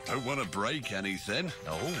 Don't want to break anything.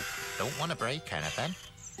 No, don't want to break anything.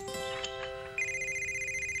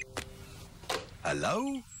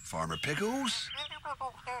 Hello, Farmer Pickles?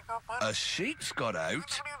 A sheet's got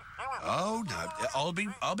out. Oh no,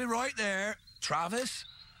 I'll be right there. Travis,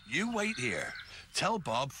 you wait here. Tell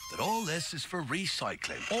Bob that all this is for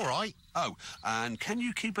recycling. All right. Oh, and can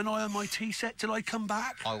you keep an eye on my tea set till I come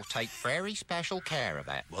back? I'll take very special care of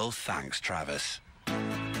it. Well, thanks, Travis.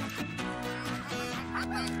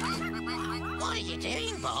 What are you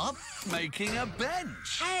doing, Bob? Making a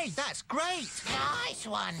bench. Hey, that's great. Nice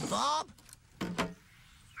one, Bob.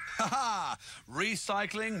 Ha ha!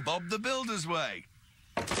 Recycling Bob the Builder's way.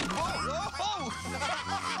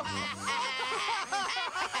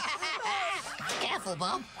 Careful,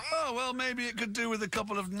 Bob. Oh, well, maybe it could do with a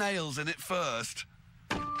couple of nails in it first.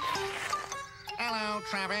 Hello,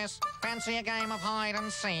 Travis. Fancy a game of hide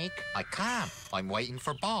and seek? I can't. I'm waiting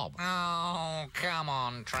for Bob. Oh, come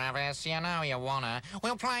on, Travis. You know you wanna.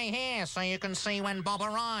 We'll play here so you can see when Bob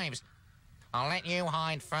arrives. I'll let you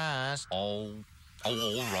hide first. Oh,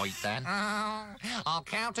 all right then. Oh, I'll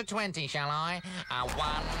count to 20, shall I? 1,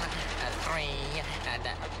 3,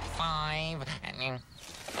 5, and...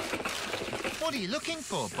 What are you looking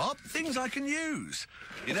for, Bob? Things I can use.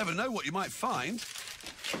 You never know what you might find.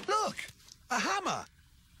 Look, a hammer.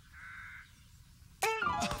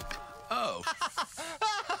 Oh.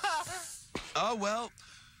 Oh, well,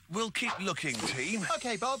 we'll keep looking, team.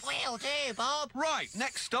 OK, Bob. Will do, Bob. Right,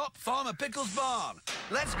 next stop, Farmer Pickles' barn.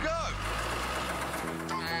 Let's go.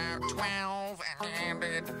 12, and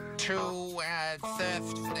 2,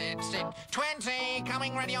 13, 20,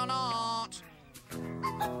 coming ready or not.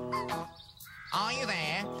 Are you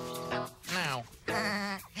there? No.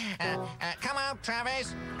 Come out,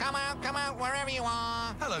 Travis. Come out, wherever you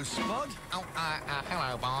are. Hello, Spud. Oh,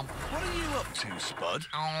 hello, Bob. What are you up to, Spud?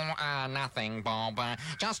 Oh, nothing, Bob.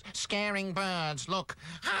 Just scaring birds. Look.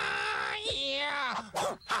 Yeah.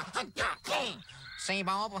 See,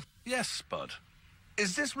 Bob? Yes, Spud.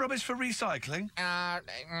 Is this rubbish for recycling?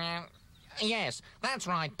 Yes, that's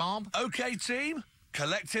right, Bob. OK, team.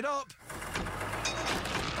 Collect it up.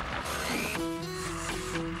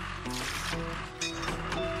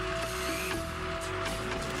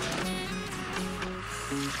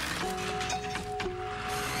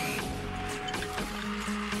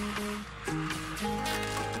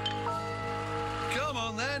 Come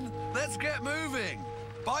on, then. Let's get moving.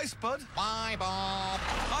 Bye, Spud. Bye, Bob.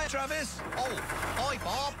 Bye, Travis. Oh, bye,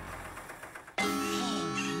 Bob.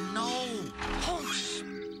 Oh, no. Oh,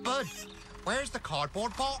 Spud. Where's the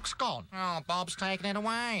cardboard box gone? Oh, Bob's taking it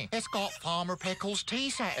away. It's got Farmer Pickles' tea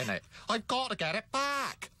set in it. I've got to get it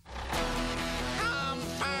back. Come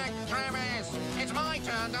back, Travis. It's my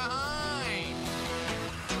turn to hide.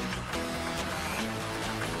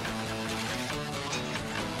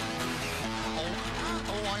 Oh,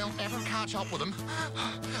 I'll never catch up with him.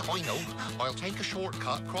 I know. I'll take a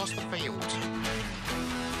shortcut across the fields.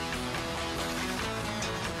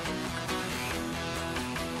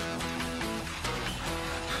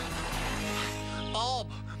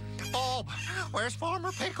 Bob, where's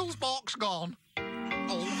Farmer Pickles' box gone?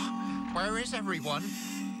 Oh, where is everyone?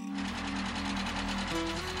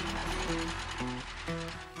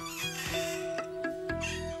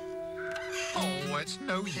 Oh, it's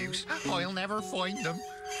no use. I'll never find them.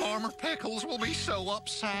 Farmer Pickles will be so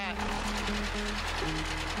upset.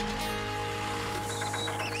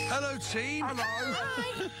 Hello, team. Hello.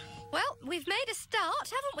 Hi. Well, we've made a start,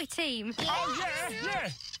 haven't we, team? Yes. Oh, yeah.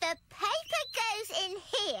 The paper goes in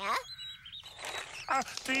here.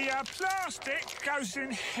 The plastic goes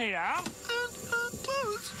in here.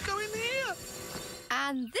 Let's go in here.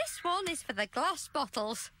 And this one is for the glass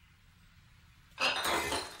bottles.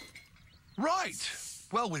 Right.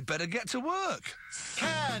 Well, we'd better get to work.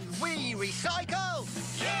 Can we recycle?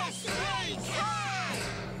 Yes, we can!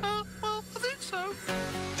 Well, I think so.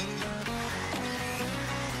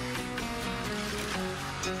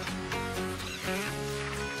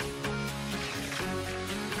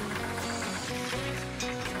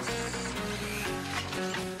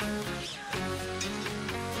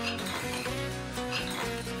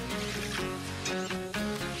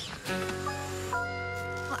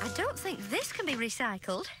 Well, I don't think this can be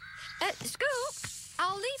recycled. Scoop,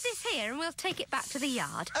 I'll leave this here and we'll take it back to the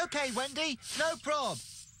yard. OK, Wendy, no prob.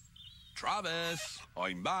 Travis,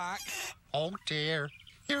 I'm back. Oh, dear.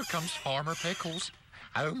 Here comes Farmer Pickles.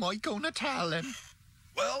 How am I going to tell him?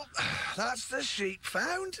 Well, that's the sheep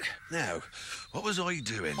found. Now, what was I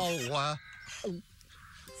doing? Oh,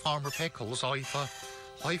 Farmer Pickles,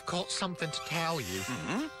 I've got something to tell you.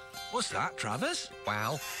 Mm-hmm. What's that, Travis?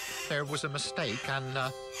 Well, there was a mistake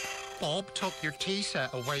and, Bob took your tea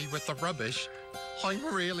set away with the rubbish. I'm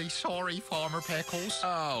really sorry, Farmer Pickles.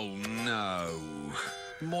 Oh, no.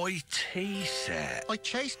 My tea set. I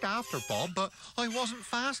chased after Bob, but I wasn't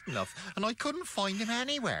fast enough, and I couldn't find him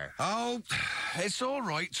anywhere. Oh, it's all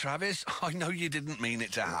right, Travis. I know you didn't mean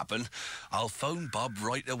it to happen. I'll phone Bob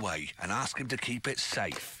right away and ask him to keep it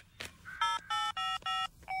safe.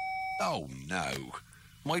 Oh, no.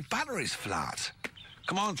 My battery's flat.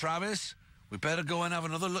 Come on, Travis. We better go and have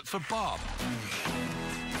another look for Bob.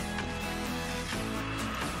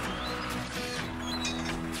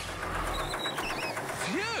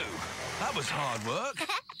 That was hard work.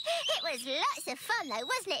 It was lots of fun, though,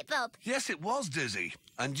 wasn't it, Bob? Yes, it was, Dizzy.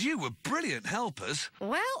 And you were brilliant helpers.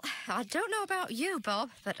 Well, I don't know about you,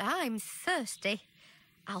 Bob, but I'm thirsty.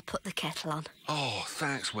 I'll put the kettle on. Oh,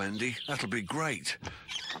 thanks, Wendy. That'll be great.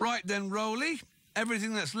 Right then, Rolly.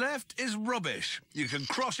 Everything that's left is rubbish. You can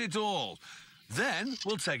cross it all. Then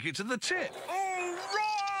we'll take it to the tip. All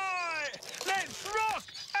right! Let's rock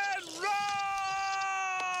and roll!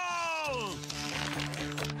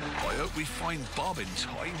 I hope we find Bob in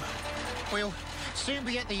time. We'll soon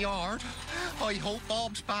be at the yard. I hope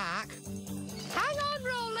Bob's back. Hang on,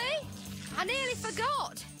 Rolly. I nearly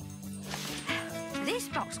forgot. This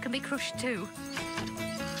box can be crushed too.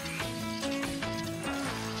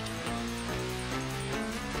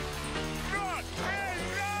 Rock and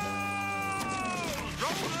roll!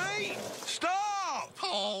 Rolly! Stop!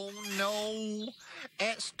 Oh, no.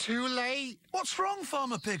 It's too late. What's wrong,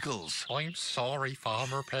 Farmer Pickles? I'm sorry,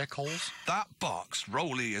 Farmer Pickles. That box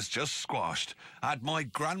Rolly has just squashed had my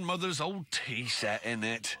grandmother's old tea set in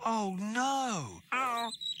it. Oh, no. Oh,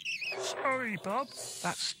 sorry, Bob.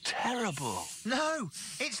 That's terrible. No,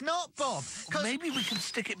 it's not, Bob. Maybe we can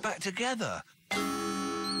stick it back together.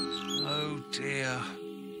 Oh, dear.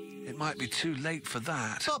 It might be too late for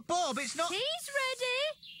that. But, Bob, it's not... Tea's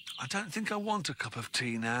ready. I don't think I want a cup of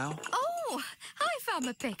tea now. Oh, hi,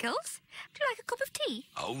 Farmer Pickles. Do you like a cup of tea?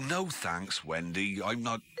 Oh, no thanks, Wendy. I'm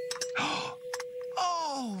not... Oh,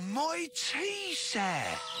 my tea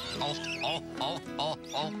set! Oh.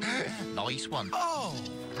 Nice one. Oh,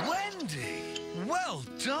 Wendy! Well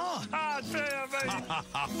done! Ah, dear me!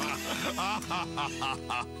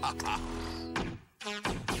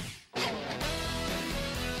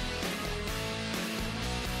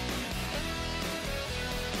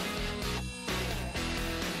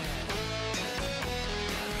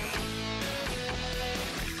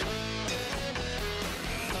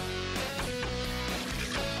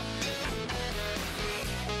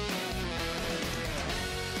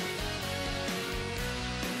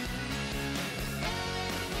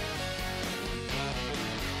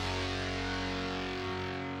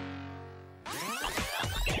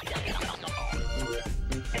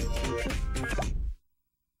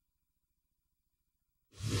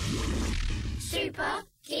 Super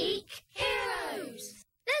Geek Heroes!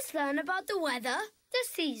 Let's learn about the weather, the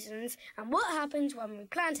seasons, and what happens when we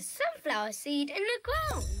plant a sunflower seed in the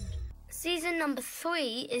ground. Season number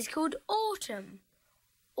 3 is called autumn.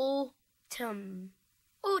 Autumn.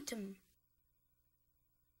 The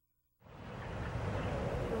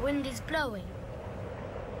wind is blowing.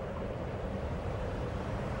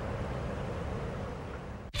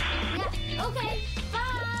 Yeah, okay,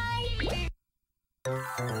 bye!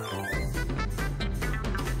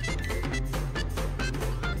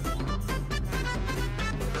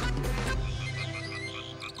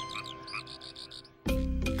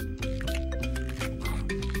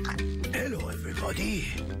 Hello, everybody.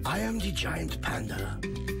 I am the giant panda.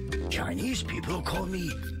 Chinese people call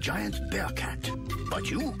me giant bear cat, but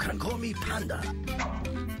you can call me panda.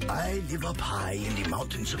 I live up high in the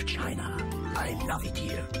mountains of China. I love it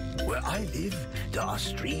here. Where I live, there are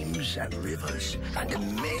streams and rivers and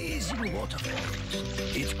amazing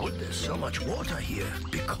waterfalls. It's good there's so much water here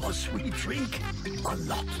because we drink a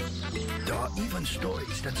lot. There are even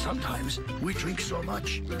stories that sometimes we drink so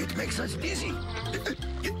much it makes us dizzy.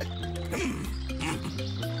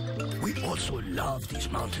 We also love these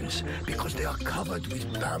mountains because they are covered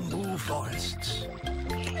with bamboo forests.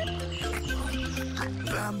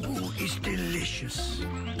 Bamboo is delicious.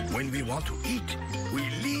 When we want to eat, we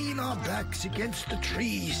lean our backs against the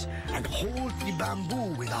trees and hold the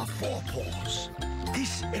bamboo with our forepaws.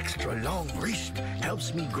 This extra long wrist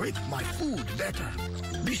helps me grip my food better.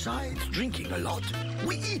 Besides drinking a lot,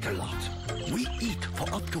 we eat a lot. We eat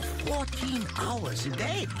for up to 14 hours a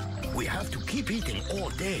day. We have to keep eating all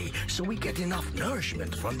day so we get enough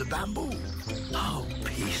nourishment from the bamboo. How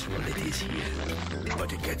peaceful it is here.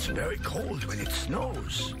 But it gets very cold when it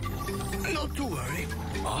snows. Not to worry.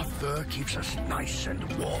 Our fur keeps us nice and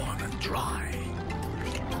warm and dry.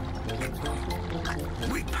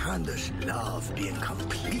 We pandas love being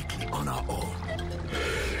completely on our own.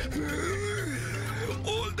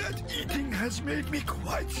 All that eating has made me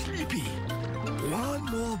quite sleepy. One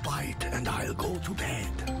more bite and I'll go to bed.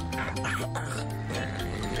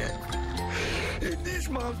 In these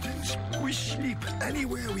mountains, we sleep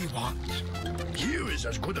anywhere we want. Here is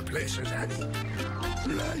as good a place as any.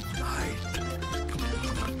 Night, night.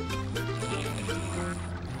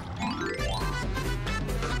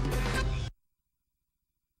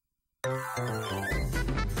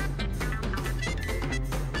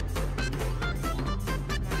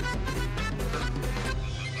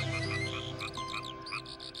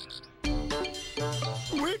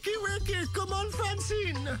 Wakey, wakey, come on,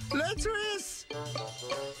 Francine. Let's race.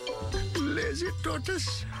 Lazy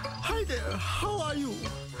tortoise. Hi there, how are you?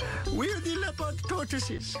 We're the leopard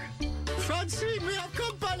tortoises. Francine, we have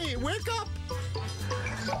company. Wake up.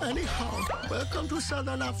 Anyhow, welcome to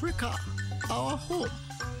Southern Africa, our home.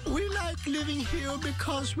 We like living here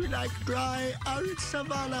because we like dry, arid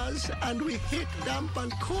savannas and we hate damp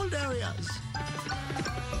and cold areas.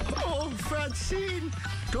 Oh, Francine,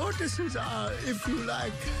 tortoises are, if you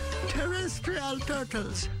like, terrestrial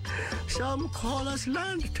turtles. Some call us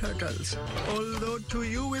land turtles. Although to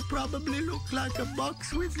you we probably look like a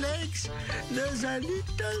box with legs, there's a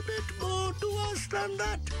little bit more to us than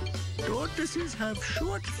that. Tortoises have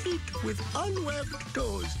short feet with unwebbed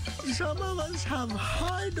toes. Some of us have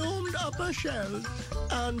high-domed upper shells,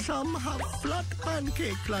 and some have flat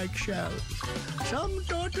pancake-like shells. Some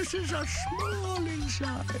tortoises are small in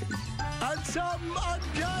size, and some are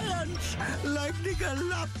giants, like the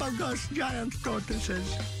Galapagos giant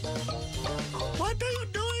tortoises. What are you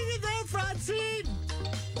doing there, Francine?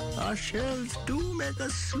 Our shells do make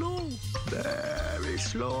us slow, very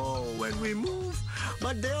slow when we move,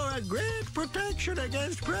 but they are a great protection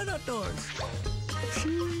against predators.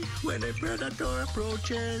 See, when a predator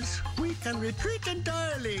approaches, we can retreat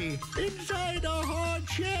entirely inside our hard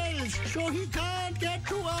shells so he can't get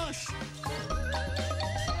to us.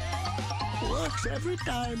 Works every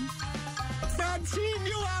time. Francine,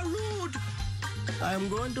 you are rude. I'm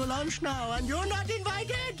going to lunch now and you're not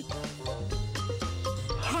invited.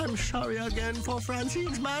 I'm sorry again for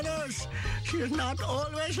Francine's manners. She is not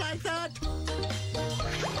always like that.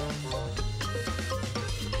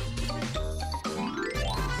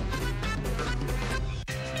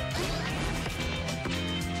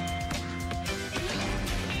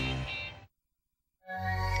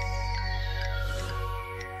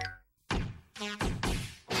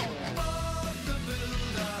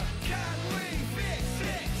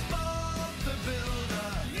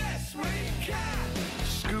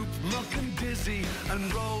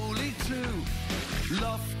 And Rolly too,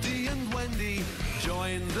 Lofty and Wendy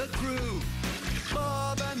join the crew.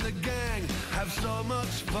 Bob and the gang have so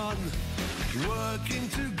much fun. Working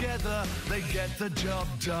together, they get the job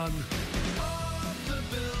done. Bob the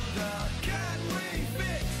Builder, can we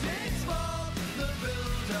fix it? Bob the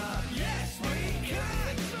Builder, yes we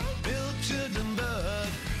can. Pilchard and Bird,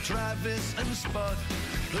 Travis and Spud,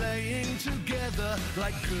 playing together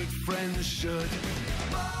like good friends should.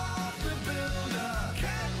 Bob the Builder,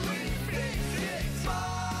 can we fix it?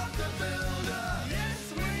 Bob the Builder,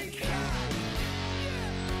 yes we can.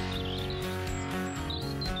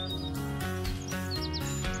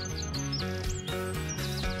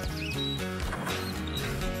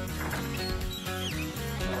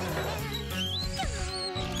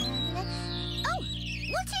 Oh,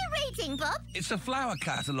 what are you reading, Bob? It's a flower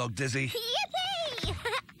catalogue, Dizzy. Yippee!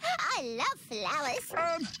 I love flowers.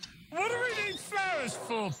 What do we need flowers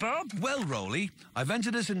for, Bob? Well, Rolly, I've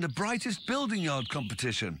entered us in the brightest building yard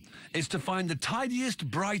competition. It's to find the tidiest,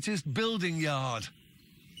 brightest building yard.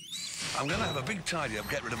 I'm going to have a big tidy-up,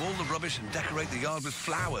 get rid of all the rubbish and decorate the yard with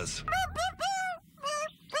flowers.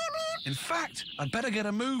 In fact, I'd better get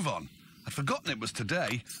a move on. I'd forgotten it was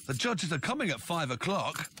today. The judges are coming at 5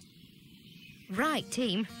 o'clock. Right,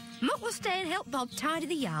 team. Muck will stay and help Bob tidy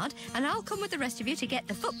the yard, and I'll come with the rest of you to get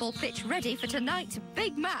the football pitch ready for tonight's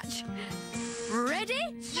big match. Ready?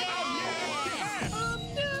 Yeah! I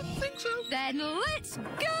think so. Then let's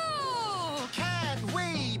go! Can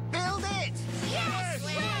we build it? Yes,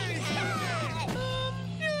 we can!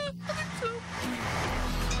 Yeah, I think so.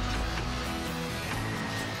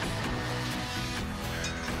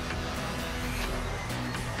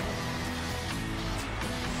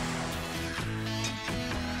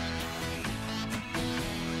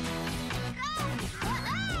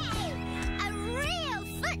 A real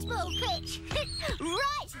football pitch!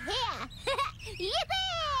 Right here!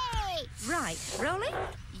 Yippee! Right, Rolly,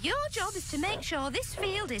 your job is to make sure this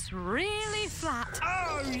field is really flat.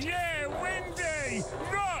 Oh, yeah, Wendy!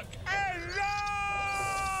 Rock and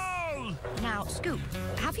roll! Now, Scoop,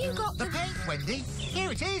 have you got The paint, Wendy.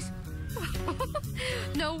 Here it is.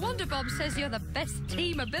 No wonder Bob says you're the best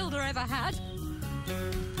team a builder ever had.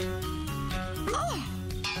 Oh!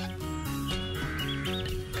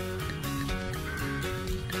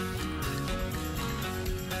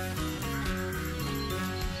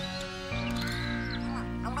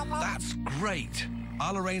 That's great.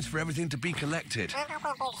 I'll arrange for everything to be collected.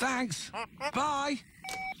 Thanks. Bye.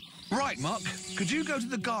 Right, Muck. Could you go to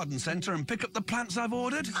the garden centre and pick up the plants I've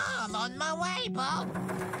ordered? I'm on my way, Bob.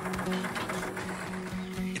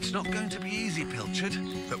 It's not going to be easy, Pilchard,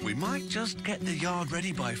 but we might just get the yard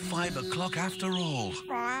ready by 5 o'clock after all.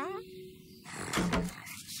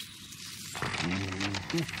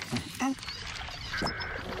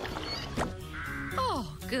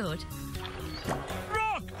 Oh, good.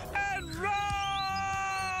 Rock and roll!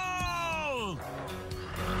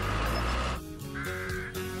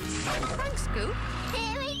 Thanks, Scoop.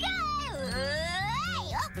 Here we go!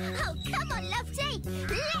 Oh, come on, Lofty!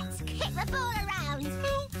 Let's kick the ball around!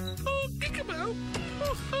 Peekaboo!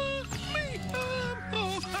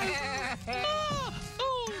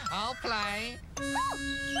 I'll play. Oh,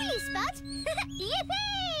 will you, Spud?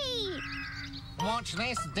 Yippee! Watch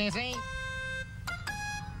this, Dizzy.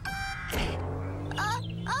 Oh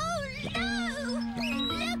no!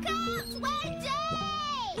 Look out, Wendy!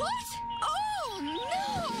 What? Oh, no!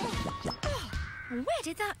 Oh, where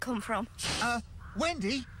did that come from?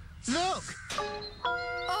 Wendy, look.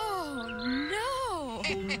 Oh, no!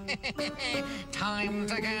 Time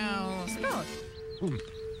to go. Spud,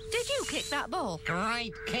 did you kick that ball?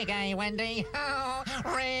 Great kick, eh, Wendy? Oh,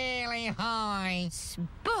 really high.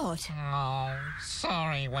 Spud! Oh,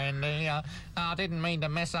 sorry, Wendy. I didn't mean to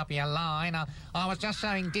mess up your line. I was just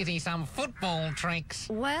showing Dizzy some football tricks.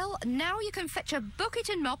 Well, now you can fetch a bucket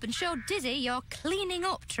and mop and show Dizzy your cleaning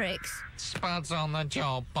up tricks. Spud's on the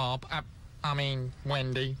job, Bob. I mean,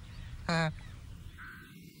 Wendy.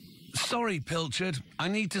 Sorry, Pilchard. I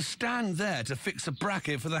need to stand there to fix a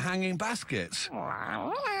bracket for the hanging baskets.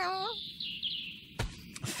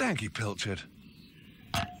 Thank you, Pilchard.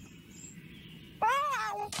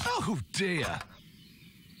 Oh, dear.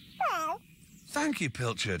 Thank you,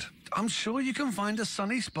 Pilchard. I'm sure you can find a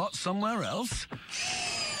sunny spot somewhere else.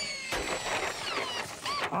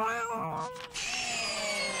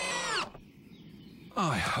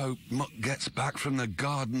 I hope Muck gets back from the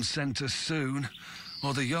garden centre soon,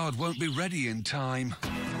 or the yard won't be ready in time.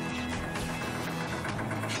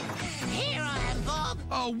 Here I am, Bob.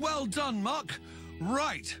 Oh, well done, Muck.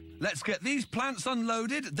 Right, let's get these plants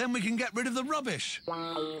unloaded, then we can get rid of the rubbish. Bye.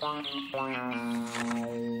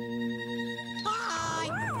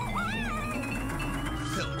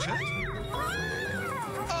 Pilchard?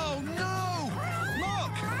 Oh, no!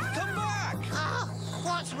 Muck, come back! Oh,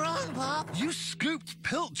 what's wrong, Bob? You scooped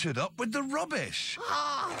Pilchard up with the rubbish.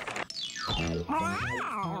 Oh,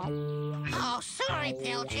 sorry,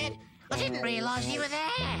 Pilchard. I didn't realise you were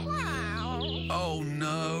there. Oh,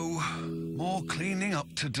 no. More cleaning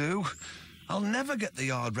up to do. I'll never get the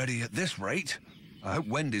yard ready at this rate. I hope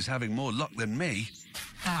Wendy's having more luck than me.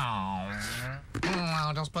 Oh.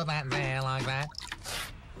 I'll just put that there like that.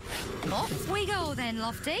 Off we go then,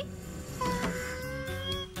 Lofty.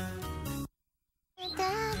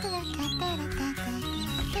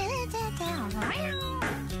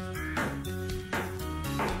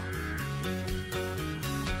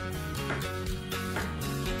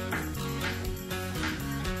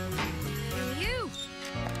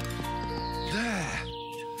 There.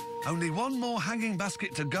 Only one more hanging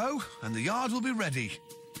basket to go, and the yard will be ready.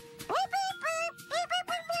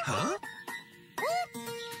 Huh?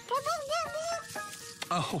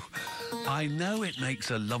 Oh, I know it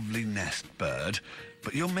makes a lovely nest, Bird,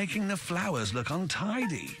 but you're making the flowers look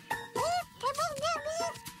untidy.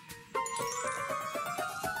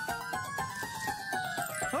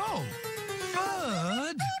 Oh,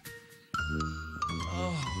 Bird!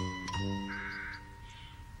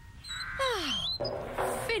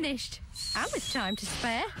 Finished. And with time to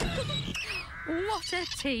spare. What a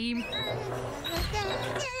team. Can we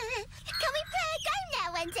play a game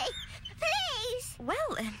now, Wendy? Please?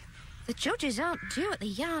 Well, the judges aren't due at the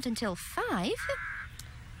yard until 5.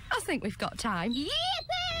 I think we've got time. Yippee!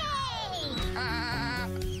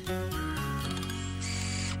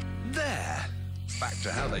 There. Back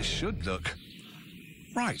to how they should look.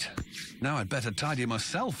 Right. Now I'd better tidy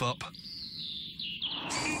myself up.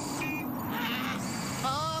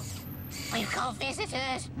 Bob, we've got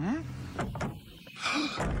visitors. Hmm?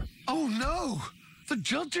 Oh, no! The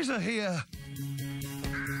judges are here.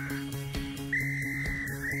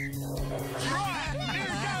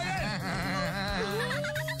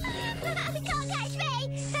 Can't catch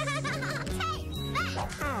me! Take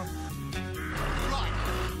that! Right.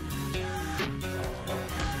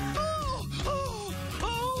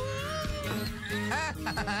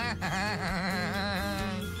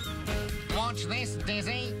 Watch this,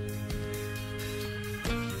 Dizzy.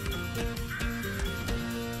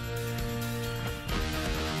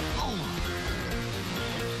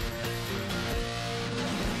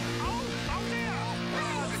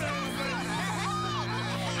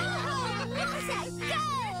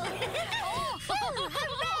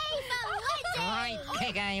 Great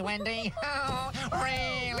kick, eh, Wendy? Oh,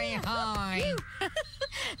 really high.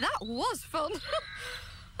 That was fun.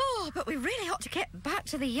 Oh, but we really ought to get back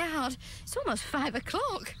to the yard. It's almost 5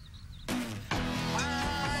 o'clock.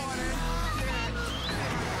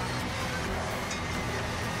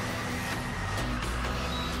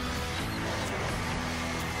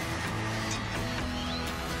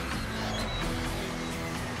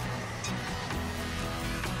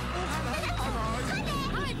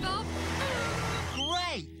 Hi, Bob.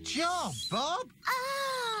 Great job, Bob.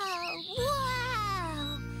 Oh,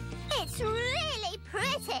 wow! It's really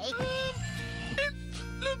pretty. It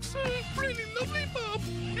looks really lovely, Bob.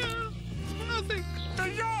 Yeah, I think the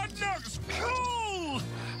yard looks cool.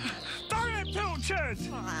 Don't it, Pilchard?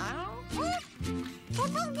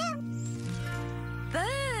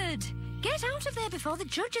 Bird, get out of there before the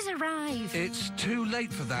judges arrive. It's too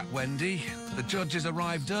late for that, Wendy. The judges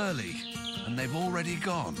arrived early, and they've already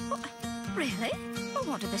gone. Really? Well,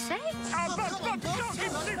 what did they say? Bob, what did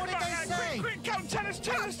they say? Quick, come, tell us.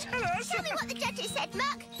 Tell me what the judges said,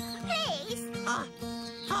 Muck. Please.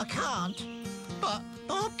 I can't, but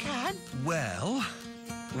Bob can. Well,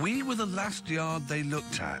 we were the last yard they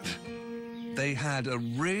looked at. They had a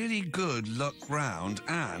really good luck round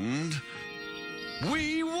and...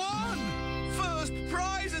 we won! First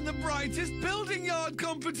prize in the brightest building yard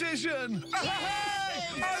competition! Hey!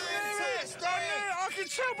 I knew it! I could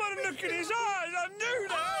tell by the look in his eyes. I knew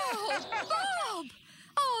that! Oh, Bob!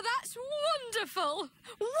 Oh, that's wonderful.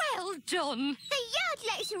 Well done. The yard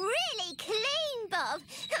looks really clean, Bob.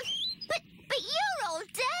 But you're all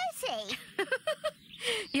dirty.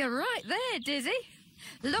 You're right there, Dizzy.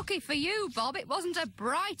 Lucky for you, Bob, it wasn't a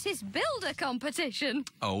brightest builder competition.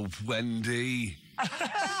 Oh, Wendy.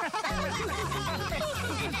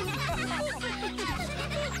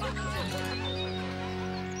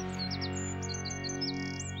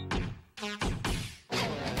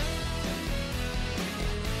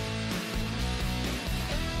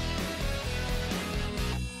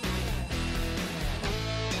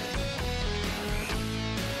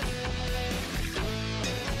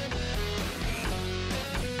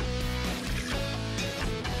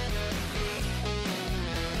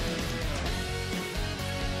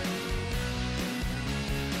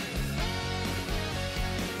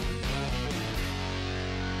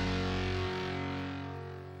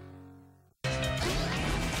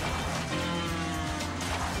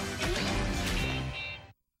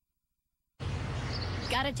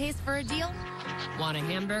 Got a taste for a deal? Want a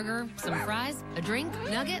hamburger, some fries, a drink,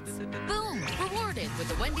 nuggets? Boom! Rewarded with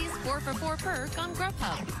the Wendy's 4 for 4 perk on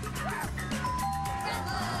Grubhub.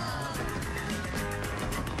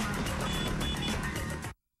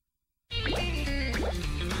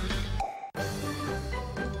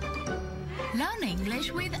 Learn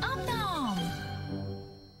English with Omnom.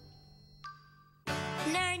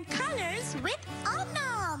 Learn colors with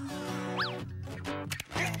Omnom.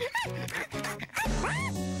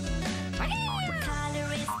 What color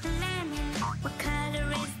is the lemon? What color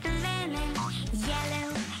is the lemon? Yellow,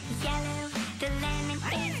 yellow. The lemon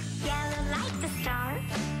is yellow like the star,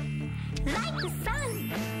 like the sun,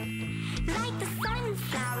 like the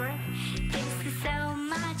sunflower.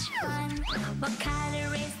 What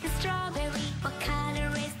color is the strawberry? What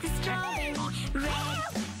color is the strawberry?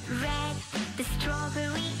 Red, red. The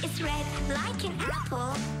strawberry is red like an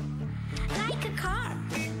apple, like a car.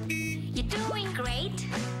 You're doing great,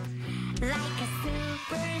 like a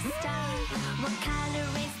superstar. What color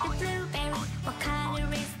is the blueberry? What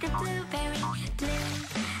color is the blueberry? Blue,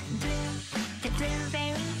 blue. The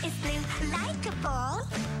blueberry is blue, like a ball,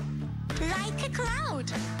 like a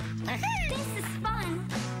cloud. This is fun.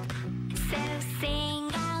 So sing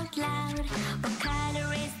out loud. What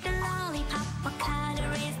color is the lollipop? What color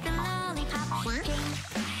is the lollipop? Pink,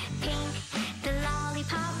 pink. The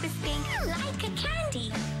lollipop is pink, like a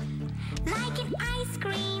candy, like an ice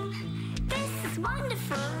cream. This is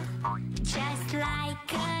wonderful, just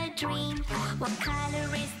like a dream. What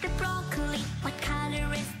color is the broccoli? What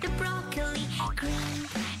color is the broccoli? Green,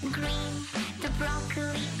 green. The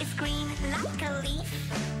broccoli is green, like a leaf.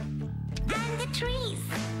 And the trees,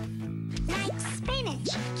 like spinach,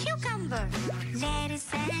 cucumber,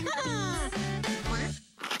 lettuce and peas.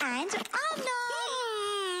 And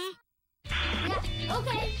onion. Yeah,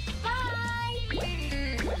 okay, bye!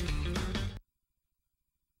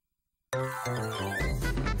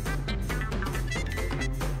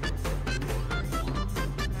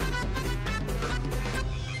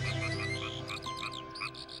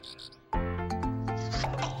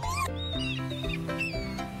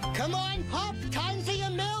 Come on, Pop, time for your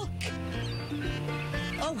milk.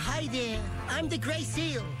 Oh, hi there. I'm the gray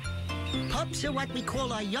seal. Pups are what we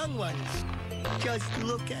call our young ones. Just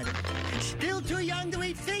look at it. Still too young to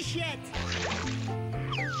eat fish yet.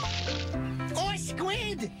 Or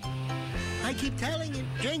squid. I keep telling him,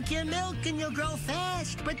 drink your milk and you'll grow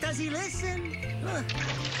fast. But does he listen?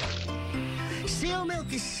 Seal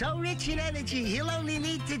milk is so rich in energy, he'll only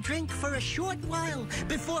need to drink for a short while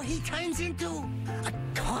before he turns into a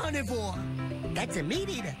carnivore. That's a meat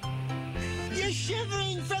eater. You're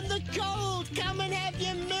shivering from the cold. Come and have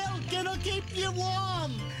your milk. It'll keep you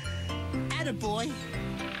warm. Attaboy.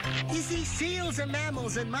 You see, seals are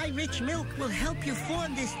mammals, and my rich milk will help you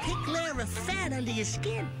form this thick layer of fat under your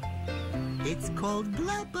skin. It's called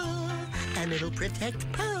blubber, and it'll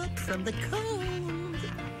protect Pup from the cold.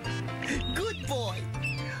 Good boy.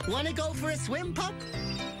 Want to go for a swim, Pup?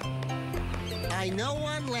 I know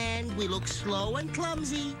on land we look slow and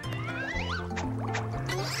clumsy.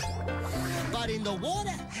 But in the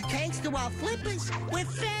water, thanks to our flippers, we're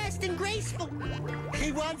fast and graceful.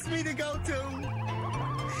 He wants me to go too.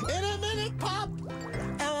 In a minute, Pop.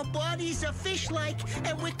 Our bodies are fish-like,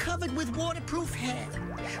 and we're covered with waterproof hair.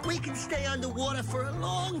 We can stay underwater for a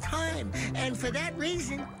long time, and for that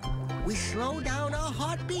reason, we slow down our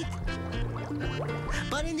heartbeat.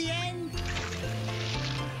 But in the end,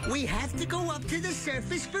 we have to go up to the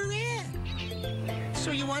surface for air.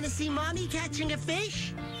 So you want to see Mommy catching a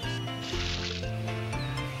fish?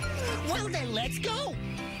 Well, then let's go.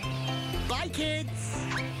 Bye, kids.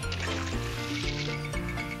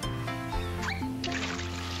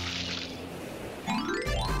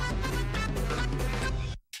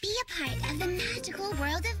 Be a part of the magical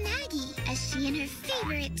world of Maggie as she and her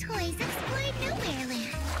favorite toys explore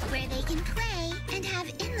Nowhereland, where they can play and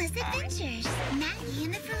have endless adventures. Maggie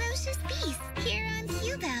and the Ferocious Beast, here on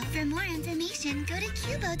Qubo. For more information, go to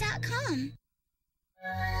Qubo.com.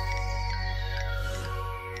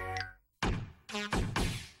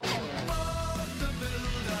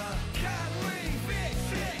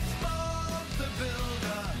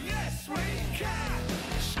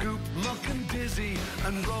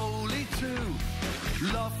 And Rolly too.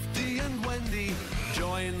 Lofty and Wendy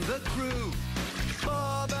join the crew.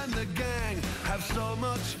 Bob and the gang have so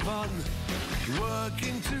much fun.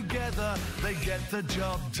 Working together, they get the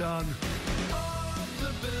job done. Bob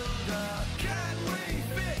the Builder, can we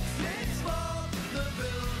fix it? Bob the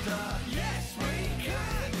Builder, yes we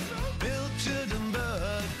can. Pilchard and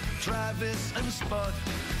Bird, Travis and Spud,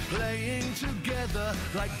 playing together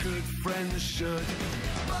like good friends should.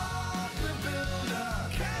 Bob the Builder,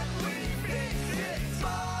 can we fix it?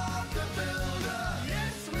 Bob the Builder,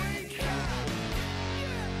 yes we can.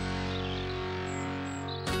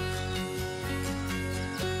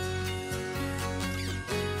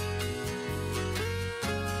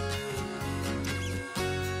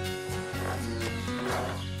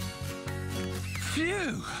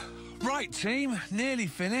 Phew! Right, team, nearly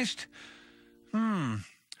finished.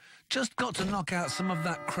 Just got to knock out some of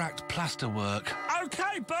that cracked plaster work.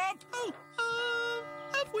 OK, Bob.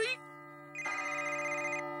 Have we?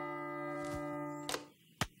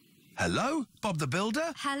 Hello, Bob the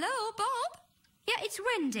Builder? Hello, Bob. Yeah, it's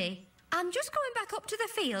Wendy. I'm just going back up to the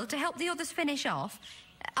field to help the others finish off.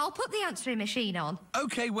 I'll put the answering machine on.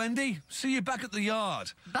 OK, Wendy. See you back at the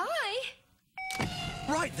yard. Bye.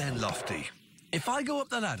 Right then, Lofty. If I go up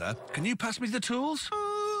the ladder, can you pass me the tools?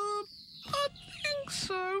 I think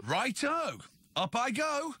so. Righto. Up I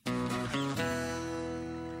go.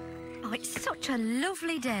 Oh, it's such a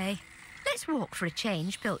lovely day. Let's walk for a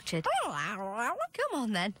change, Pilchard. Come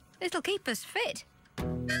on, then. It'll keep us fit.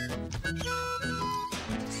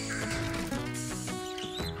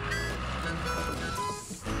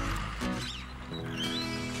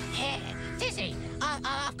 Dizzy,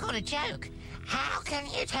 I've got a joke. How can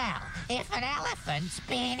you tell if an elephant's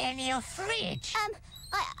been in your fridge?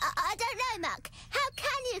 I don't know, Muck. How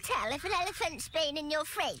can you tell if an elephant's been in your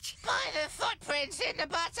fridge? By the footprints in the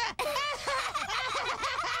butter.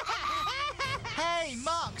 Hey,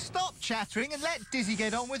 Mark, stop chattering and let Dizzy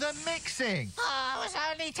get on with her mixing. Oh, I was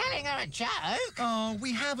only telling her a joke. Oh,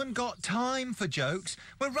 we haven't got time for jokes.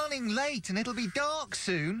 We're running late and it'll be dark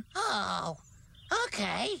soon. Oh,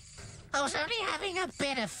 OK. I was only having a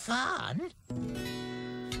bit of fun.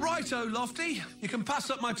 Righto, Lofty. You can pass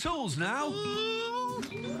up my tools now.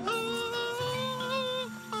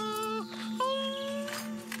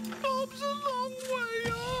 Bob's a long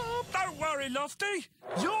way up. Don't worry, Lofty.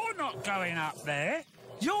 You're not going up there.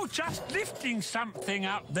 You're just lifting something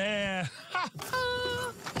up there. But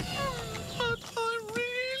I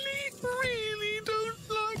really don't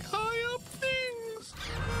like high up things.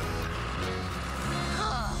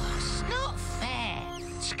 Oh, it's not fair.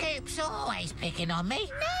 Scoop's always picking on me.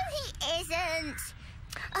 No, he isn't.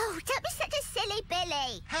 Oh, don't be such a silly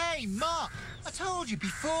Billy. Hey, Mark, I told you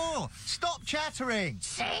before. Stop chattering.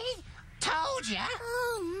 See? Told ya.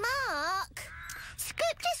 Oh, Mark.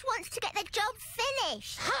 Scoop just wants to get the job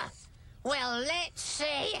finished. Huh. Well, let's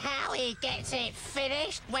see how he gets it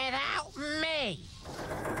finished without me.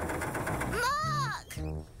 Mark!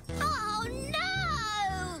 Oh,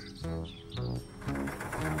 no!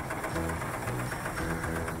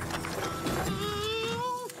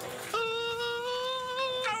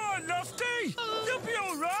 Go on, Lofty. You'll be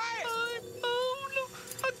all right.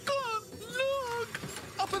 I can't look.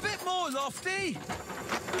 Up a bit more, Lofty.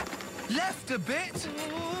 Left a bit.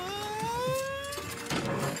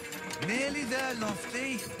 Nearly there,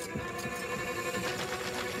 Lofty.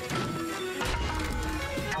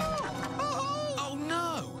 Oh,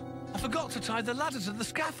 no! I forgot to tie the ladder to the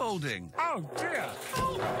scaffolding. Oh, dear.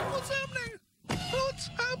 Oh, what's happening? What's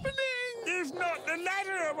happening? You've knocked the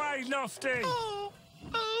ladder away, Lofty. Oh,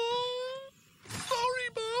 sorry,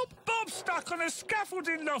 Bob. Bob's stuck on a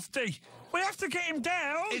scaffolding, Lofty. We have to get him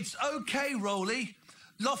down. It's OK, Rolly.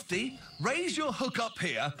 Lofty, raise your hook up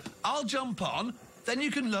here. I'll jump on. Then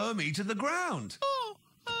you can lower me to the ground. Oh,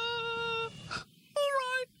 all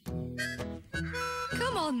right.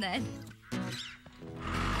 Come on, then.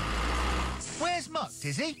 Where's Muck,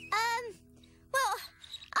 Dizzy? Well,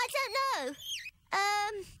 I don't know.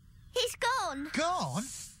 He's gone. Gone?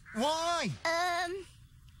 Why?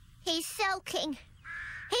 He's sulking.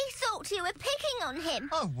 He thought you were picking on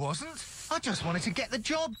him. I wasn't. I just wanted to get the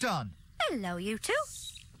job done. Hello, you two.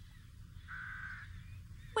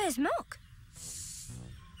 Where's Muck? It's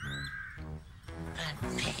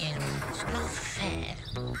not fair.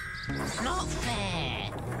 It's not fair.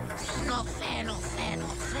 It's not fair, not fair,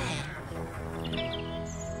 not fair.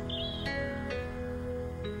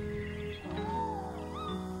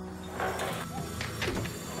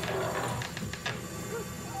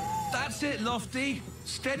 That's it, Lofty.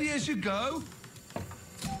 Steady as you go.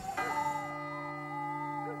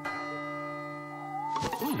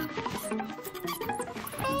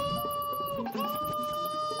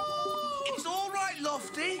 It's all right,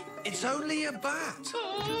 Lofty. It's only a bat.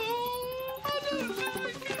 Oh, I don't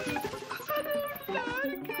like it. I don't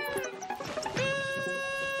like it.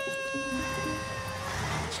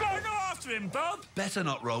 Try not after him, Bob. Better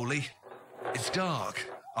not, Rolly. It's dark.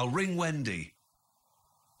 I'll ring Wendy.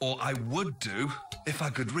 Or I would do if I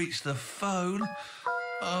could reach the phone.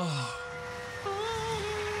 Oh.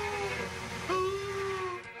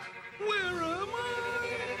 Where am I?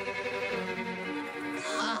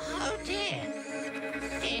 Oh, dear.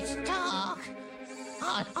 It's dark.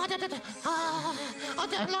 I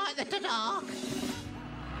don't like the dark.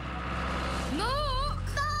 Mark!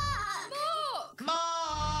 Mark! Mark!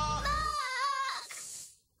 Mark!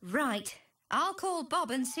 Right. I'll call Bob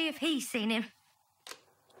and see if he's seen him.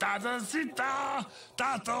 Bob!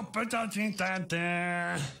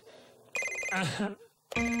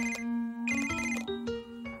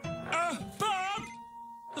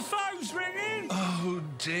 The phone's ringing. Oh,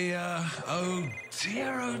 dear. Oh,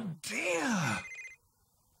 dear. Oh, dear.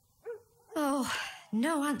 Oh,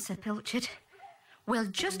 no answer, Pilchard. We'll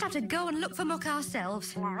just have to go and look for Muck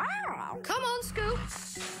ourselves. Come on, Scoop.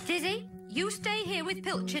 Dizzy, you stay here with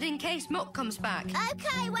Pilchard in case Muck comes back.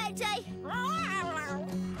 Okay, Wendy.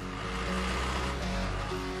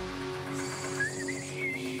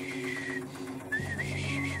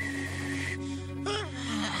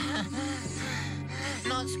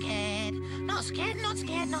 Not scared. Not scared, not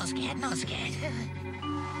scared, not scared, not scared.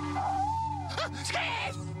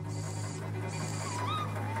 Scared!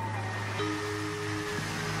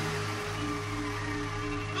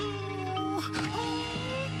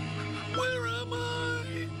 Where am I?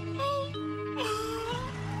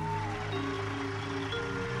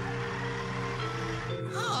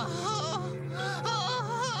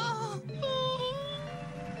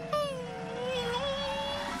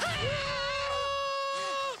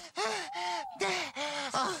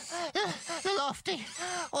 Lofty,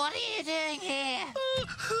 what are you doing here? I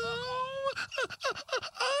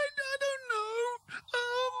don't know.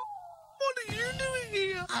 What are you doing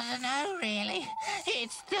here? I don't know, really.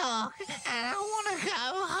 It's dark, and I want to go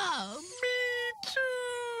home. Me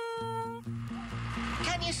too.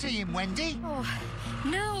 Can you see him, Wendy? Oh,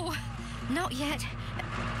 no, not yet.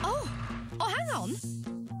 Oh, hang on.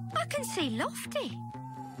 I can see Lofty.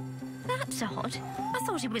 That's odd. I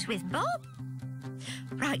thought he was with Bob.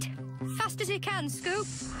 Right, fast as you can, Scoop.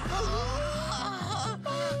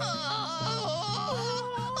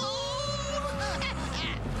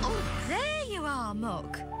 There you are,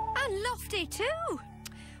 Muck. And Lofty too.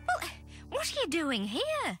 Well, what are you doing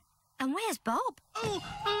here? And where's Bob? Well,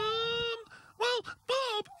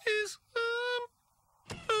 Bob is,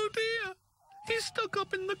 oh dear. He's stuck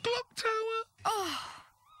up in the clock tower.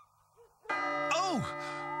 Oh,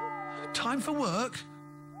 time for work.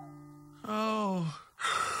 Oh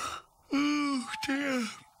dear.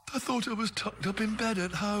 I thought I was tucked up in bed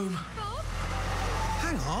at home. Bob?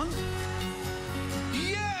 Hang on.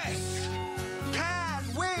 Yes! Can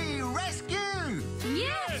we rescue?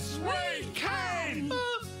 Yes, we can!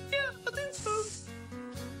 Yeah, I think so.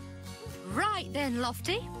 Right then,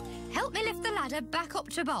 Lofty. Help me lift the ladder back up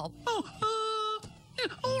to Bob.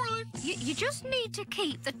 Yeah, all right. You just need to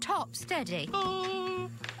keep the top steady. I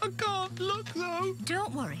can't look, though.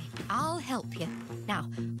 Don't worry, I'll help you. Now,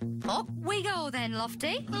 up we go then,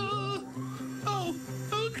 Lofty.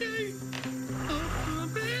 Okay. Up a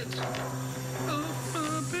bit. Up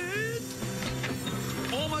a bit.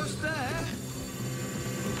 Almost there.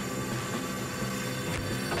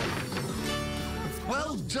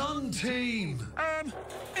 Well done, team.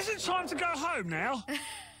 Is it time to go home now?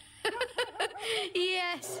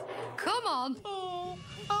 Yes, come on.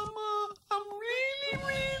 I'm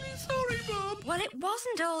really sorry, Bob. Well, it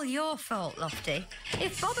wasn't all your fault, Lofty.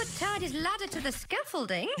 If Bob had tied his ladder to the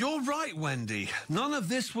scaffolding... You're right, Wendy. None of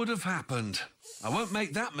this would have happened. I won't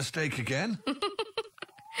make that mistake again.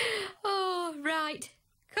 Oh, right.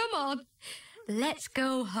 Come on. Let's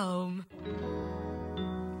go home.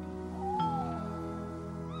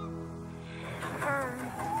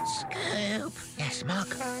 Scoop. Yes,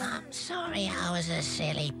 Muck? I'm sorry I was a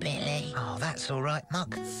silly Billy. Oh, that's all right,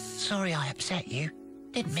 Muck. Sorry I upset you.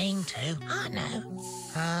 Didn't mean to. I know.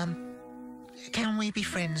 Can we be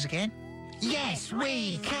friends again? Yes,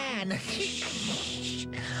 we can. Shh.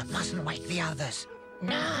 Mustn't wake the others.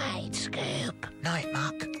 Night, Scoop. Night,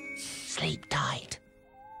 Muck. Sleep tight.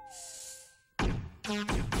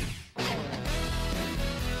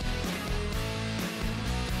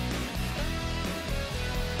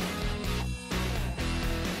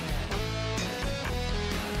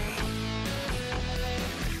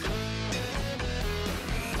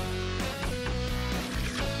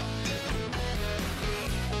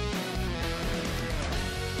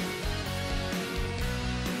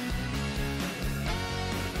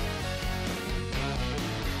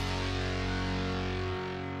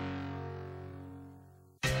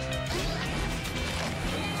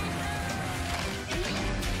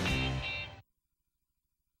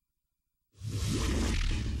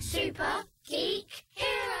 Super Geek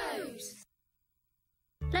Heroes!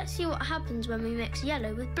 Let's see what happens when we mix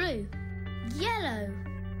yellow with blue. Yellow,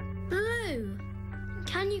 blue.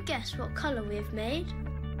 Can you guess what colour we have made?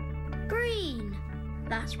 Green.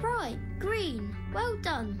 That's right, green. Well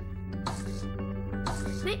done.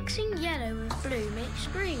 Mixing yellow with blue makes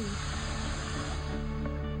green.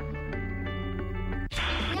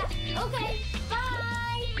 Yeah, okay, bye!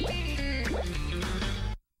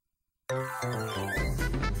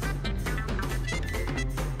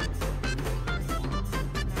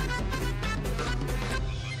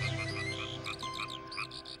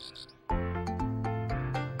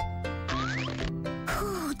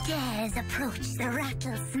 Who dares approach the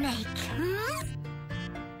rattlesnake,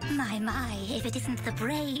 My, if it isn't the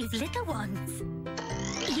brave little ones.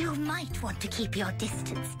 You might want to keep your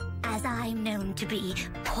distance, as I'm known to be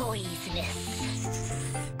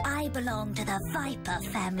poisonous. I belong to the viper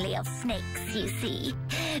family of snakes, you see,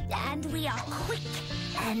 and we are quick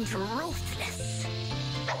and ruthless.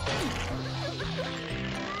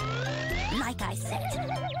 Like I said,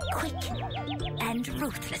 quick and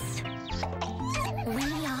ruthless.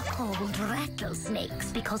 We are called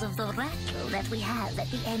rattlesnakes because of the rattle that we have at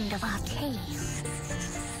the end of our tails.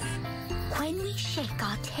 When we shake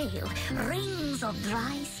our tail, rings of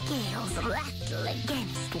dry scales rattle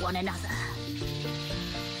against one another.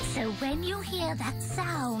 So when you hear that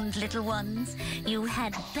sound, little ones, you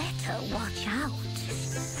had better watch out.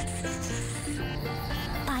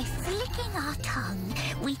 By flicking our tongue,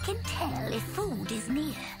 we can tell if food is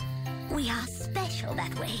near. We are special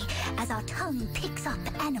that way, as our tongue picks up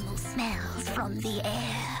animal smells from the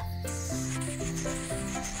air.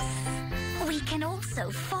 We can also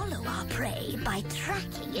follow our prey by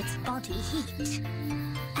tracking its body heat.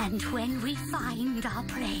 And when we find our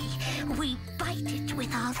prey, we bite it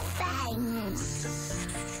with our fangs.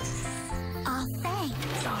 Our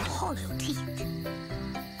fangs are hollow teeth.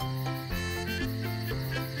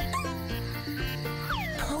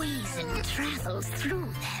 Poison travels through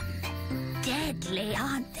them. Deadly,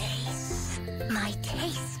 aren't they? My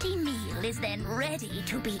tasty meal is then ready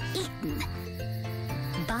to be eaten.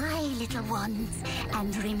 Bye, little ones,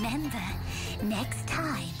 and remember, next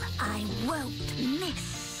time I won't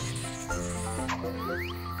miss.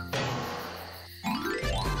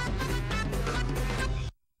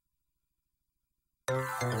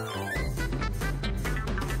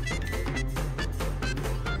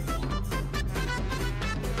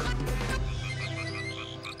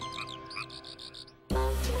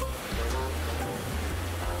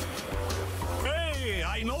 Hey,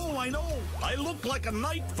 I know. I look like a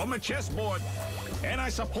knight from a chessboard. And I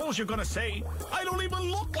suppose you're gonna say, I don't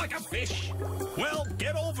even look like a fish. Well,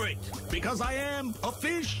 get over it, because I am a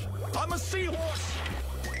fish. I'm a seahorse.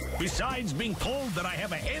 Besides being told that I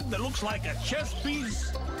have a head that looks like a chess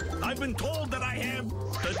piece, I've been told that I have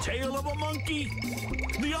the tail of a monkey,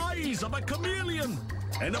 the eyes of a chameleon,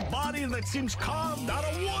 and a body that seems carved out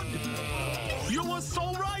of wood. You were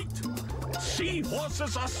so right.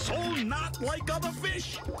 Seahorses are so not like other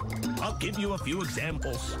fish. I'll give you a few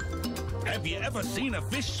examples. Have you ever seen a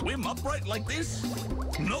fish swim upright like this?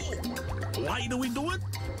 No. Why do we do it?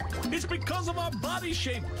 It's because of our body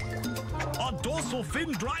shape. Our dorsal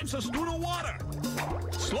fin drives us through the water.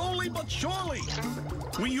 Slowly but surely,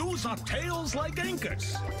 we use our tails like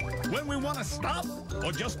anchors. When we want to stop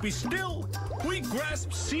or just be still, we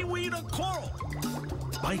grasp seaweed or coral.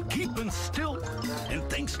 By keeping still, and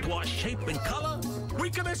thanks to our shape and color,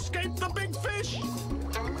 we can escape the big fish.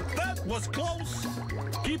 That was close.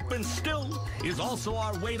 Keeping still is also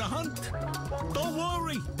our way to hunt. Don't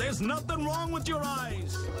worry, there's nothing wrong with your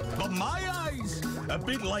eyes. But my eyes, a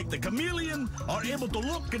bit like the chameleon, are able to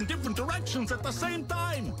look in different directions at the same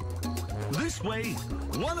time. This way,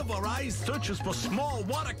 one of our eyes searches for small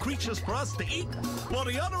water creatures for us to eat, while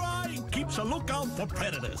the other eye keeps a lookout for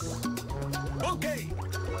predators. Okay,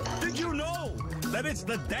 did you know that it's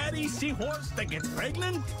the daddy seahorse that gets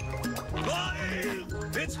pregnant?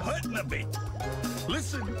 It's hurting a bit.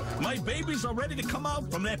 Listen, my babies are ready to come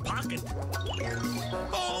out from their pocket.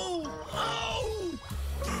 Oh!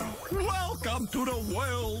 Welcome to the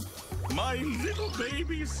world, my little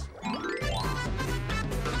babies.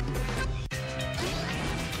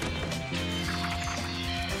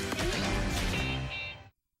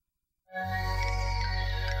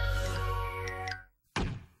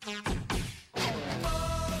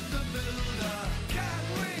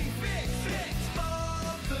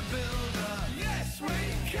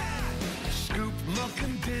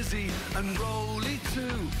 And Rolly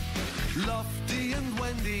too, Lofty and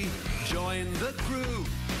Wendy join the crew.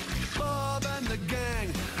 Bob and the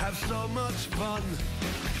gang have so much fun.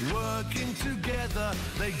 Working together,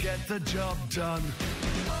 they get the job done.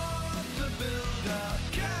 Bob the Builder,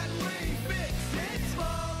 can we fix it?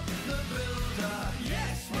 Bob the Builder,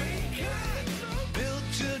 yes we can.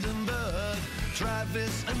 Pilchard and Bird,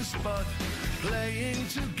 Travis and Spud, playing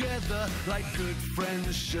together like good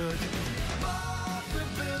friends should. Bob the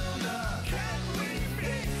Builder, can we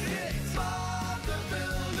fix it? Bob the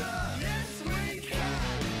Builder, yes we can.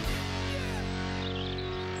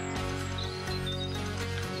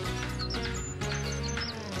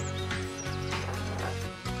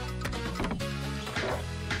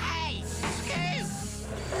 Hey, Skiz!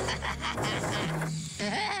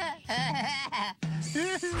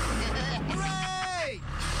 Hooray!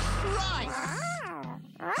 Right!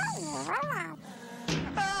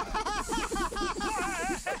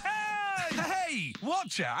 Hey!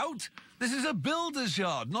 Watch out! This is a builder's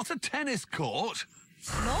yard, not a tennis court.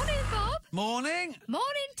 Morning, Bob. Morning.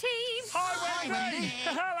 Morning, team. Hi, Wendy.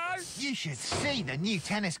 Hello. You should see the new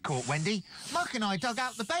tennis court, Wendy. Muck and I dug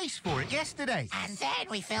out the base for it yesterday. And then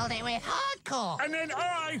we filled it with hardcore. And then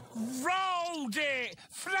I rolled it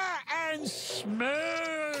flat and smooth.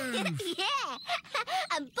 Yeah.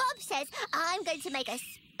 And Bob says I'm going to make a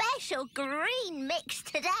special green mix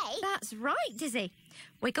today. That's right, Dizzy.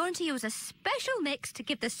 We're going to use a special mix to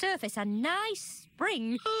give the surface a nice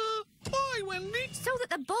spring. Why, Wendy? So that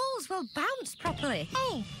the balls will bounce properly.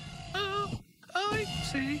 Oh, I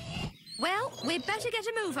see. Well, we'd better get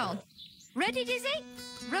a move on. Ready, Dizzy?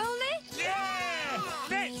 Roll it? Yeah!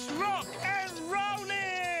 Let's rock and roll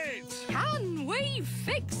it! Can we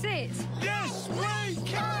fix it? Yes, we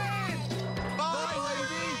can! Bye, lady.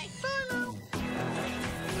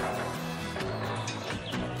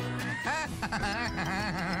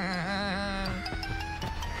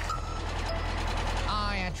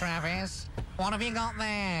 Hiya, Travis. What have you got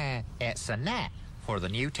there? It's a net for the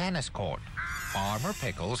new tennis court. Farmer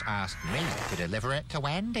Pickles asked me to deliver it to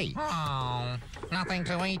Wendy. Oh, nothing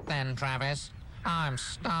to eat then, Travis. I'm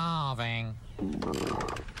starving.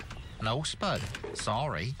 No, Spud.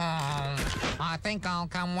 Sorry. Oh, I think I'll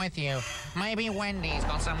come with you. Maybe Wendy's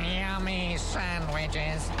got some yummy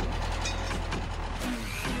sandwiches.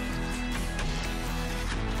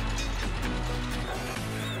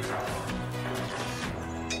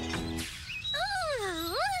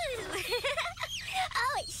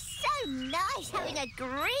 Oh, it's so nice having a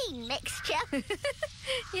green mixture.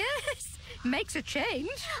 Yes, makes a change.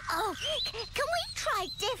 Oh, can we try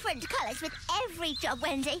different colours with every job,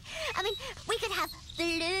 Wendy? I mean, we could have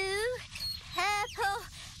blue, purple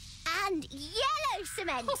and yellow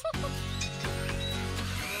cement.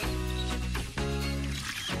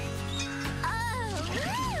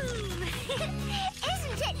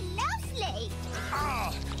 Isn't it lovely?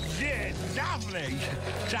 Oh, yeah, lovely.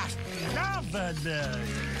 Just lovely.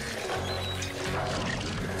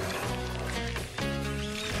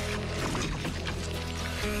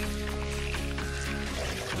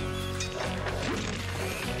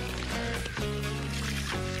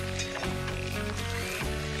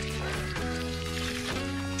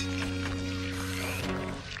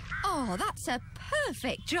 Oh, that's a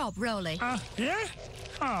perfect job, Rolly. Yeah?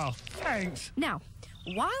 Oh, thanks. Now,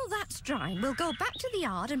 while that's drying, we'll go back to the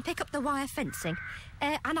yard and pick up the wire fencing.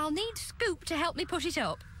 And I'll need Scoop to help me put it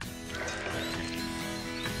up.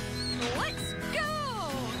 Let's go!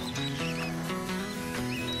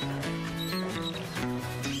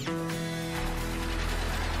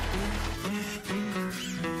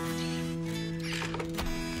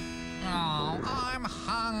 Oh, I'm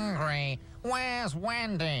hungry. Where's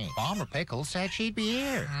Wendy? Farmer Pickles said she'd be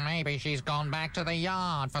here. Maybe she's gone back to the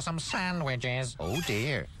yard for some sandwiches. Oh,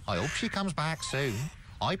 dear. I hope she comes back soon.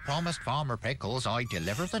 I promised Farmer Pickles I'd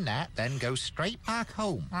deliver the net, then go straight back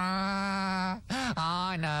home.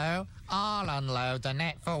 I know. I'll unload the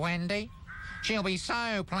net for Wendy. She'll be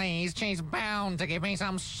so pleased she's bound to give me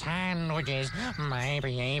some sandwiches,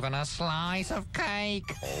 maybe even a slice of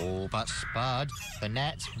cake. Oh, but Spud, the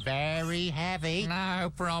net's very heavy.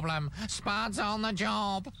 No problem. Spud's on the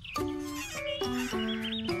job.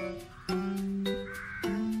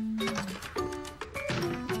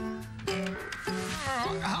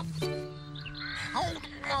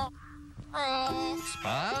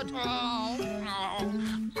 Spud?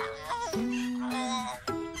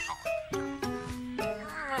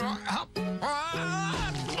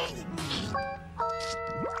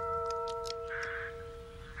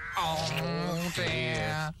 Oh,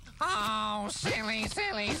 dear. Oh, silly,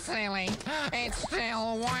 silly, silly. It's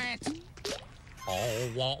still wet. Oh,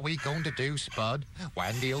 what are we going to do, Spud?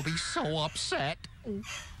 Wendy'll be so upset.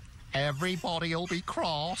 Everybody'll be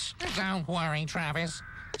cross. Don't worry, Travis.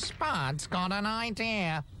 Spud's got an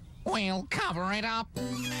idea. We'll cover it up.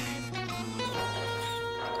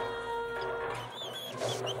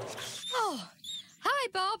 Oh, hi,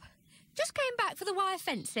 Bob. Just came back for the wire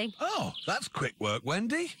fencing. Oh, that's quick work,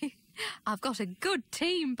 Wendy. I've got a good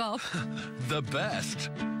team, Bob. The best.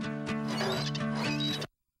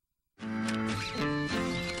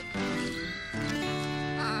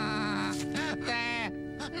 There.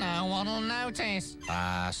 No one'll notice.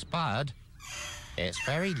 Spud. It's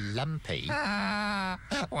very lumpy.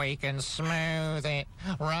 We can smooth it.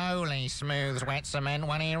 Rolly smooths wet cement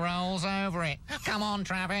when he rolls over it. Come on,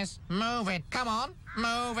 Travis. Move it. Come on.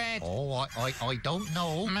 Move it. Oh, I don't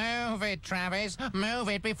know. Move it, Travis. Move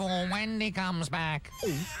it before Wendy comes back.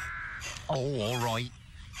 Oh, all right.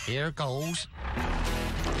 Here goes.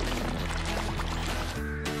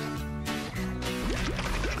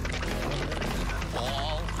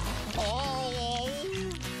 Oh,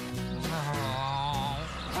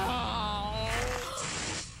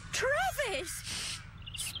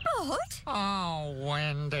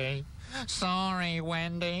 Sorry,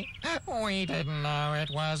 Wendy. We didn't know it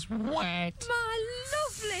was wet. My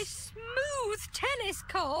lovely smooth tennis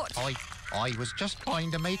court. I was just trying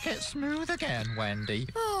to make it smooth again, Wendy.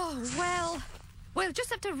 Oh, well, we'll just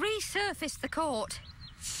have to resurface the court.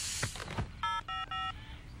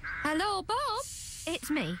 Hello, Bob. It's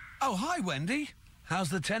me. Oh, hi, Wendy. How's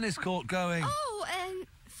the tennis court going? Oh,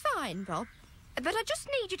 fine, Bob. But I just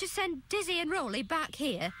need you to send Dizzy and Rolly back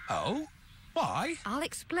here. Oh? Why? I'll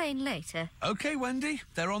explain later. OK, Wendy.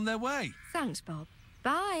 They're on their way. Thanks, Bob.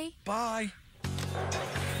 Bye. Bye.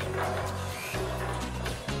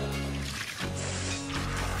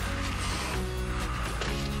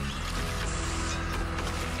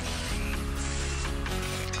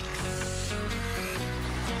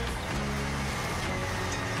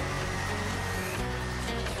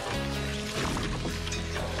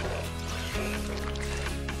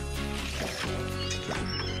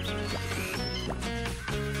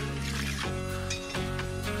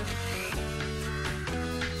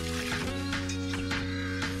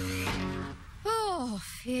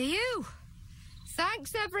 Phew.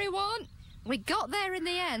 Thanks, everyone. We got there in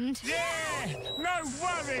the end. Yeah! No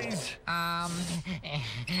worries!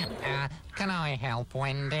 Can I help,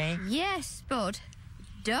 Wendy? Yes, Bud.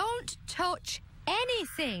 Don't touch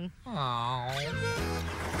anything. Oh.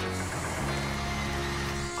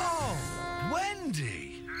 Oh,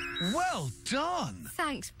 Wendy! Well done!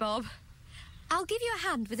 Thanks, Bob. I'll give you a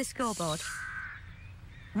hand with the scoreboard.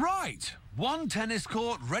 Right. One tennis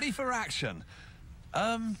court ready for action.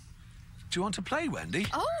 Do you want to play, Wendy?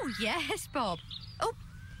 Oh, yes, Bob. Oh,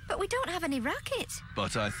 but we don't have any rackets.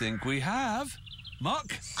 But I think we have.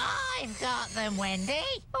 Muck? I've got them, Wendy.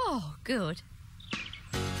 Oh, good.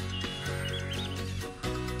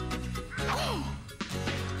 Oh!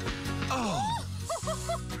 Oh!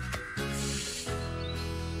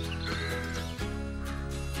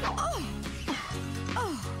 Oh!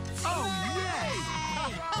 Oh! Oh, yay!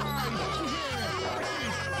 Oh.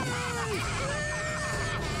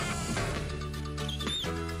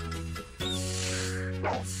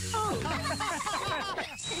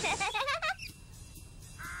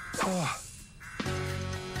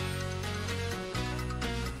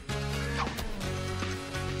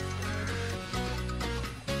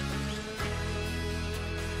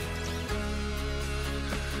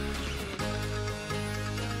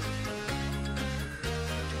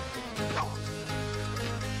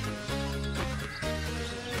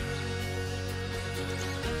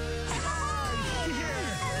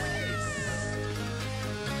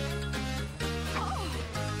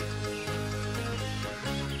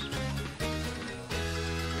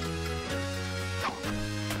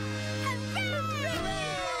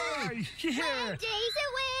 Yeah. Wendy's a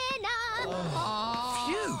winner. Oh.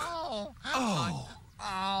 Phew. Oh.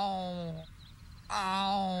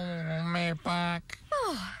 Oh, me back.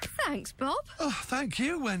 Oh, thanks, Bob. Oh, thank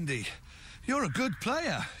you, Wendy. You're a good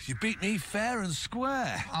player. You beat me fair and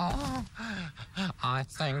square. Oh, I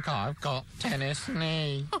think I've got tennis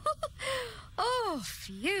knee. Oh,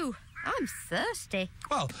 phew. I'm thirsty.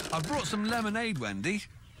 Well, I brought some lemonade, Wendy,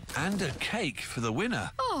 and a cake for the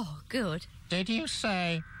winner. Oh, good. Did you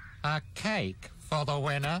say a cake for the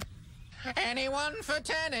winner? Anyone for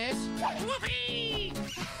tennis? Whoopee!